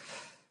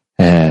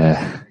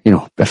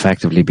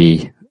 effectively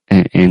be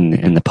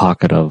in the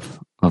pocket of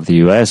the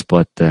U.S.,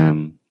 but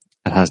it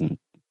hasn't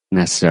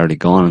necessarily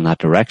gone in that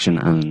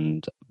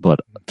direction.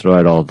 But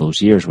throughout all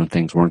those years, when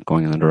things weren't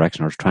going in the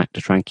direction, or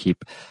to try and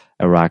keep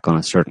Iraq on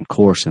a certain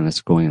course and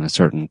it's going in a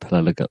certain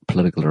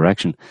political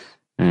direction,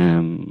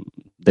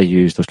 they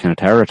used those kind of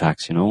terror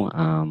attacks.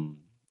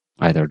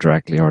 Either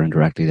directly or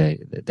indirectly,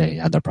 they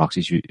had their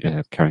proxies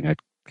carrying out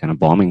kind of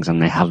bombings,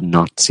 and they have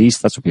not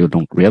ceased. That's what people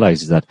don't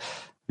realize, is that,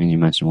 you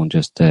mentioned one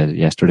just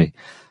yesterday,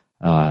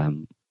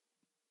 killing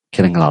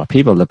a lot of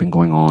people. That have been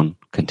going on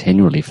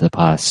continually for the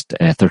past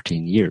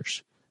 13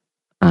 years.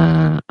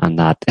 And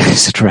that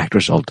is a direct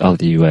result of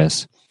the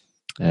US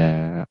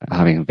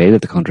having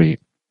invaded the country.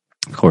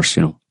 Of course,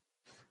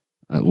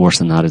 worse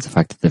than that is the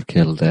fact that they've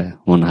killed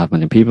 1.5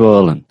 million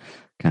people and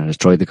kind of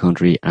destroyed the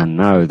country, and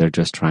now they're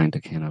just trying to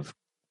kind of,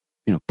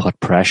 put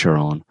pressure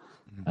on.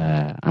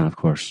 And of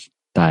course,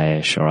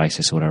 Daesh or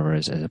ISIS or whatever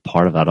is a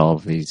part of that. All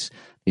of these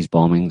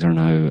bombings are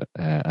now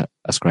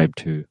ascribed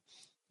to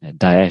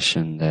Daesh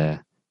and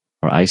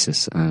or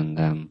ISIS,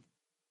 and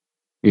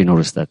you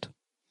notice that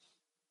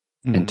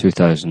in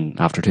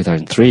after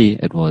 2003,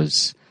 it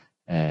was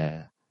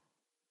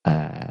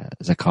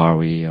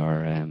Zakawi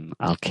or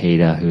Al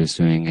Qaeda who was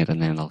doing it,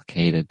 and then Al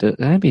Qaeda.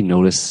 Did anybody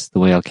notice the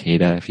way Al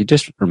Qaeda? If you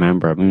just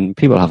remember,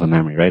 people have a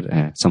memory,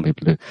 right? Some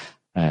people do.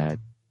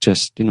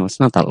 It's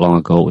not that long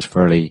ago.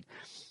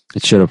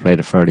 It should have played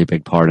a fairly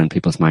big part in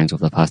people's minds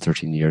over the past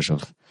 13 years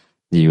of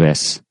the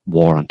US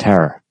war on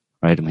terror,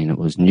 right? It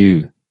was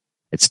new.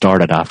 It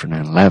started after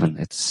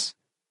 9/11.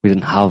 We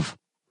didn't have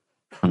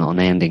an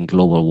unending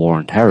global war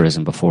on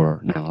terrorism before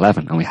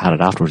 9/11, and we had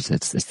it afterwards.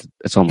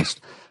 It's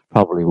almost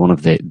probably one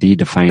of the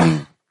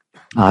defining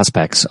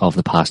aspects of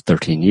the past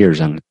 13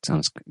 years, and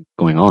it's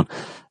going on.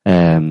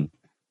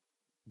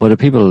 But the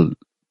people,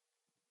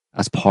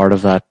 as part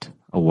of that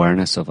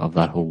awareness of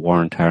that whole war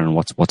on terror and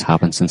what's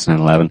happened since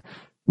 9/11,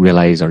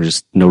 realize or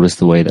just notice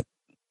the way that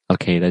Al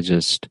Qaeda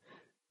just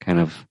kind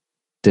of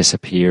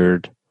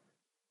disappeared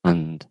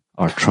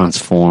or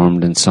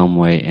transformed in some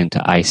way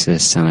into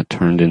ISIS, and it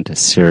turned into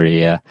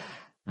Syria,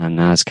 and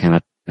now it's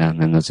and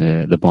then there's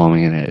the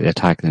bombing and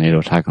the NATO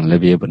attack on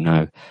Libya, but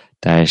now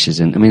Daesh is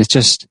in. It's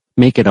just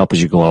make it up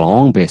as you go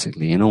along,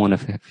 basically, and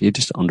if you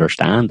just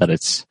understand that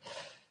it's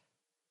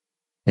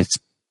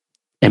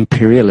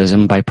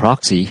imperialism by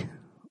proxy,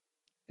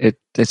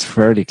 it's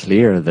fairly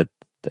clear that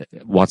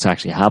what's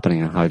actually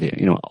happening and how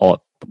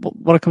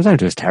what it comes down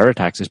to is terror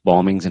attacks, is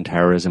bombings and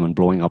terrorism and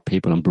blowing up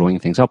people and blowing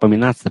things up.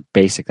 That's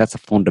the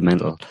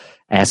fundamental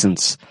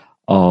essence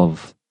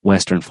of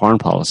Western foreign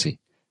policy.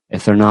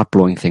 If they're not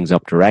blowing things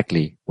up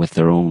directly with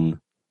their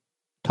own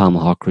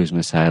Tomahawk cruise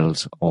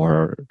missiles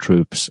or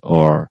troops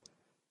or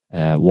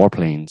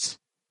warplanes,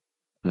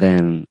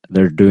 then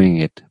they're doing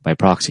it by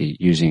proxy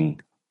using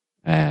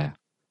their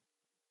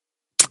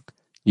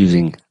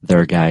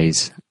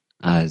guys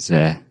as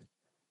they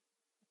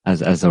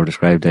were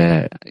described,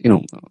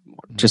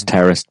 just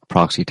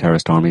proxy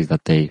terrorist armies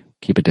that they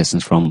keep a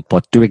distance from,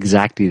 but do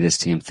exactly the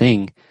same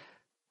thing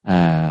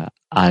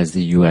as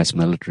the US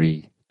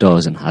military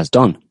does and has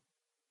done.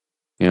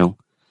 In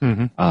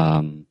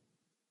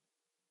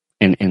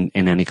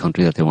any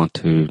country that they want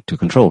to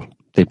control,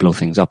 they blow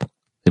things up,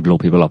 they blow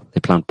people up, they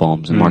plant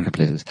bombs in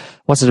marketplaces.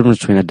 What's the difference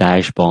between a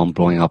Daesh bomb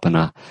blowing up in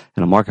a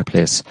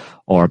marketplace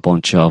or a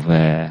bunch of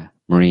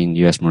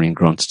US Marine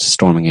grunts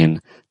storming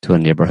in to a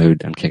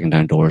neighborhood and kicking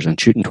down doors and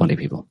shooting 20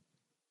 people?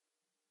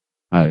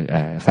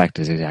 Effect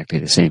is exactly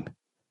the same.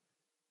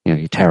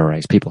 you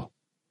terrorize people.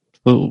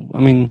 Well, I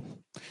mean,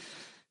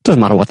 it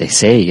doesn't matter what they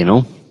say,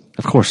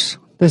 Of course,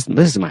 this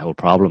is my whole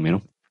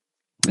problem,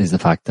 is the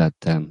fact that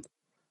I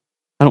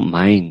don't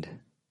mind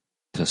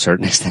to a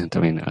certain extent. I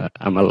mean,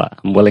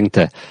 I'm willing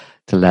to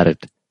let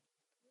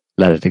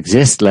it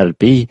exist, let it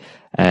be,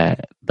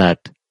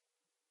 that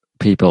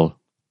people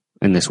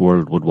in this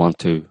world would want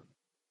to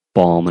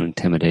bomb and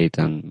intimidate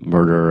and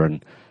murder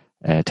and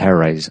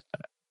terrorize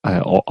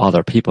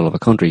other people of a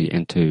country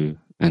into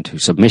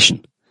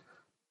submission.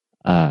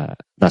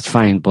 That's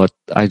fine, but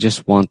I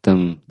just want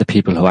them, the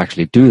people who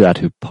actually do that,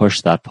 who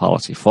push that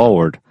policy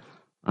forward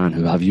and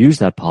who have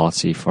used that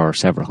policy for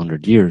several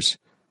hundred years,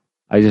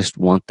 I just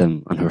want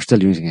them, and who are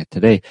still using it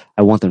today,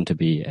 I want them to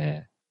be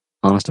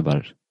honest about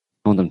it.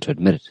 I want them to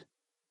admit it.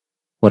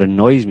 What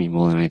annoys me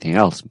more than anything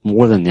else,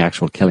 more than the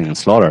actual killing and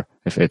slaughter,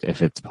 if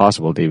it's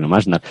possible to even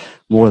imagine that,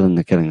 more than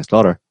the killing and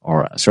slaughter,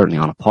 or certainly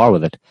on a par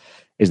with it,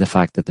 is the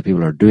fact that the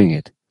people who are doing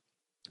it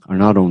are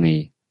not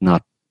only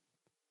not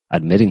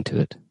admitting to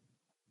it,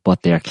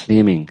 but they are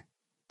claiming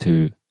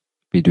to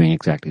be doing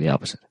exactly the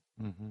opposite.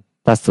 Mm-hmm.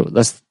 That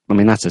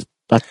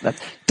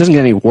doesn't get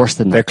any worse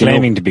than they're that. They're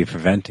claiming to be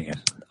preventing it.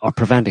 Or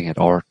preventing it,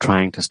 or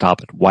trying to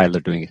stop it while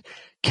they're doing it.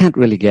 Can't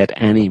really get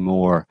any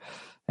more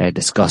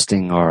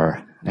disgusting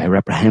or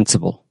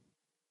reprehensible.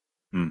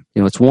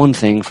 It's one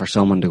thing for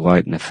someone to go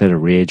out in a fit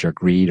of rage or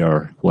greed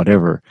or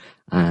whatever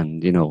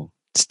and,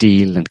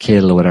 steal and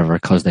kill or whatever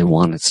because they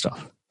wanted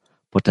stuff.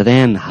 But to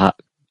then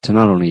to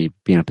not only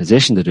be in a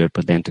position to do it,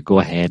 but then to go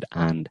ahead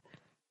and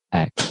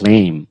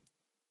claim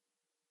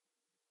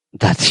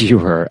that you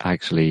were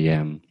actually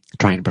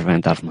trying to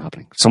prevent that from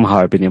happening. Somehow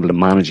I've been able to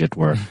manage it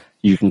where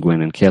you can go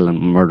in and kill and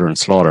murder and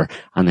slaughter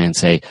and then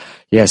say,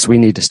 yes, we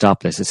need to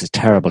stop this. This is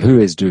terrible. Who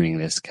is doing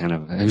this kind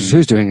of,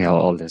 who's doing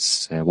all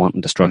this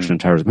wanton destruction and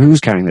terrorism? Who's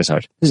carrying this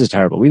out? This is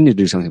terrible. We need to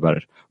do something about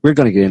it. We're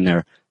going to get in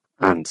there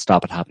and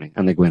stop it happening.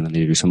 And they go in and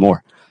they do some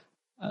more.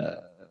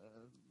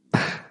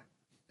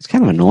 It's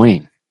kind of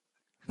annoying.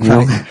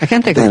 I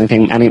can't think of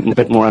anything any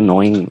bit more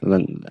annoying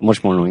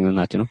much more annoying than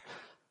that,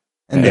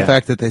 And the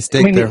fact that they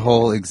stake their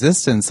whole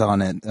existence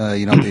on it,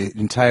 the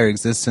entire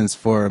existence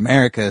for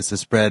America is to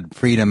spread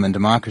freedom and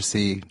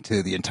democracy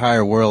to the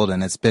entire world,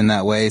 and it's been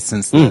that way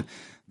since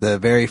the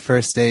very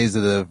first days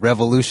of the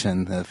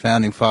revolution. The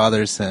founding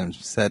fathers have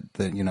said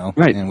that,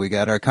 right. And we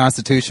got our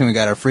Constitution, we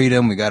got our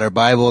freedom, we got our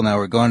Bible, now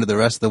we're going to the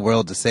rest of the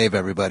world to save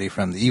everybody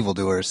from the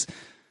evildoers.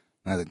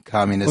 The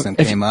communism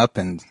came up,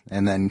 and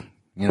then,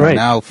 right.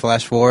 Now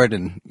flash forward,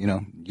 and,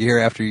 year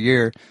after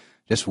year,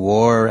 just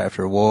war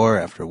after war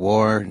after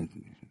war.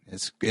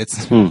 It's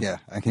yeah,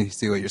 I can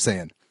see what you're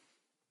saying.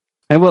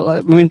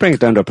 Well, bring it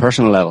down to a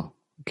personal level.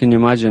 Can you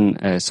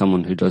imagine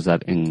someone who does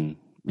that in,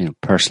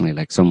 personally,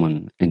 like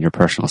someone in your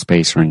personal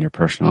space or in your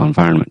personal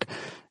environment,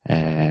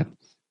 in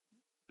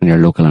your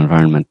local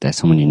environment,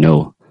 someone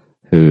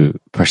who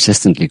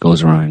persistently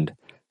goes around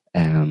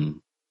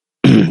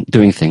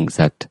doing things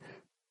that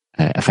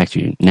affect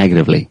you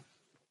negatively,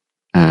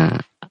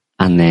 and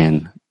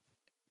then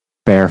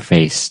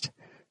barefaced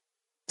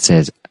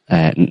says,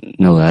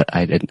 no,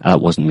 that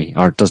wasn't me,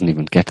 or it doesn't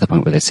even get to the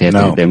point where they say it.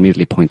 No. They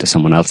immediately point to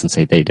someone else and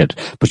say they did,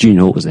 but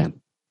it was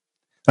them.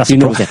 That's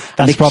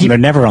the problem. They're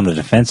never on the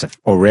defensive,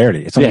 or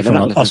rarely. It's only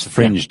from us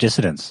fringe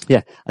dissidents.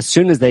 Yeah, as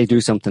soon as they do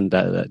something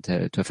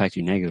to affect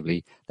you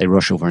negatively, they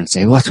rush over and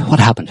say, "What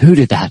happened? Who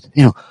did that?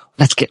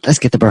 Let's get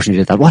the person who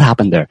did that. What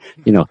happened there?"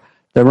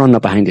 They're running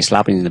up behind you,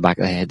 slapping you in the back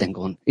of the head, then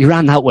going, "He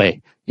ran that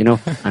way,"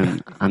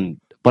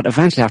 But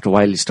eventually, after a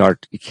while,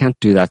 you can't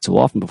do that so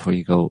often before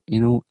you go,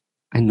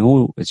 I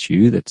know it's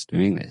you that's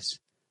doing this.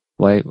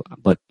 Why?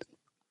 But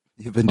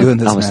you've been doing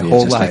this my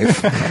whole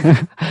life.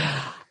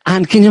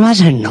 And can you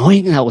imagine how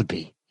annoying that would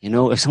be?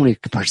 If somebody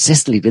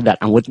persistently did that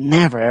and would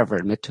never ever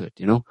admit to it,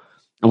 and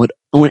would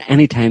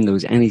any time there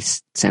was any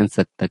sense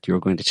that you were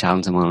going to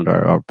challenge them on it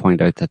or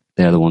point out that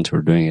they're the ones who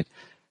are doing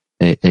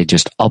it, they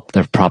just up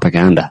their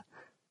propaganda.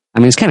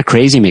 It's kind of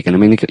crazy making.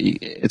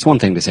 It's one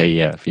thing to say,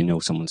 yeah, if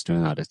someone's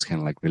doing that, it's kind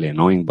of like really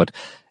annoying, but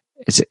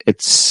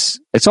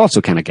it's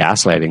also kind of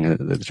gaslighting.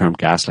 The term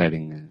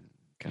gaslighting,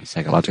 kind of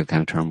psychological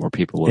kind of term, where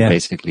people will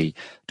basically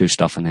do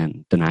stuff and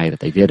then deny that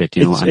they did it,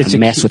 and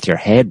mess with your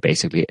head.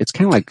 Basically, it's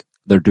kind of like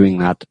they're doing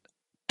that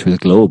to the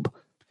globe,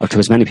 or to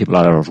as many people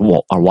that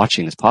are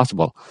watching as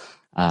possible.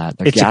 They're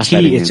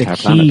gaslighting the entire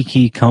planet. It's a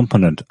key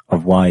component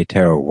of why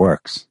terror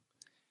works.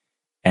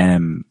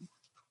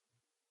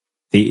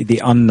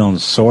 The unknown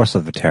source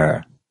of the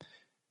terror.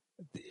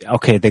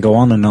 Okay, they go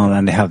on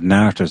and they have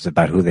narratives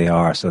about who they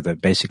are. So they're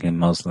basically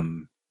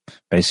Muslim,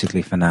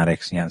 basically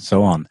fanatics, and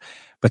so on.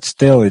 But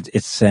still, it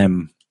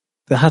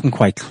hasn't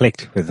quite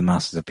clicked with the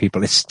masses of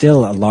people. It's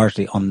still a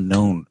largely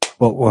unknown.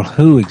 Well,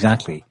 who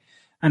exactly?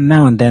 And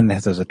now and then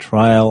there's a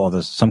trial, or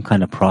there's some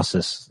kind of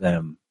process,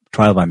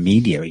 trial by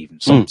media, even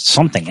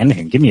something,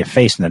 anything. Give me a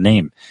face and a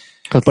name.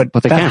 But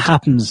that can't.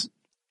 Happens.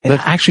 It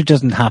actually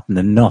doesn't happen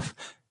enough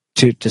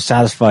to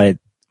satisfy.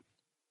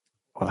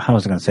 Well, how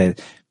was I going to say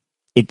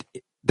it?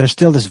 There's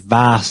still this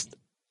vast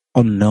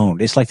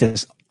unknown. It's like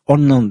this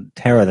unknown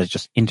terror that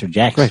just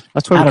interjects. Right.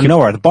 That's why out of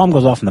nowhere. The bomb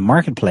goes off in the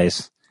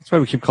marketplace. That's why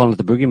we keep calling it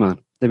the boogeyman.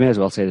 They may as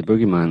well say the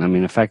boogeyman. I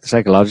mean,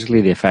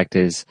 psychologically, the effect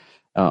is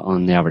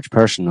on the average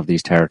person of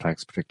these terror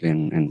attacks, particularly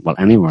in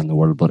anywhere in the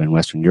world, but in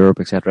Western Europe,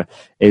 etc.,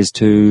 is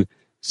to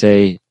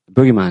say the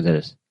boogeyman did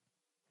it,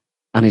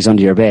 and he's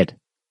under your bed.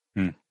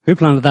 Who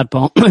planted that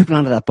bomb? Who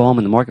planted that bomb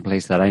in the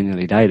marketplace that I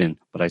nearly died in,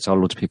 but I saw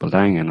loads of people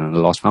dying in and I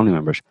lost family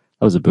members?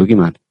 That was the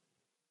boogeyman.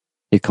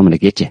 He's coming to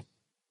get you.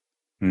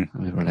 And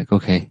we were like,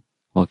 okay,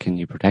 well, can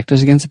you protect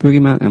us against the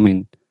boogeyman? I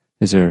mean,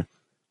 is there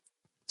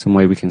some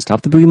way we can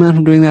stop the boogeyman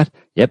from doing that?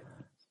 Yep.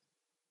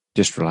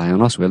 Just rely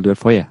on us. We'll do it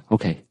for you.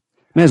 Okay.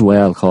 May as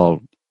well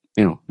call,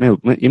 you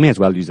may as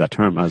well use that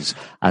term as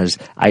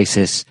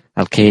ISIS,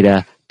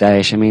 Al-Qaeda,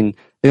 Daesh. I mean,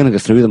 they're going to go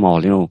through them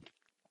all, In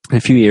a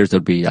few years,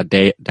 there'll be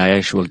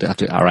Daesh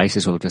or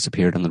ISIS will have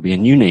disappeared, and there'll be a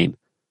new name.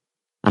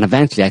 And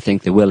eventually, I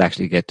think they will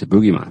actually get to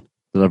boogeyman.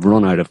 They'll have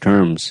run out of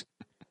terms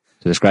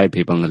to describe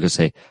people, and they'll just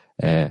say,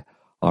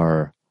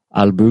 or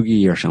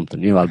al-boogie or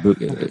something.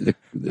 Al-boogeyman.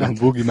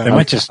 They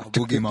might just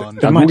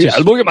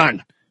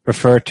al-boogeyman.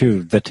 Refer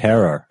to the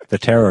terror. The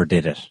terror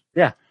did it.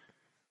 Yeah.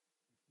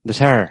 The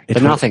terror.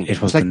 Nothing.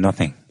 It was the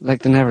nothing.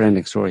 Like the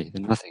never-ending story. The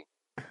nothing.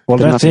 Well,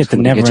 that's it, the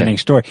never-ending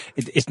story.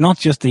 It's not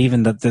just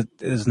even that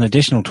there's an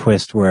additional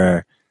twist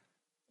where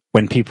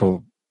when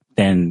people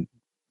then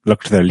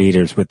look to their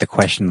leaders with the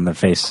question on their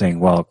face saying,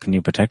 well, can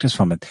you protect us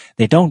from it?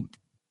 They don't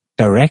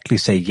directly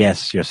say,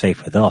 yes, you're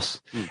safe with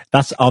us.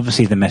 That's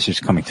obviously the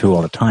message coming through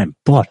all the time.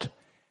 But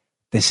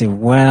they say,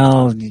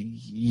 well,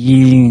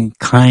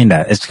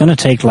 kinda. It's going to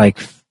take like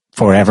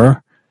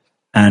forever,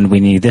 and we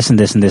need this and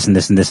this and this and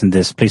this and this and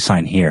this. Please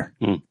sign here.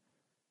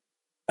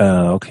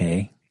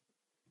 Okay.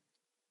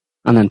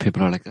 And then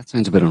people are like, that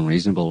sounds a bit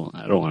unreasonable.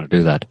 I don't want to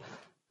do that.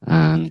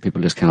 And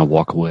people just kind of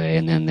walk away,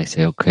 and then they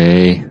say,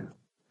 okay,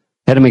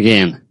 hit him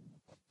again.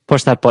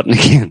 Push that button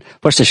again.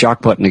 Push the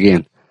shock button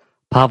again.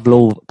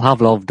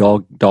 Pavlov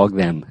dog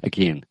them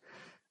again.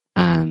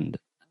 And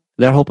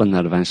they're hoping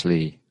that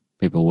eventually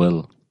people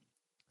will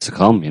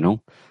succumb,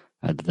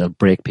 they'll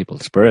break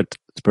people's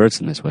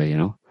spirits in this way,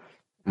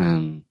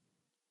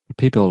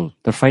 People,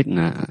 they're fighting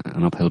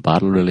an uphill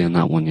battle really on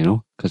that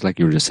one, because like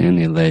you were just saying,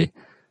 Neil, they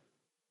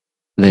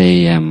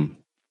can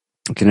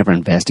never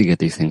investigate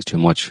these things too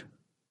much.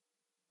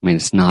 I mean,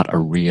 it's not a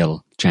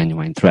real,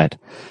 genuine threat.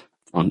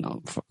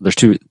 There's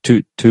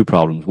two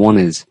problems. One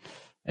is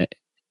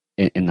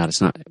in that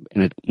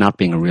it not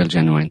being a real,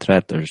 genuine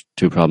threat. There's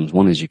two problems.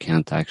 One is you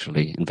can't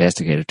actually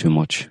investigate it too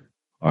much,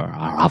 or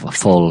have a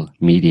full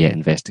media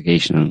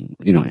investigation, and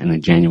in a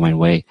genuine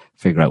way,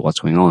 figure out what's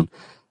going on.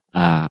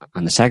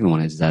 And the second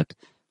one is that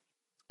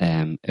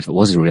if it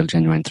was a real,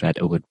 genuine threat,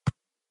 it would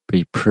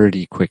be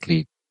pretty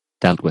quickly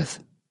dealt with,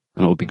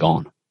 and it would be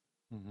gone.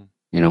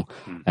 You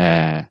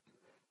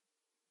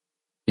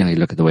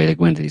look at the way they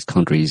go into these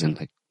countries, and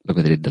look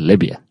what they did to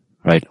Libya,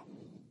 right?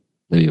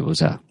 Libya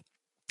was a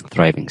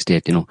thriving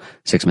state,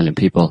 6 million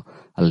people,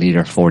 a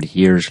leader, 40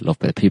 years, loved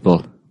by the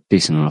people,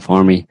 decent enough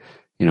army,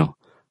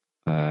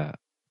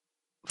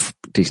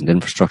 decent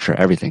infrastructure,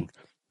 everything.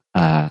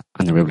 And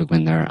they were able to go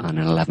in there and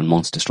in 11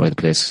 months destroy the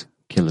place,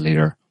 kill the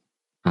leader,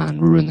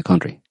 and ruin the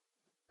country.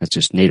 That's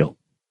just NATO.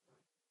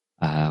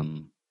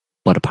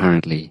 But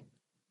apparently,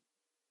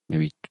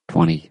 maybe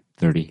 20,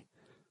 30,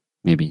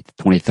 maybe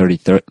 20,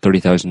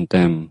 30,000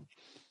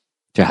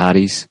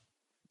 jihadis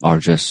are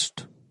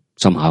just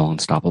somehow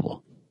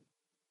unstoppable.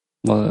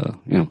 Well,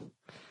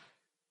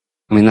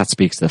 that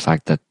speaks to the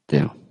fact that,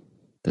 that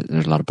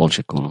there's a lot of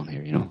bullshit going on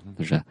here,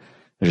 There's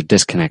a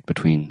disconnect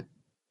between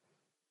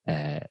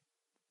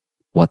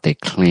what they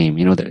claim.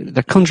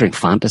 They're conjuring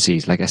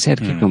fantasies. Like I said,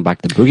 keep going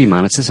back to the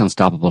boogeyman. It's this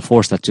unstoppable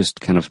force that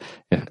just kind of,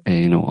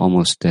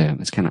 almost,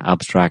 it's kind of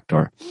abstract,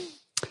 or,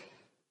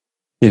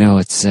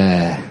 it's,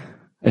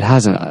 it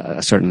has a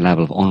certain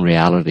level of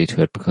unreality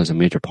to it, because a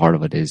major part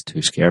of it is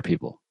to scare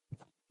people.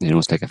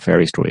 It's like a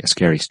fairy story, a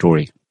scary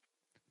story.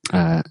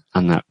 But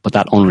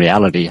that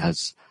unreality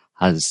has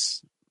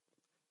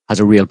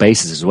a real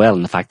basis as well,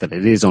 in the fact that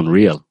it is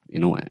unreal,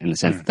 in the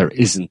sense that there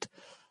isn't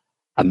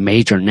a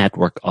major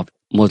network of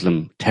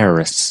Muslim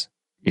terrorists,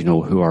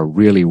 who are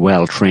really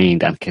well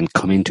trained and can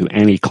come into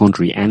any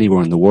country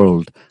anywhere in the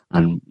world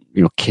and,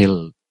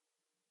 kill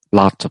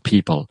lots of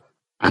people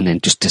and then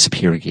just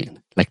disappear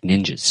again, like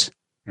ninjas.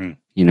 They're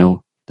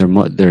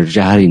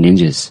jihadi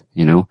ninjas,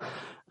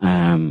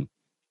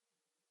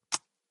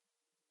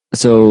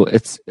 So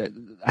it's,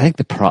 I think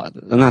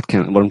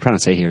what I'm trying to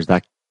say here is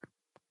that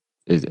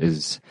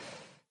is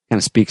kind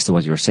of speaks to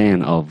what you were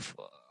saying of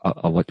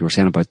what you were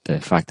saying about the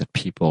fact that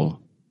people,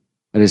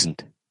 it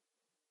isn't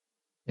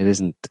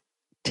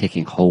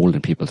taking hold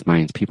in people's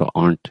minds. People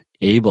aren't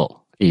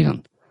able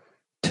even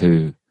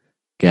to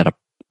get a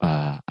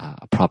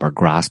proper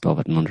grasp of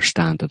it and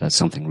understand it as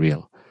something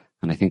real.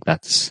 And I think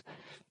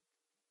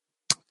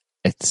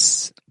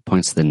it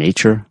points to the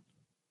nature,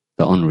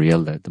 the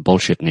unreal, the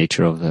bullshit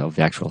nature of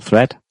the actual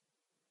threat,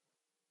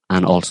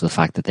 and also the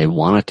fact that they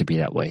want it to be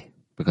that way.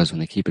 Because when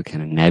they keep it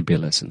kind of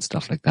nebulous and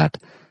stuff like that,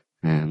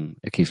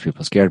 It keeps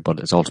people scared, but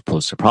it's also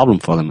posed a problem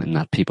for them in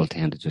that people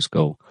tend to just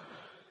go,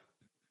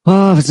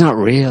 "Oh, if it's not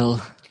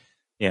real,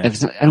 Yeah. if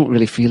it's not, I don't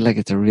really feel like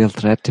it's a real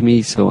threat to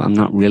me, so I'm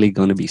not really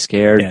going to be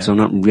scared. Yeah. So I'm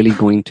not really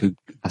going to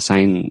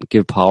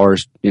give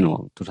powers,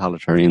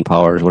 totalitarian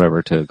powers,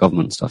 whatever, to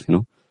government and stuff,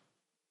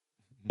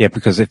 Yeah,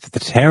 because if the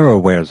terror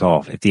wears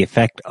off, if the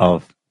effect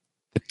of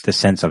the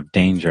sense of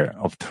danger,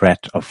 of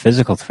threat, of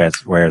physical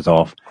threats wears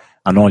off,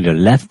 and all you're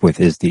left with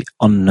is the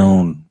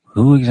unknown,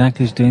 who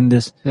exactly is doing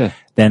this,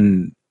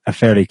 then a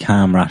fairly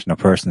calm, rational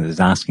person is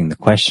asking the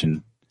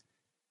question.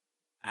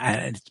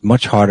 And it's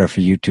much harder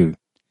for you to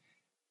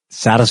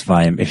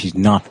satisfy him if he's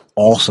not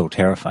also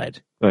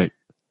terrified. Right.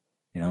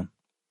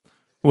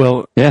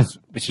 Well, yeah,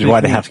 which is why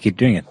they have to keep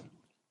doing it.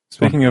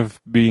 Speaking of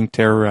being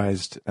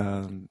terrorized,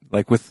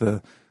 like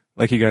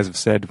you guys have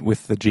said,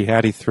 with the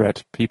jihadi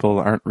threat, people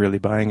aren't really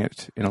buying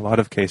it in a lot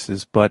of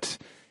cases. But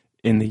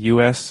in the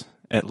U.S.,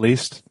 at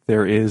least,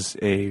 there is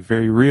a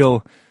very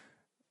real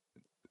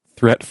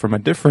threat from a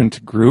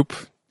different group.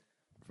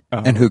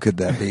 And who could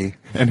that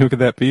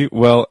be?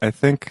 Well, I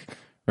think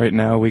right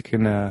now we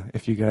can,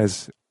 if you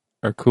guys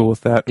are cool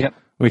with that,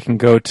 we can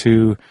go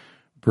to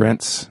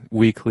Brent's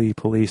weekly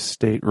police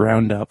state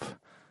roundup.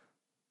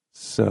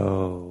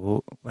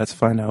 So let's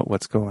find out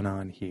what's going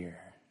on here.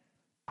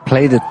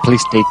 Play the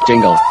police state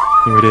jingle.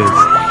 Here it is.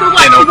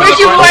 Where's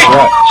your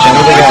warrant? Show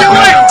me the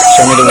warrant.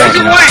 Show me the Where's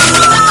your warrant?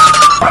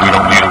 We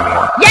don't need a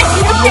warrant. Yes,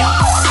 you do.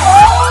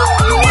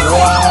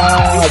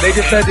 Wow, they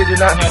just said they did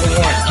not have a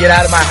warrant. Get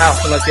out of my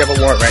house unless you have a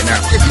warrant right now.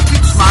 If you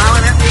keep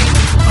smiling at me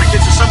like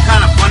this is some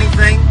kind of funny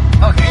thing.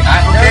 Okay,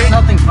 there's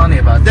nothing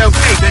funny about this.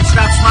 Okay, then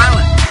stop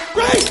smiling.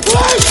 Right,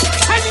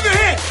 hands in your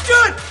head.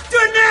 Do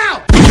it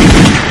now.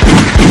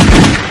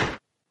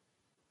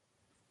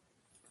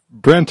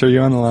 Brent, are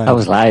you on the line? I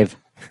was live.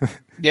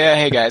 Yeah,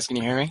 hey guys, can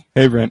you hear me?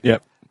 Hey Brent,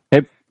 yep.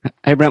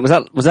 Hey Brent,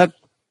 that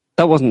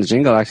wasn't the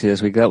jingle actually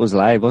this week. That was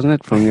live, wasn't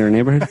it, from your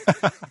neighborhood?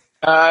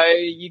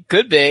 You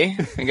could be.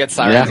 I get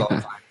sirens all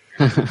the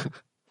time.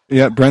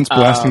 Yeah, Brent's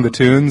blasting the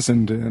tunes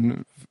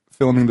and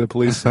filming the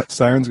police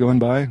sirens going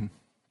by.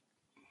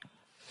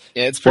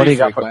 Yeah, it's pretty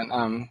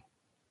frequent.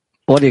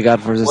 What do you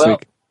got for us this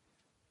week?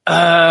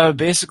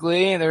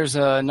 Basically, there's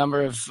a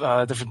number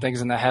of different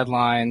things in the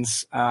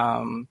headlines.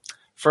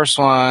 First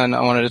one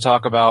I wanted to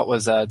talk about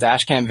was a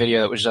dash cam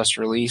video that was just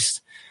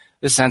released.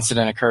 This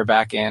incident occurred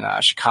back in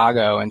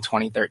Chicago in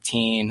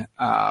 2013,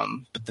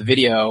 but the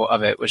video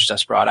of it was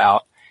just brought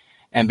out.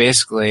 And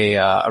basically,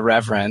 a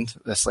reverend,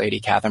 this lady,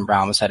 Catherine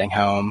Brown, was heading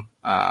home.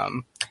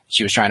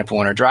 She was trying to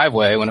pull in her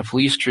driveway when a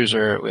police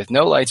cruiser with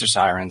no lights or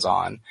sirens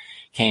on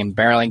came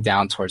barreling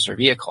down towards her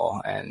vehicle.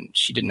 And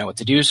she didn't know what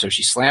to do, so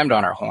she slammed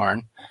on her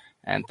horn.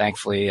 And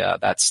thankfully,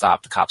 that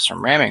stopped the cops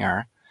from ramming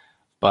her.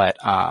 But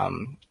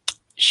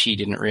she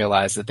didn't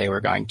realize that they were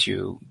going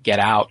to get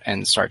out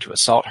and start to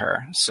assault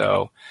her.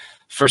 So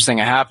first thing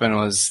that happened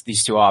was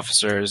these two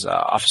officers,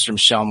 Officer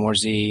Michelle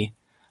Murphy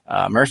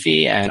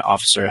and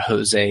Officer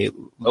Jose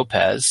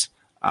Lopez,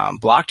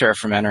 blocked her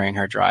from entering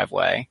her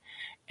driveway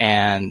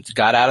and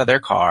got out of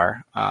their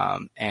car.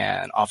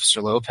 And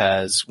Officer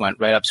Lopez went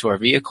right up to her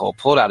vehicle,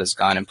 pulled out his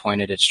gun, and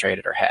pointed it straight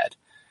at her head.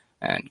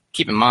 And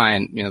keep in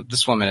mind,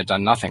 this woman had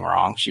done nothing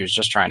wrong. She was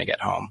just trying to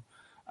get home.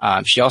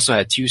 She also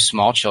had two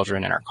small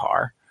children in her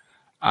car.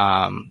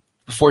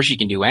 Before she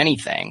can do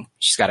anything,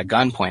 she's got a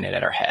gun pointed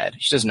at her head.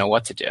 She doesn't know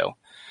what to do.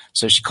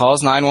 So she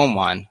calls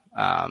 911,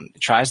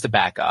 tries to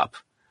back up.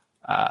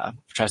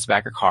 Tries to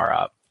back her car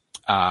up.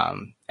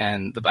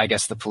 And I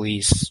guess the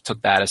police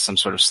took that as some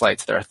sort of slight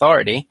to their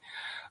authority.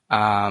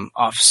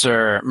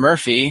 Officer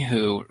Murphy,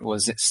 who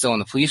was still in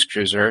the police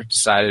cruiser,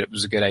 decided it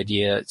was a good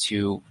idea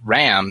to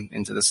ram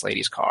into this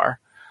lady's car.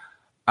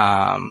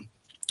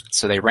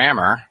 So they ram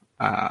her,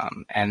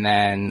 and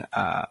then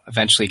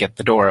eventually get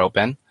the door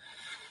open,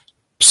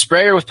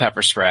 spray her with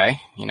pepper spray,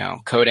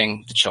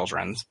 coating the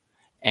children's,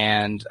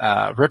 and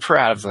rip her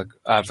out of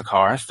the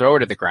car, throw her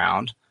to the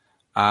ground.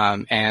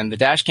 And the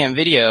dash cam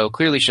video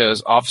clearly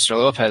shows Officer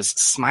Lopez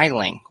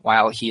smiling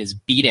while he is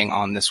beating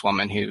on this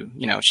woman who,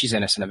 she's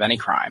innocent of any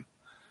crime.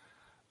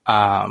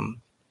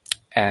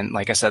 And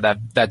like I said,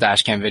 that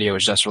dash cam video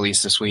was just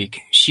released this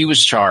week. She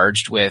was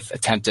charged with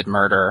attempted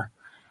murder,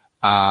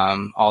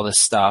 all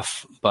this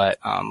stuff. But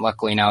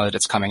luckily now that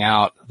it's coming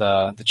out,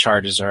 the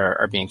charges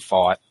are being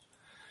fought.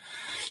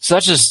 So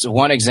that's just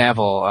one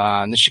example.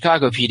 The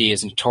Chicago PD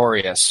is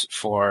notorious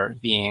for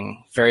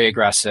being very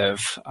aggressive,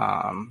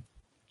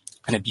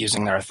 and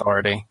abusing their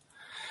authority.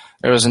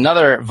 There was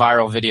another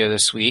viral video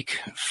this week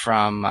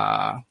from,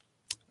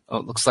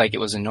 it looks like it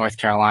was in North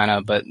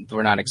Carolina, but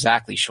we're not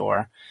exactly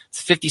sure.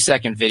 It's a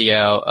 50-second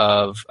video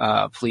of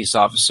a police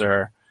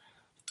officer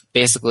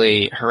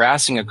basically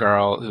harassing a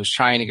girl who's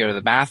trying to go to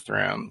the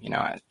bathroom,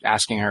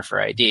 asking her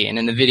for ID. And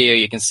in the video,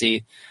 you can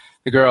see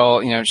the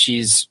girl,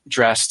 she's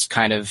dressed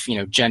kind of,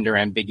 gender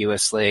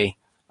ambiguously.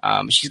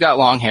 She's got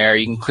long hair.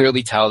 You can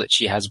clearly tell that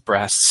she has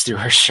breasts through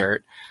her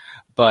shirt.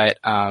 But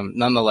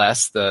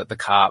nonetheless, the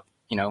cop,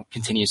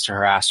 continues to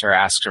harass her,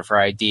 asks her for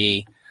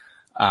ID.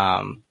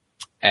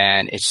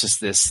 And it's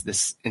just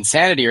this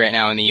insanity right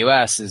now in the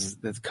U.S. is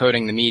that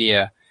coding the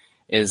media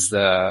is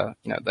the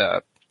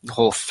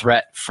whole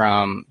threat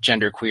from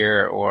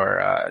genderqueer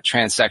or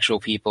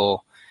transsexual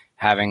people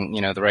having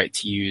the right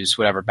to use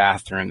whatever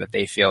bathroom that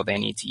they feel they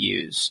need to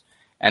use.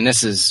 And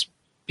this is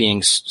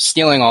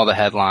stealing all the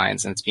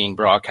headlines, and it's being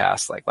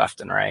broadcast like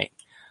left and right.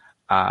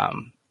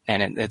 And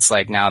it's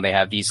like now they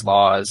have these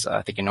laws.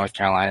 I think in North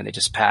Carolina they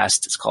just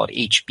passed. It's called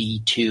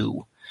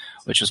HB2.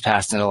 Which was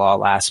passed into law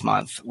last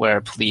month,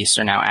 where police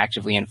are now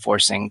actively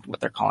enforcing what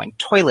they're calling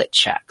toilet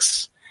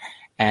checks.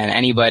 And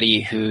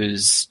anybody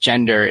whose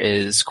gender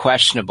is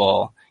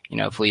questionable,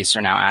 police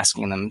are now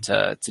asking them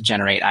to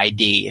generate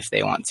ID if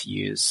they want to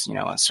use,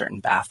 a certain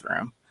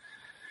bathroom.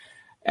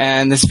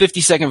 And this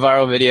 50-second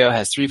viral video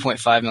has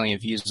 3.5 million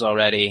views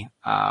already.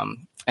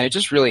 And it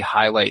just really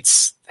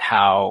highlights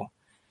how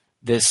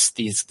this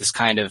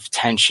kind of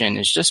tension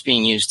is just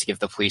being used to give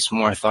the police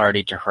more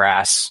authority to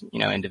harass,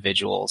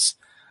 individuals.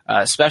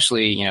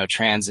 Especially,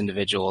 trans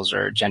individuals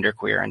or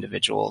genderqueer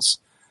individuals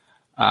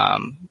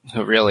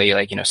who really,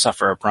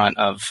 suffer a brunt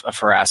of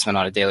harassment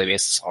on a daily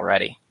basis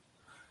already.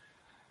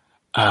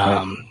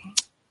 And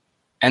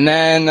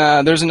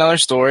then there's another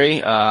story.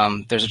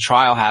 There's a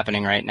trial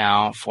happening right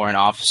now for an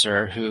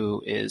officer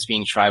who is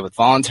being tried with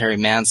voluntary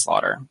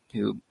manslaughter,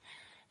 who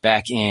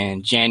back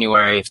in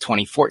January of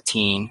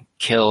 2014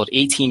 killed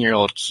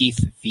 18-year-old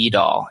Keith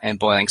Vidal in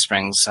Boiling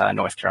Springs,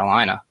 North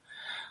Carolina.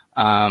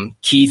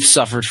 Keith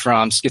suffered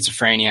from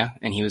schizophrenia,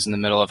 and he was in the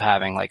middle of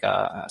having like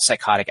a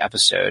psychotic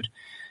episode.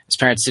 His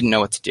parents didn't know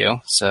what to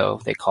do,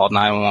 so they called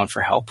 911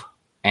 for help.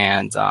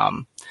 And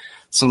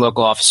some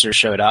local officers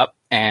showed up,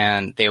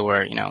 and they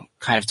were,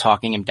 kind of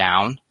talking him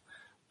down.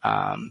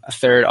 A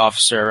third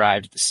officer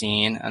arrived at the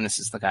scene, and this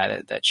is the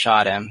guy that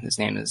shot him. His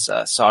name is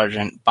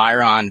Sergeant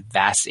Byron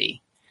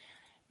Vassy.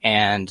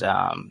 And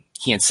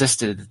he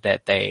insisted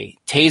that they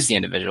tase the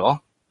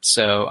individual.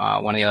 So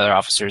one of the other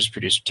officers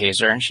produced a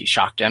taser, and she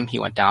shocked him. He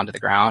went down to the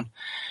ground.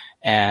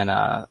 And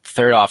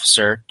third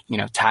officer,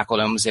 tackled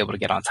him, was able to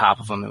get on top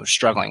of him, and was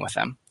struggling with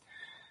him.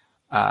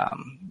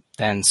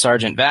 Then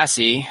Sergeant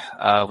Vassy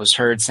was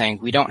heard saying,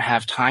 "We don't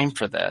have time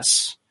for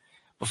this,"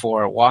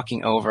 before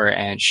walking over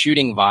and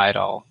shooting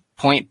Vidal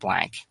point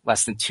blank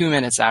less than 2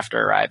 minutes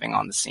after arriving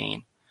on the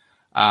scene.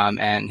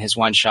 And his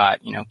one shot,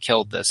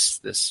 killed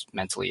this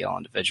mentally ill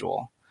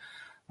individual.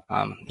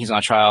 He's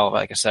on trial,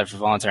 like I said, for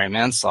voluntary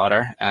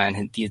manslaughter,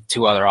 and the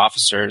two other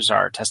officers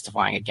are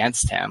testifying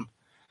against him.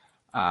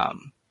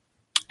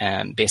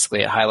 And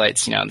basically it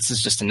highlights, this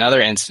is just another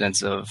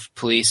instance of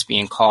police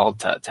being called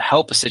to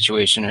help a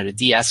situation or to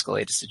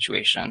de-escalate a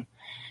situation.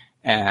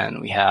 And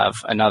we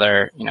have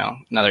another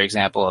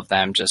example of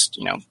them just,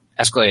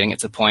 escalating it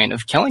to the point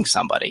of killing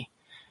somebody.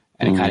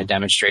 And it kind of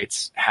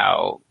demonstrates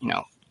how,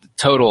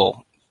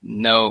 total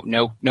no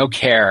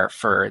care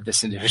for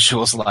this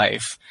individual's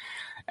life.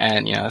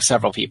 And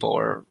several people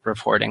were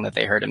reporting that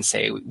they heard him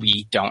say,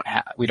 "We don't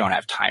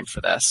have time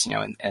for this,"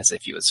 and as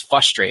if he was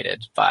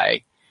frustrated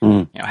by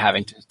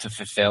having to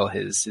fulfill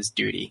his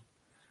duty.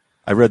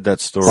 I read that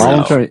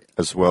story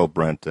as well,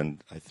 Brent,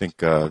 and I think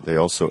they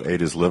also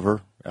ate his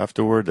liver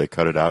afterward. They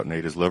cut it out and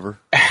ate his liver.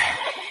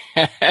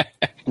 No,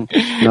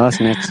 that's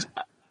next.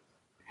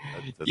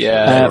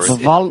 Yeah,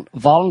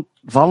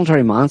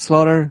 voluntary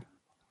manslaughter.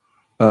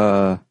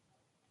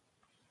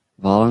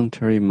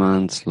 Voluntary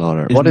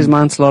manslaughter. What is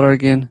manslaughter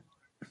again?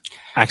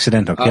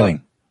 Accidental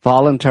killing.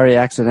 Voluntary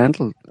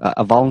accidental.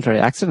 A voluntary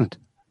accident.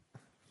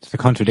 It's a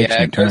contradiction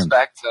Yeah, in it goes terms.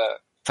 back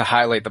to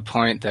highlight the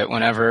point that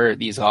whenever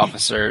these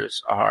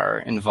officers are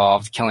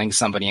involved killing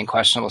somebody in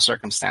questionable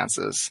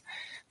circumstances,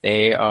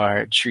 they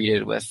are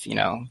treated with,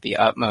 the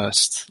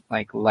utmost,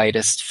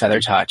 lightest feather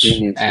touch.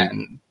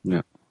 And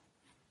yeah,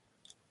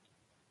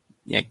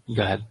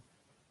 go ahead.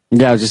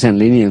 Yeah, I was just saying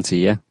leniency.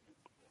 Yeah.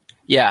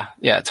 Yeah,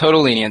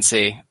 total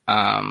leniency.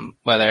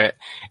 Whether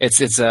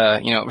it's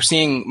we're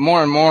seeing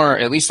more and more,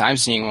 at least I'm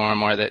seeing more and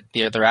more that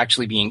they're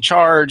actually being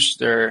charged.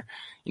 There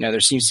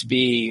seems to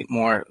be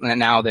more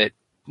now that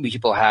we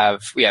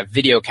have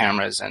video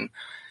cameras and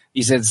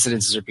these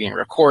incidences are being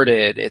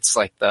recorded. It's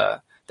like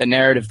the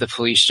narrative the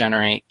police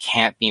generate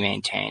can't be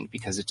maintained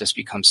because it just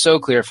becomes so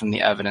clear from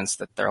the evidence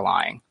that they're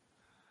lying.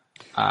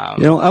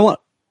 Absolutely.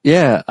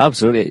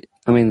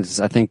 I mean,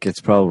 I think it's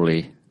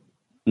probably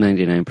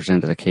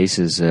 99% of the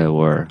cases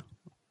where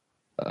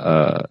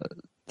that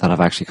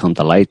have actually come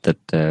to light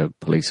that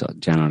police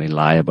generally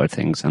lie about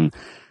things, and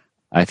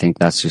I think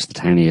that's just the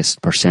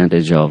tiniest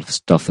percentage of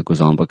stuff that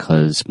goes on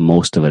because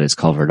most of it is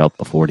covered up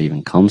before it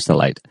even comes to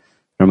light. It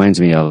reminds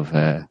me of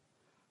the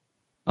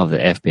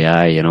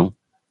FBI.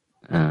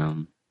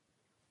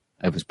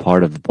 It was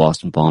part of the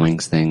Boston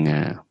bombings thing.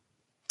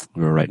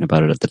 We were writing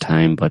about it at the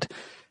time, but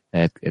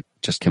it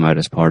just came out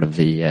as part of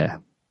the.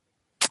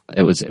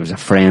 It was a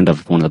friend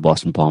of one of the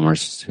Boston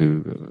bombers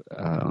who,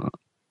 a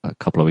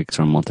couple of weeks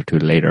or a month or two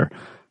later,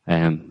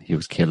 he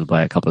was killed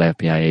by a couple of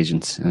FBI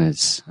agents in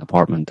his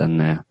apartment,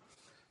 and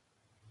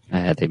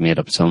they made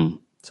up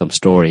some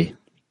story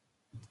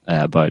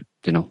about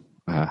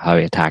how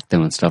he attacked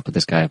them and stuff. But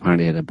this guy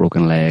apparently had a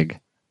broken leg,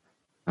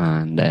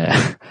 and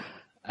well,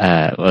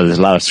 there's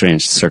a lot of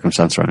strange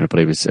circumstance around it, but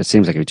it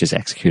seems like he was just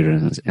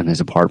executed in his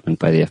apartment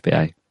by the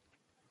FBI.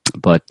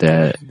 But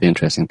the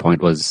interesting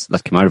point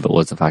that came out of it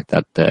was the fact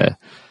that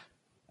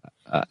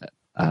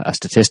a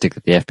statistic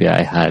that the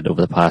FBI had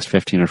over the past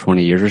 15 or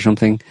 20 years or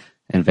something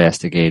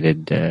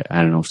investigated,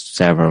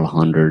 several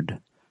hundred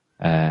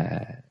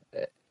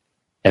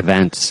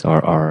events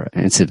or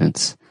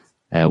incidents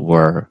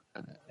where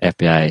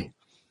FBI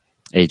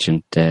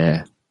agent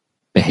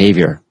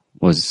behavior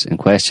was in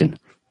question,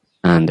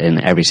 and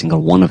in every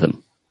single one of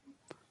them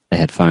they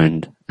had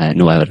found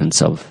no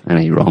evidence of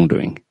any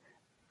wrongdoing,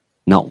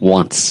 not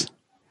once.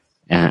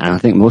 And I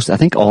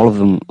think all of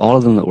them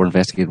that were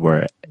investigated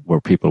were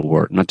people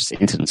were not just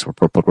incidents,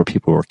 but where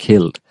people were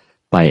killed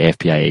by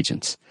FBI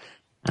agents.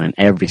 And in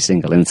every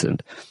single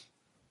incident,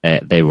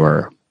 they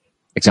were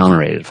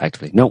exonerated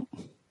effectively. No,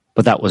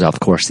 but that was, of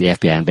course, the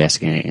FBI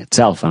investigating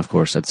itself. And of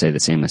course, I'd say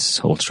the same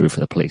holds true for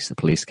the police. The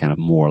police kind of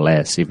more or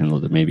less, even though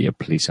there may be a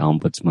police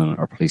ombudsman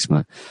or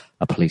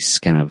a police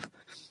kind of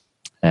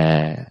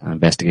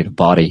investigative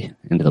body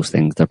into those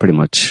things, they're pretty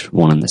much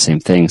one and the same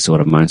thing. So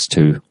it amounts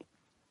to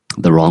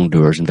the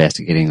wrongdoers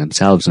investigating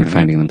themselves and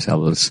finding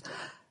themselves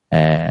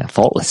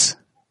faultless.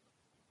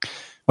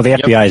 Well, the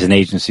FBI is an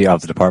agency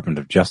of the Department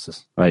of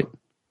Justice. Right.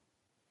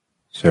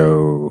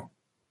 So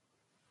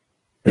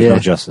there's no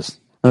justice.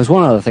 There's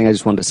one other thing I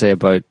just wanted to say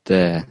about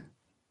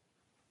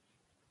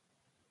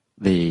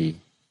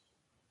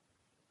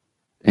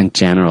in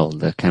general,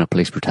 the kind of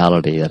police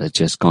brutality that has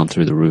just gone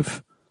through the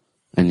roof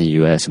in the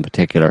US in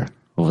particular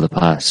over the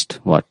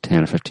past,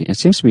 10 or 15. It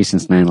seems to be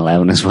since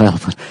 9/11 as well,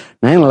 but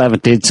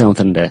 9/11 did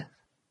something to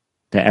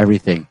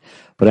everything.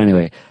 But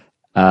anyway,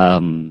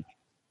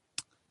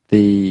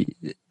 the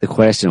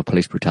question of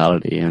police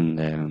brutality in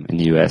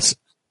the US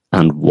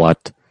and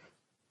what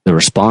the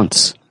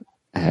response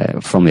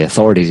from the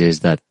authorities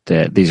is that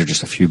these are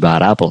just a few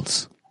bad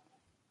apples,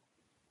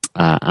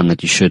 and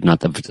that you should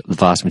not, the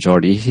vast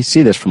majority, you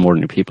see this from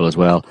ordinary people as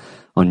well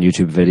on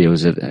YouTube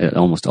videos. It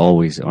almost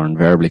always or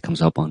invariably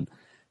comes up on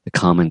the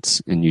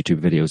comments in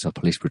YouTube videos of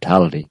police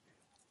brutality,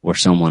 where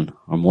someone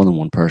or more than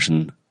one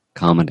person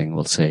commenting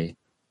will say,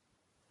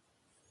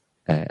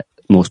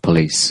 most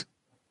police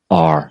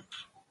are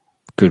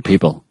good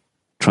people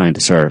trying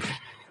to serve,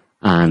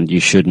 and you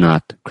should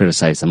not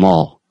criticize them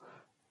all.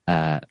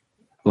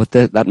 But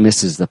that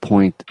misses the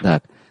point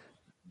that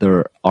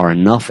there are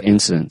enough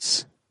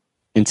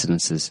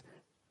incidences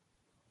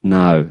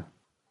now,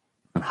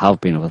 and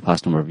have been over the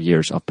past number of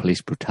years, of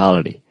police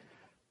brutality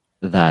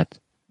that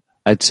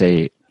I'd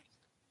say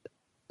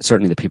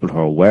certainly the people who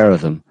are aware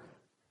of them,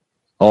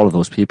 all of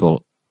those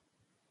people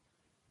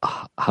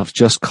have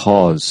just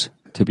cause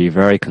to be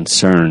very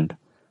concerned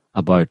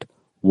about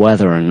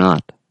whether or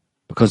not,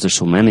 because there's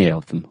so many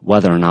of them,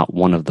 whether or not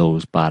one of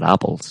those bad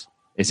apples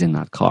is in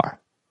that car.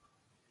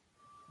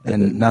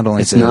 And not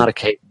only it's not a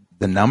case.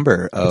 The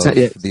number of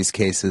these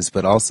cases,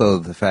 but also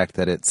the fact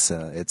that it's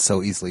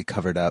so easily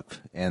covered up,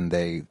 and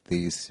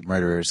these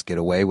murderers get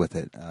away with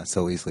it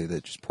so easily,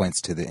 that just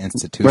points to the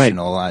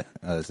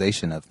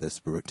institutionalization of this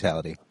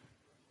brutality.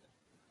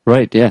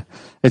 Right. Yeah.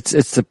 It's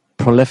the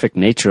prolific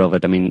nature of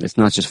it. I mean, it's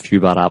not just a few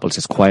bad apples;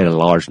 it's quite a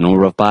large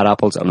number of bad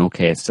apples. And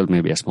okay, it's still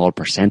maybe a small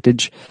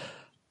percentage,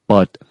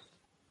 but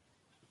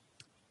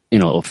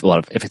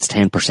if it's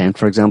 10%,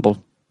 for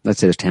example, let's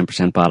say there's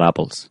 10% bad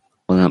apples.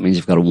 Well, that means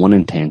you've got a 1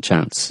 in 10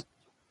 chance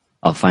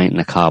of finding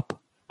a cop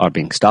or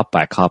being stopped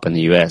by a cop in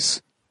the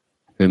US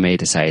who may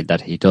decide that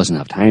he doesn't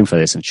have time for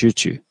this and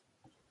shoot you.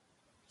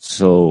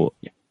 So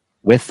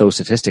with those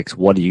statistics,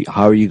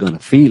 how are you going to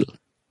feel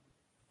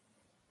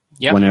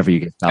whenever you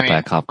get stopped by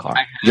a cop car?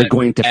 You're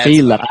going to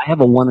feel that I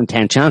have a 1 in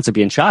 10 chance of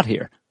being shot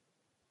here,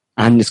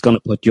 and it's going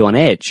to put you on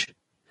edge.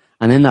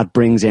 And then that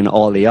brings in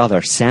all the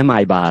other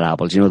semi-bad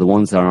apples, the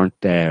ones that aren't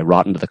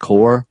rotten to the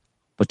core,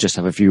 but just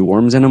have a few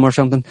worms in them or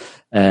something,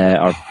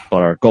 or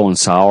are going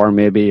sour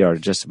maybe, or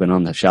just been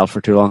on the shelf for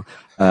too long.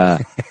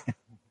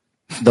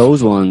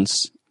 Those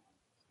ones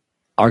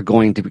are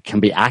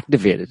can be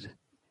activated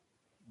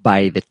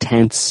by the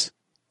tense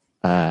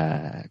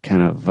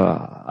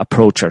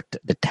approach, or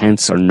the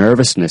tense or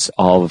nervousness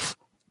of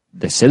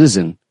the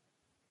citizen,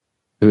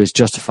 who is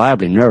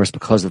justifiably nervous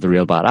because of the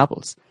real bad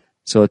apples.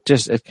 So it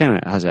kind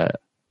of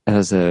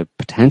has a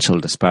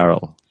potential to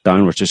spiral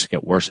downwards, just to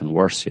get worse and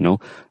worse,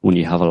 when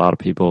you have a lot of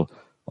people,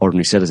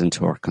 ordinary citizens,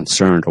 who are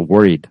concerned or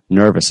worried,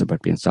 nervous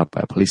about being stopped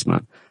by a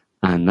policeman,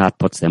 and that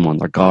puts them on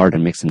their guard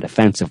and makes them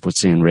defensive,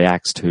 which then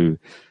reacts to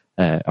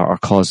or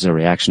causes a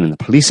reaction in the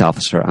police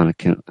officer, and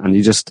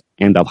you just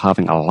end up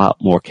having a lot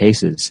more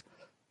cases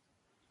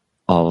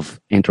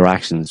of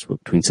interactions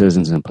between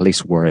citizens and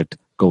police where it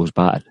goes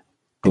bad.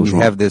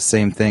 You have this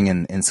same thing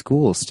in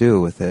schools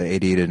too, with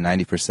 80 to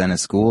 90% of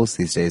schools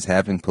these days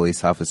having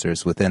police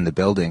officers within the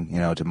building,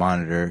 to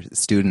monitor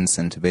students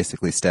and to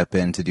basically step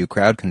in to do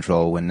crowd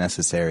control when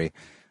necessary.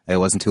 It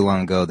wasn't too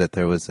long ago that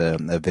there was a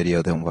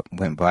video that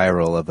went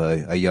viral of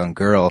a young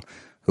girl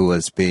who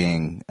was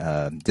being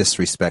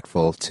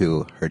disrespectful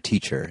to her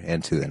teacher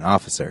and to an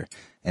officer,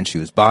 and she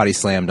was body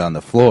slammed on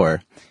the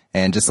floor.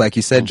 And just like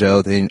you said,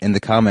 Joe, in the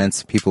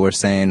comments, people were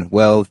saying,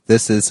 well,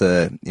 this is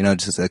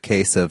just a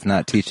case of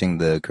not teaching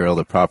the girl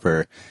the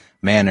proper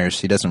manners.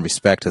 She doesn't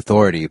respect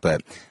authority.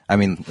 But I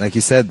mean, like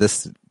you said,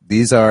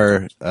 these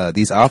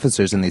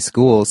officers in these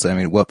schools. I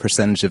mean, what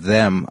percentage of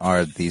them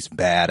are these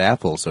bad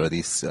apples or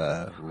these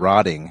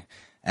rotting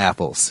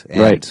apples?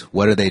 And right.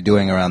 What are they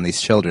doing around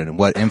these children? And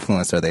what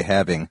influence are they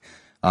having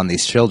on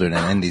these children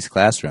and in these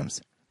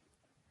classrooms?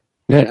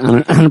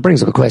 Yeah, and it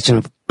brings up a question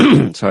of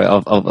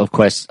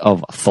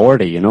of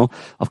authority.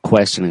 Of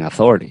questioning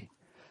authority.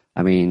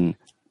 I mean,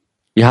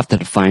 you have to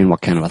define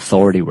what kind of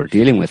authority we're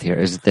dealing with here.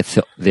 Is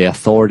it the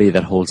authority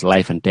that holds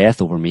life and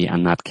death over me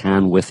and that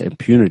can, with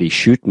impunity,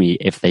 shoot me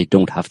if they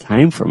don't have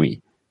time for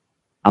me?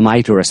 Am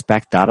I to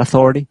respect that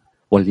authority?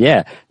 Well,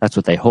 yeah, that's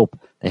what they hope.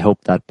 They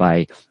hope that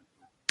by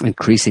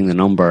increasing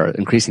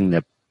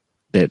the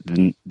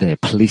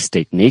police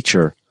state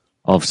nature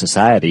of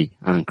society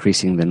and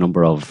increasing the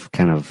number of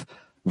kind of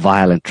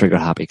violent,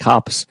 trigger-happy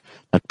cops,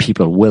 that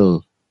people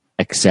will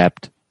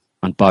accept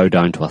and bow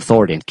down to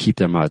authority and keep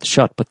their mouths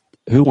shut. But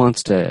who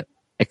wants to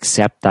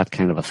accept that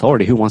kind of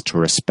authority? Who wants to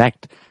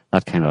respect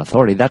that kind of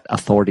authority? That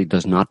authority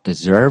does not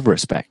deserve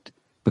respect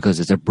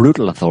because it's a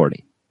brutal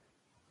authority.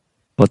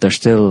 But they're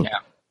still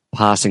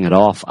passing it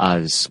off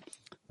as,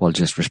 well,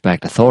 just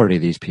respect authority.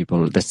 These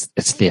people,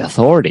 it's the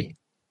authority.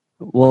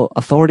 Well,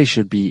 authority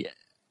should be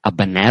a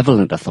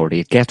benevolent authority.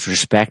 It gets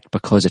respect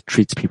because it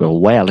treats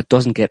people well. It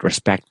doesn't get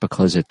respect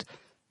because it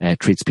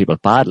treats people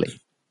badly.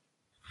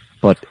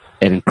 But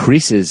it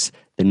increases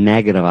the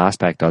negative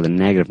aspect or the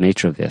negative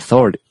nature of the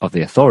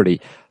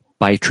authority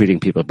by treating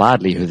people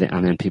badly,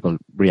 and then people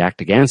react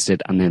against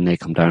it, and then they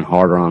come down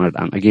harder on it.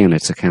 And again,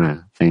 it's a kind of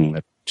thing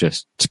that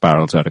just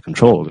spirals out of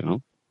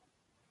control,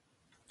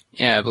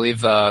 Yeah, I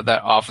believe that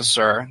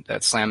officer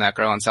that slammed that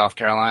girl in South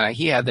Carolina,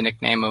 he had the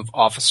nickname of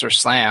Officer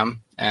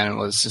Slam and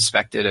was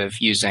suspected of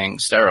using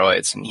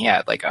steroids, and he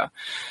had like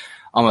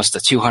almost a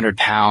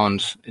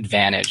 200-pound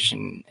advantage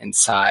in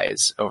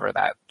size over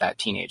that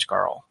teenage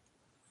girl.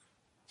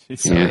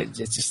 So it's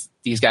just,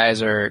 these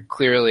guys are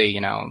clearly,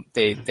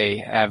 they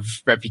have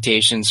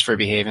reputations for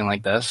behaving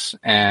like this,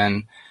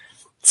 and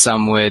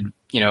some would,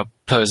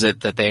 pose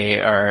it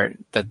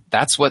that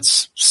that's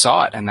what's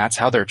sought and that's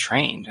how they're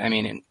trained. I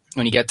mean,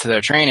 when you get to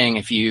their training,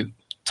 if you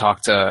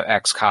talk to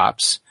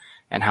ex-cops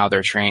and how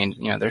they're trained,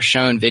 they're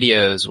shown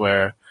videos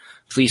where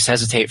police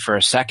hesitate for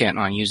a second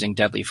on using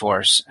deadly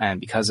force,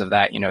 and because of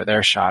that,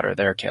 they're shot or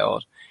they're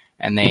killed.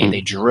 And they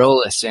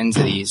drill this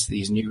into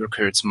these new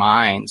recruits'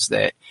 minds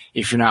that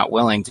if you're not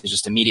willing to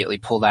just immediately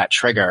pull that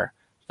trigger,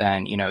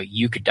 then,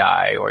 you could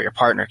die or your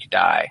partner could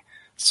die.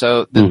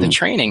 So the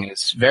training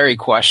is very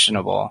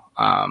questionable.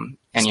 And,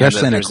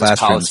 especially in a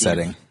classroom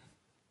setting.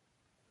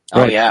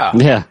 Oh, yeah.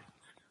 Yeah.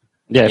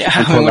 Yeah, if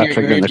you pull that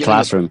trigger in the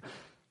classroom.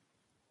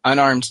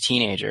 Unarmed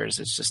teenagers,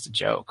 it's just a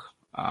joke.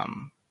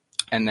 And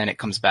then it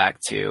comes back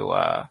to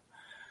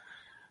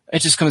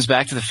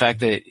the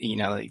fact that,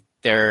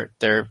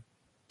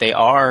 they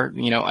are,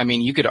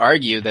 you could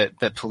argue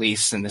that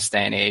police in this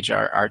day and age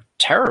are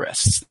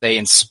terrorists. They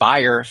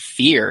inspire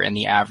fear in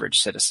the average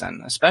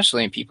citizen,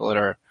 especially in people that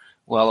are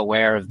well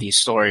aware of these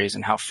stories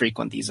and how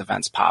frequent these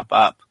events pop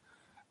up.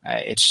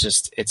 It's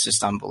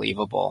just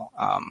unbelievable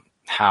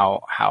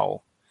how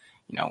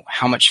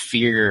much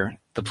fear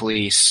the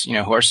police,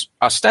 who are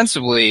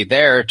ostensibly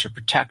there to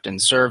protect and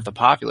serve the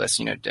populace,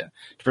 to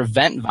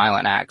prevent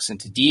violent acts and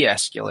to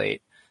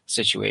de-escalate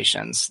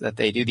situations, that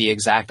they do the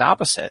exact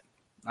opposite.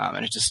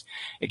 And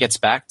it gets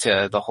back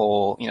to the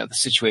whole, the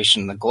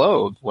situation in the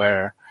globe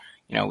where,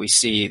 we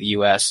see the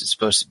U.S. is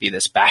supposed to be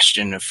this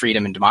bastion of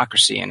freedom and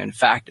democracy. And in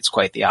fact, it's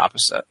quite the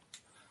opposite.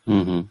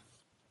 Mm-hmm.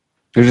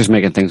 You're just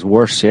making things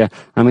worse. Yeah.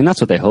 I mean, that's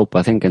what they hope.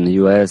 I think in the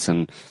U.S.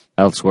 and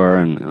elsewhere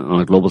and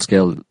on a global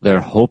scale, they're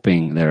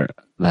hoping that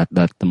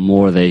the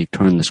more they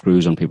turn the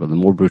screws on people, the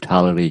more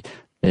brutality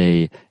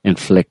they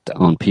inflict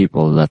on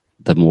people, that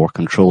the more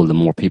control, the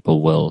more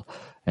people will,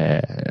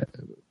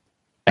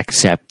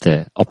 accept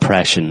the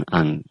oppression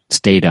and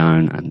stay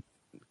down and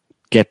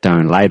get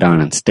down, lie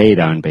down and stay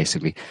down,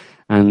 basically.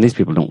 And these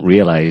people don't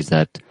realize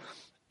that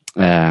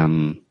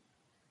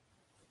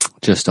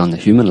just on the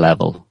human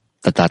level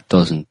that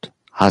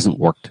hasn't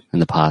worked in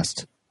the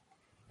past.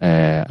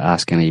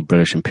 Ask any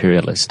British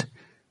imperialist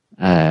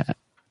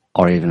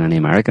or even any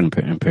American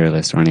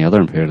imperialist or any other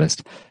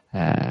imperialist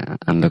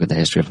and look at the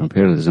history of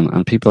imperialism,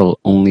 and people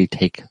only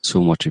take so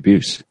much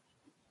abuse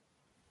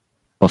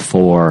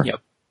before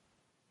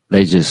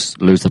they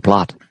just lose the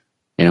plot.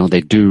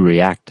 They do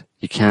react.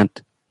 You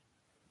can't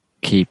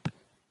keep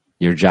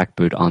your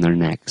jackboot on their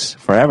necks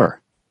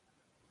forever.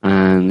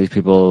 And these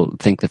people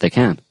think that they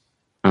can.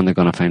 And they're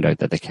going to find out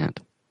that they can't.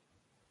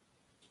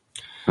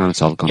 And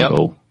it's all going to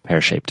go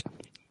pear-shaped.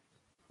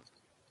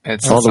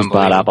 All those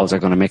bad apples are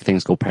going to make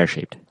things go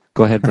pear-shaped.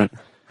 Go ahead, Brent.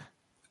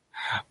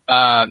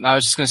 I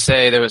was just going to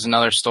say there was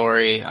another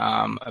story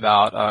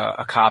about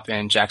a cop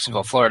in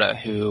Jacksonville, Florida,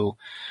 who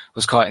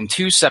was caught in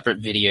 2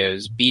 separate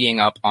videos beating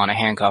up on a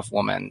handcuffed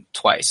woman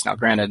twice. Now,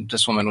 granted,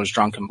 this woman was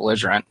drunk and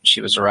belligerent.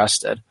 She was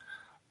arrested.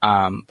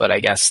 But I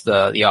guess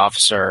the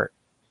officer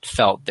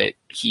felt that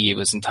he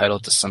was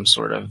entitled to some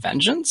sort of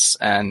vengeance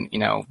and,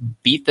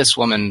 beat this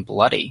woman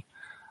bloody.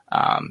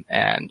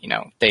 And,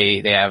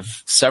 they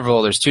have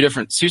there's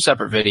two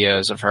separate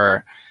videos of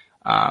her.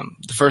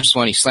 The first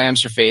one, he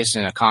slams her face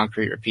in a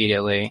concrete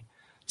repeatedly.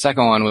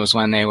 Second one was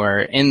when they were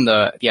in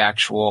the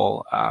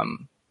actual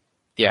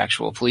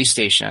police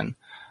station.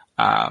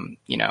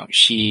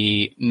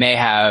 She may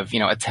have,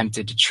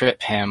 attempted to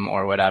trip him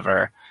or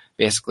whatever,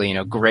 basically,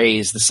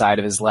 graze the side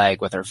of his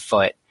leg with her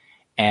foot.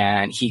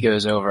 And he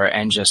goes over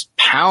and just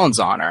pounds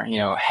on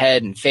her,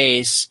 head and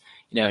face,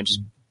 and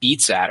just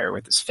beats at her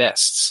with his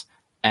fists.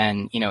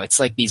 And, it's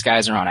like these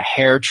guys are on a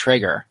hair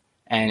trigger.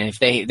 And if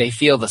they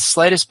feel the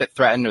slightest bit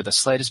threatened or the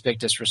slightest bit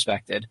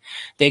disrespected,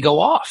 they go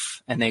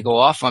off. And they go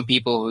off on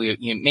people who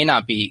may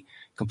not be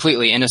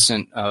completely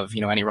innocent of,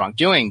 any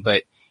wrongdoing,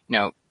 but,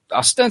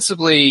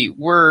 ostensibly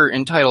we're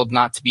entitled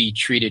not to be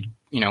treated,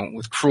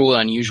 with cruel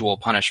and unusual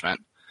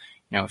punishment.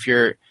 If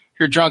you're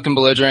drunk and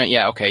belligerent,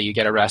 yeah, okay, you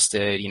get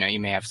arrested, you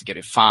may have to get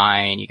a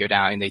fine, you go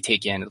down and they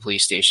take you into the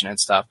police station and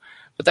stuff.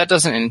 But that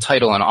doesn't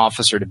entitle an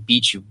officer to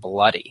beat you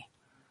bloody.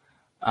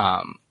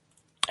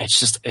 It's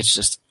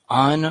just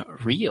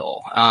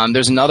unreal.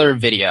 There's another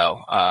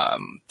video.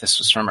 This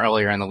was from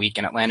earlier in the week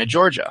in Atlanta,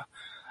 Georgia.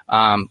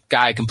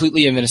 Guy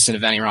completely innocent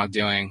of any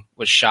wrongdoing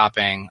was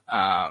shopping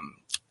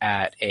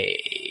at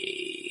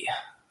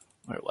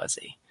where was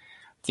he?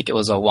 I think it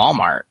was a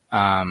Walmart.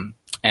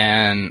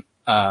 And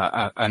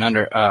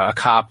a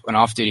cop, an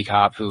off-duty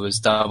cop who was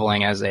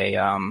doubling as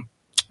a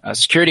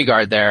security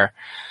guard there,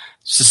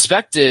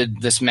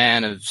 suspected this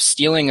man of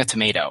stealing a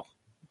tomato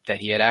that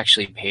he had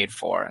actually paid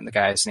for. And the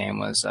guy's name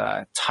was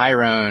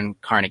Tyrone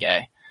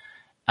Carnegie.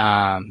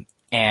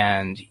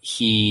 And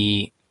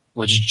he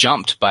was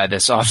jumped by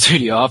this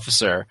off-duty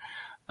officer,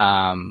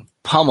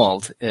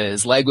 pummeled.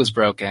 His leg was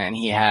broken.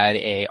 He had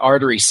a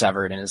artery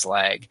severed in his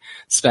leg.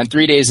 Spent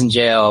 3 days in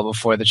jail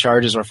before the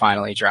charges were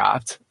finally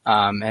dropped.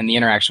 And the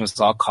interaction was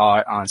all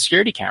caught on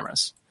security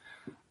cameras.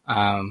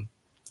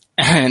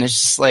 And it's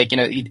just like,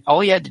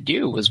 all he had to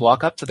do was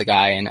walk up to the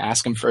guy and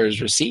ask him for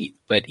his receipt,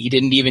 but he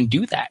didn't even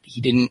do that.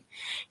 He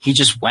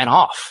just went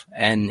off.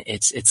 And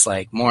it's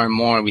like more and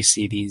more we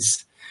see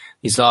these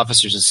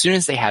officers, as soon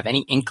as they have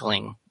any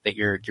inkling that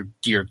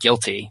you're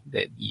guilty,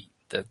 that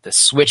the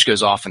switch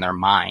goes off in their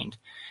mind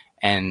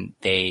and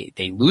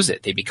they lose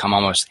it. They become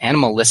almost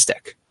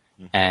animalistic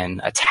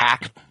and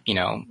attack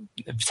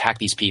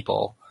these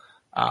people,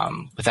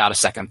 without a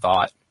second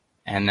thought.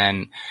 And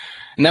then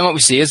what we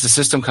see is the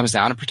system comes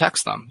down and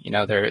protects them.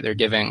 They're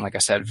giving, like I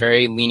said,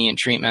 very lenient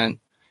treatment.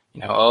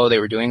 They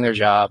were doing their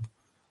job.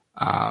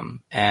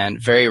 And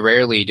very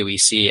rarely do we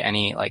see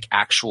any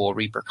actual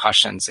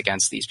repercussions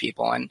against these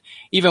people. And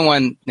even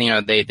when,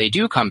 they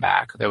do come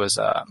back, there was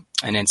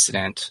an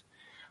incident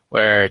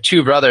where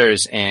two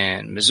brothers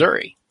in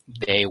Missouri,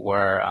 they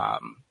were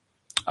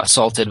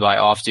assaulted by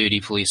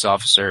off-duty police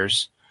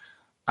officers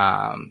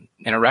in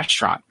a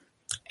restaurant.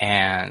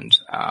 And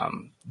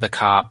the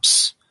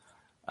cops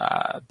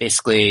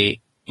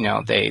basically,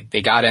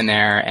 they got in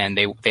there and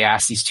they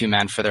asked these two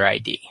men for their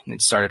ID and they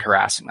started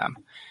harassing them.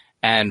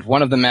 And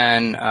one of the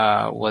men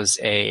was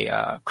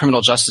a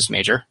criminal justice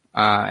major,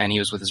 and he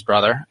was with his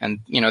brother.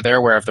 And, they're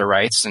aware of their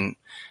rights, and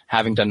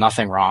having done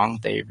nothing wrong,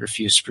 they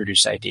refused to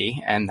produce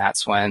ID. And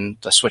that's when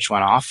the switch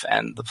went off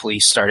and the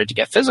police started to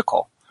get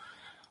physical.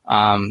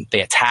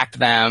 They attacked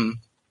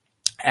them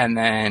and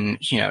then,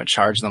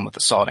 charged them with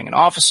assaulting an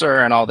officer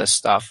and all this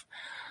stuff.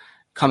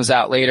 Comes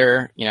out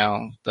later,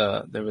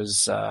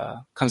 comes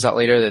out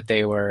later that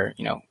they were,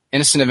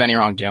 innocent of any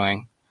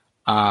wrongdoing.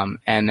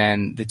 And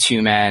then the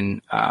two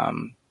men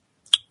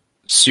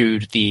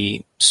sued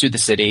the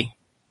city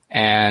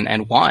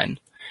and won.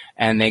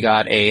 And they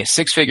got a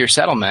 6-figure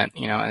settlement,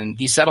 and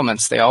these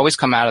settlements, they always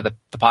come out of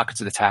the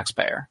pockets of the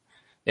taxpayer.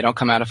 They don't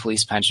come out of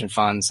police pension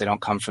funds. They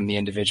don't come from the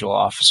individual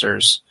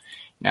officers.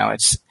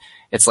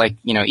 It's like,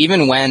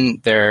 even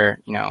when they're,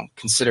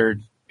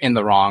 considered in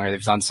the wrong or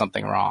they've done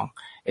something wrong,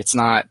 it's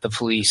not the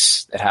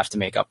police that have to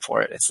make up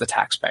for it. It's the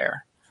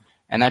taxpayer.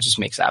 And that just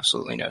makes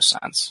absolutely no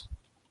sense.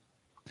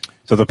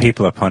 So the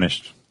people are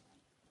punished.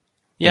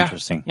 Yeah.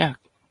 Interesting. Yeah.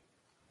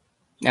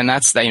 And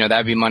that's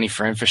that'd be money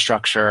for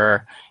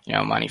infrastructure,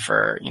 money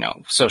for,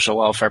 social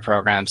welfare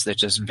programs that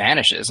just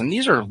vanishes. And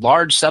these are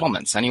large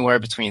settlements, anywhere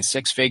between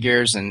 6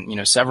 figures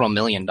and, several $1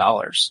 million.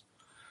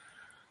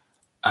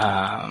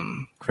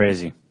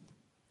 Crazy.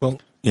 Well,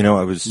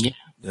 I was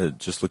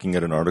just looking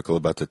at an article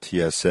about the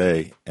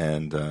TSA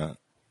and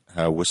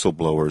how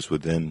whistleblowers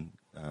within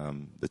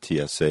the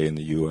TSA in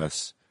the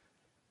U.S.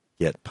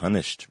 get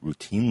punished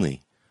routinely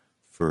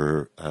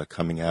for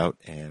coming out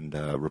and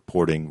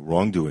reporting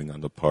wrongdoing on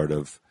the part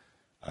of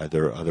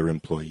either other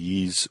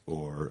employees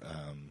or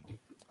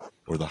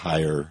the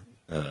higher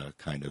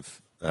kind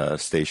of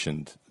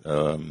stationed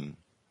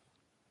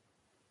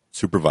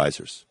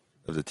supervisors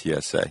of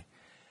the TSA.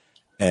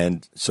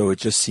 And so it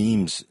just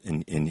seems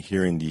in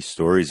hearing these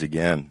stories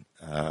again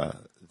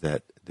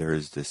that there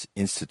is this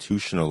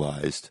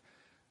institutionalized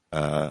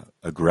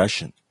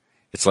aggression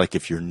it's like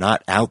if you're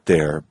not out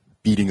there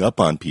beating up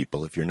on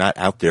people, if you're not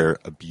out there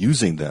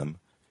abusing them,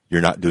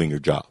 you're not doing your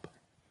job.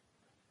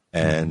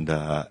 And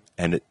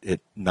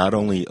it not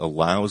only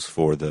allows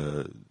for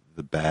the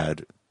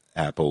bad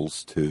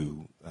apples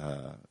to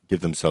give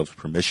themselves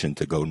permission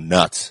to go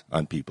nuts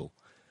on people,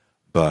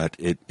 but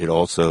it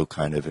also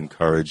kind of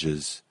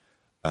encourages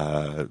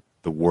the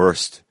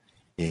worst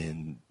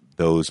in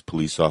those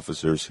police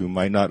officers who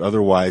might not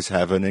otherwise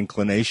have an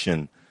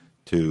inclination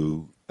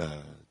to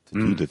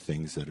do the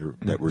things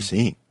that we're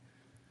seeing.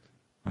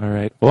 All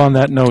right. Well, on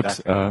that note,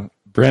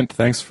 Brent,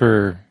 thanks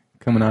for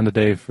coming on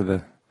today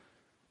for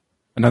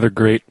another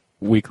great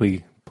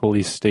weekly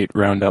police state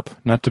roundup.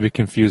 Not to be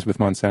confused with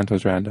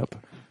Monsanto's roundup,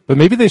 but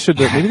maybe they should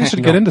get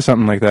into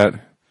something like that.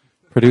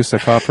 Produce a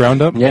cop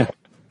roundup. Yeah.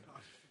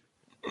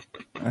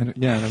 I don't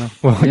know.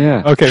 Well,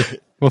 yeah. Okay.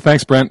 Well,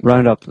 thanks, Brent.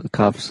 Round up the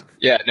cops.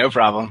 Yeah, no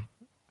problem.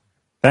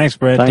 Thanks,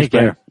 Brent. Thanks, Take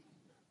care.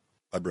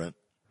 Bye, Brent.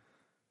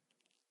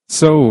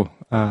 So,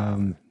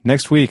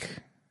 next week,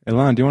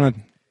 Ilan, do you want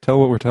to tell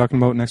what we're talking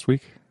about next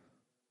week?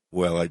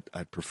 Well,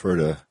 I'd prefer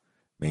to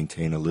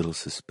maintain a little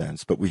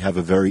suspense, but we have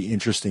a very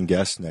interesting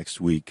guest next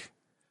week.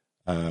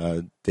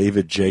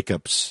 David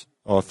Jacobs,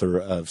 author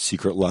of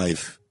Secret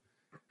Life,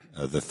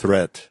 The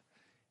Threat,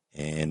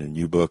 and a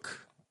new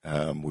book,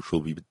 which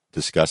we'll be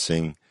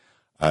discussing.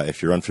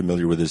 If you're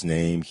unfamiliar with his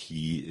name,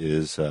 he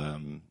is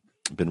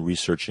been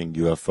researching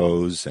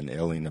UFOs and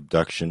alien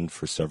abduction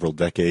for several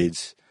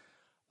decades.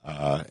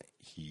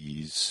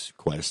 He's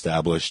quite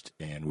established,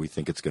 and we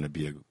think it's going to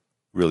be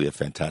really a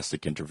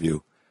fantastic interview.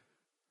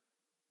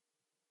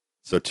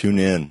 So tune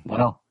in.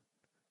 Wow.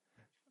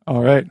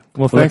 All right.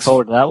 Well, Look thanks.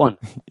 forward to that one.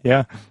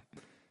 Yeah.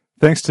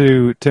 Thanks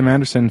to Tim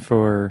Anderson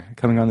for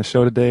coming on the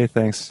show today.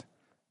 Thanks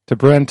to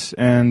Brent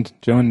and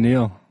Joe and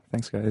Neil.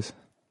 Thanks, guys.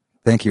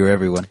 Thank you,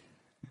 everyone.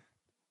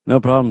 No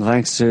problem.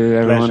 Thanks to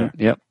everyone. Pleasure.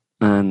 Yep.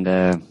 And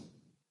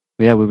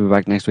we'll be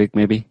back next week,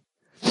 maybe.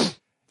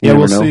 Yeah,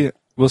 we'll see.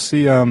 We'll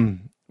see.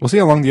 We'll see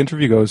how long the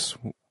interview goes.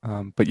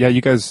 But yeah, you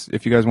guys,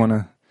 if you guys want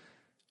to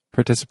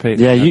participate,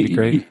 that'd be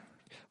great.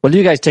 Well,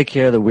 you guys take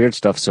care of the weird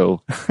stuff,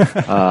 so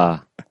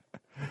we're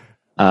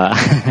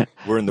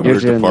in the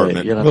weird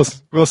department.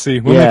 We'll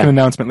see. We'll make an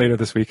announcement later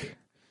this week.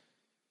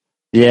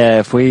 Yeah,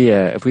 if we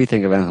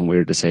think of anything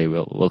weird to say,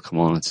 we'll come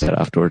on and say it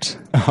afterwards.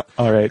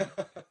 All right.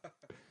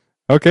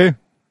 Okay.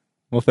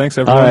 Well, thanks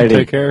everyone. Alrighty.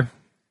 Take care.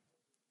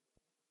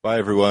 Bye,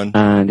 everyone.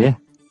 And have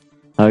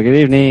a good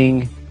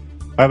evening.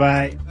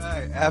 Bye-bye.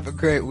 Have a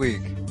great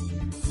week.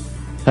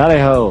 Tally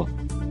ho.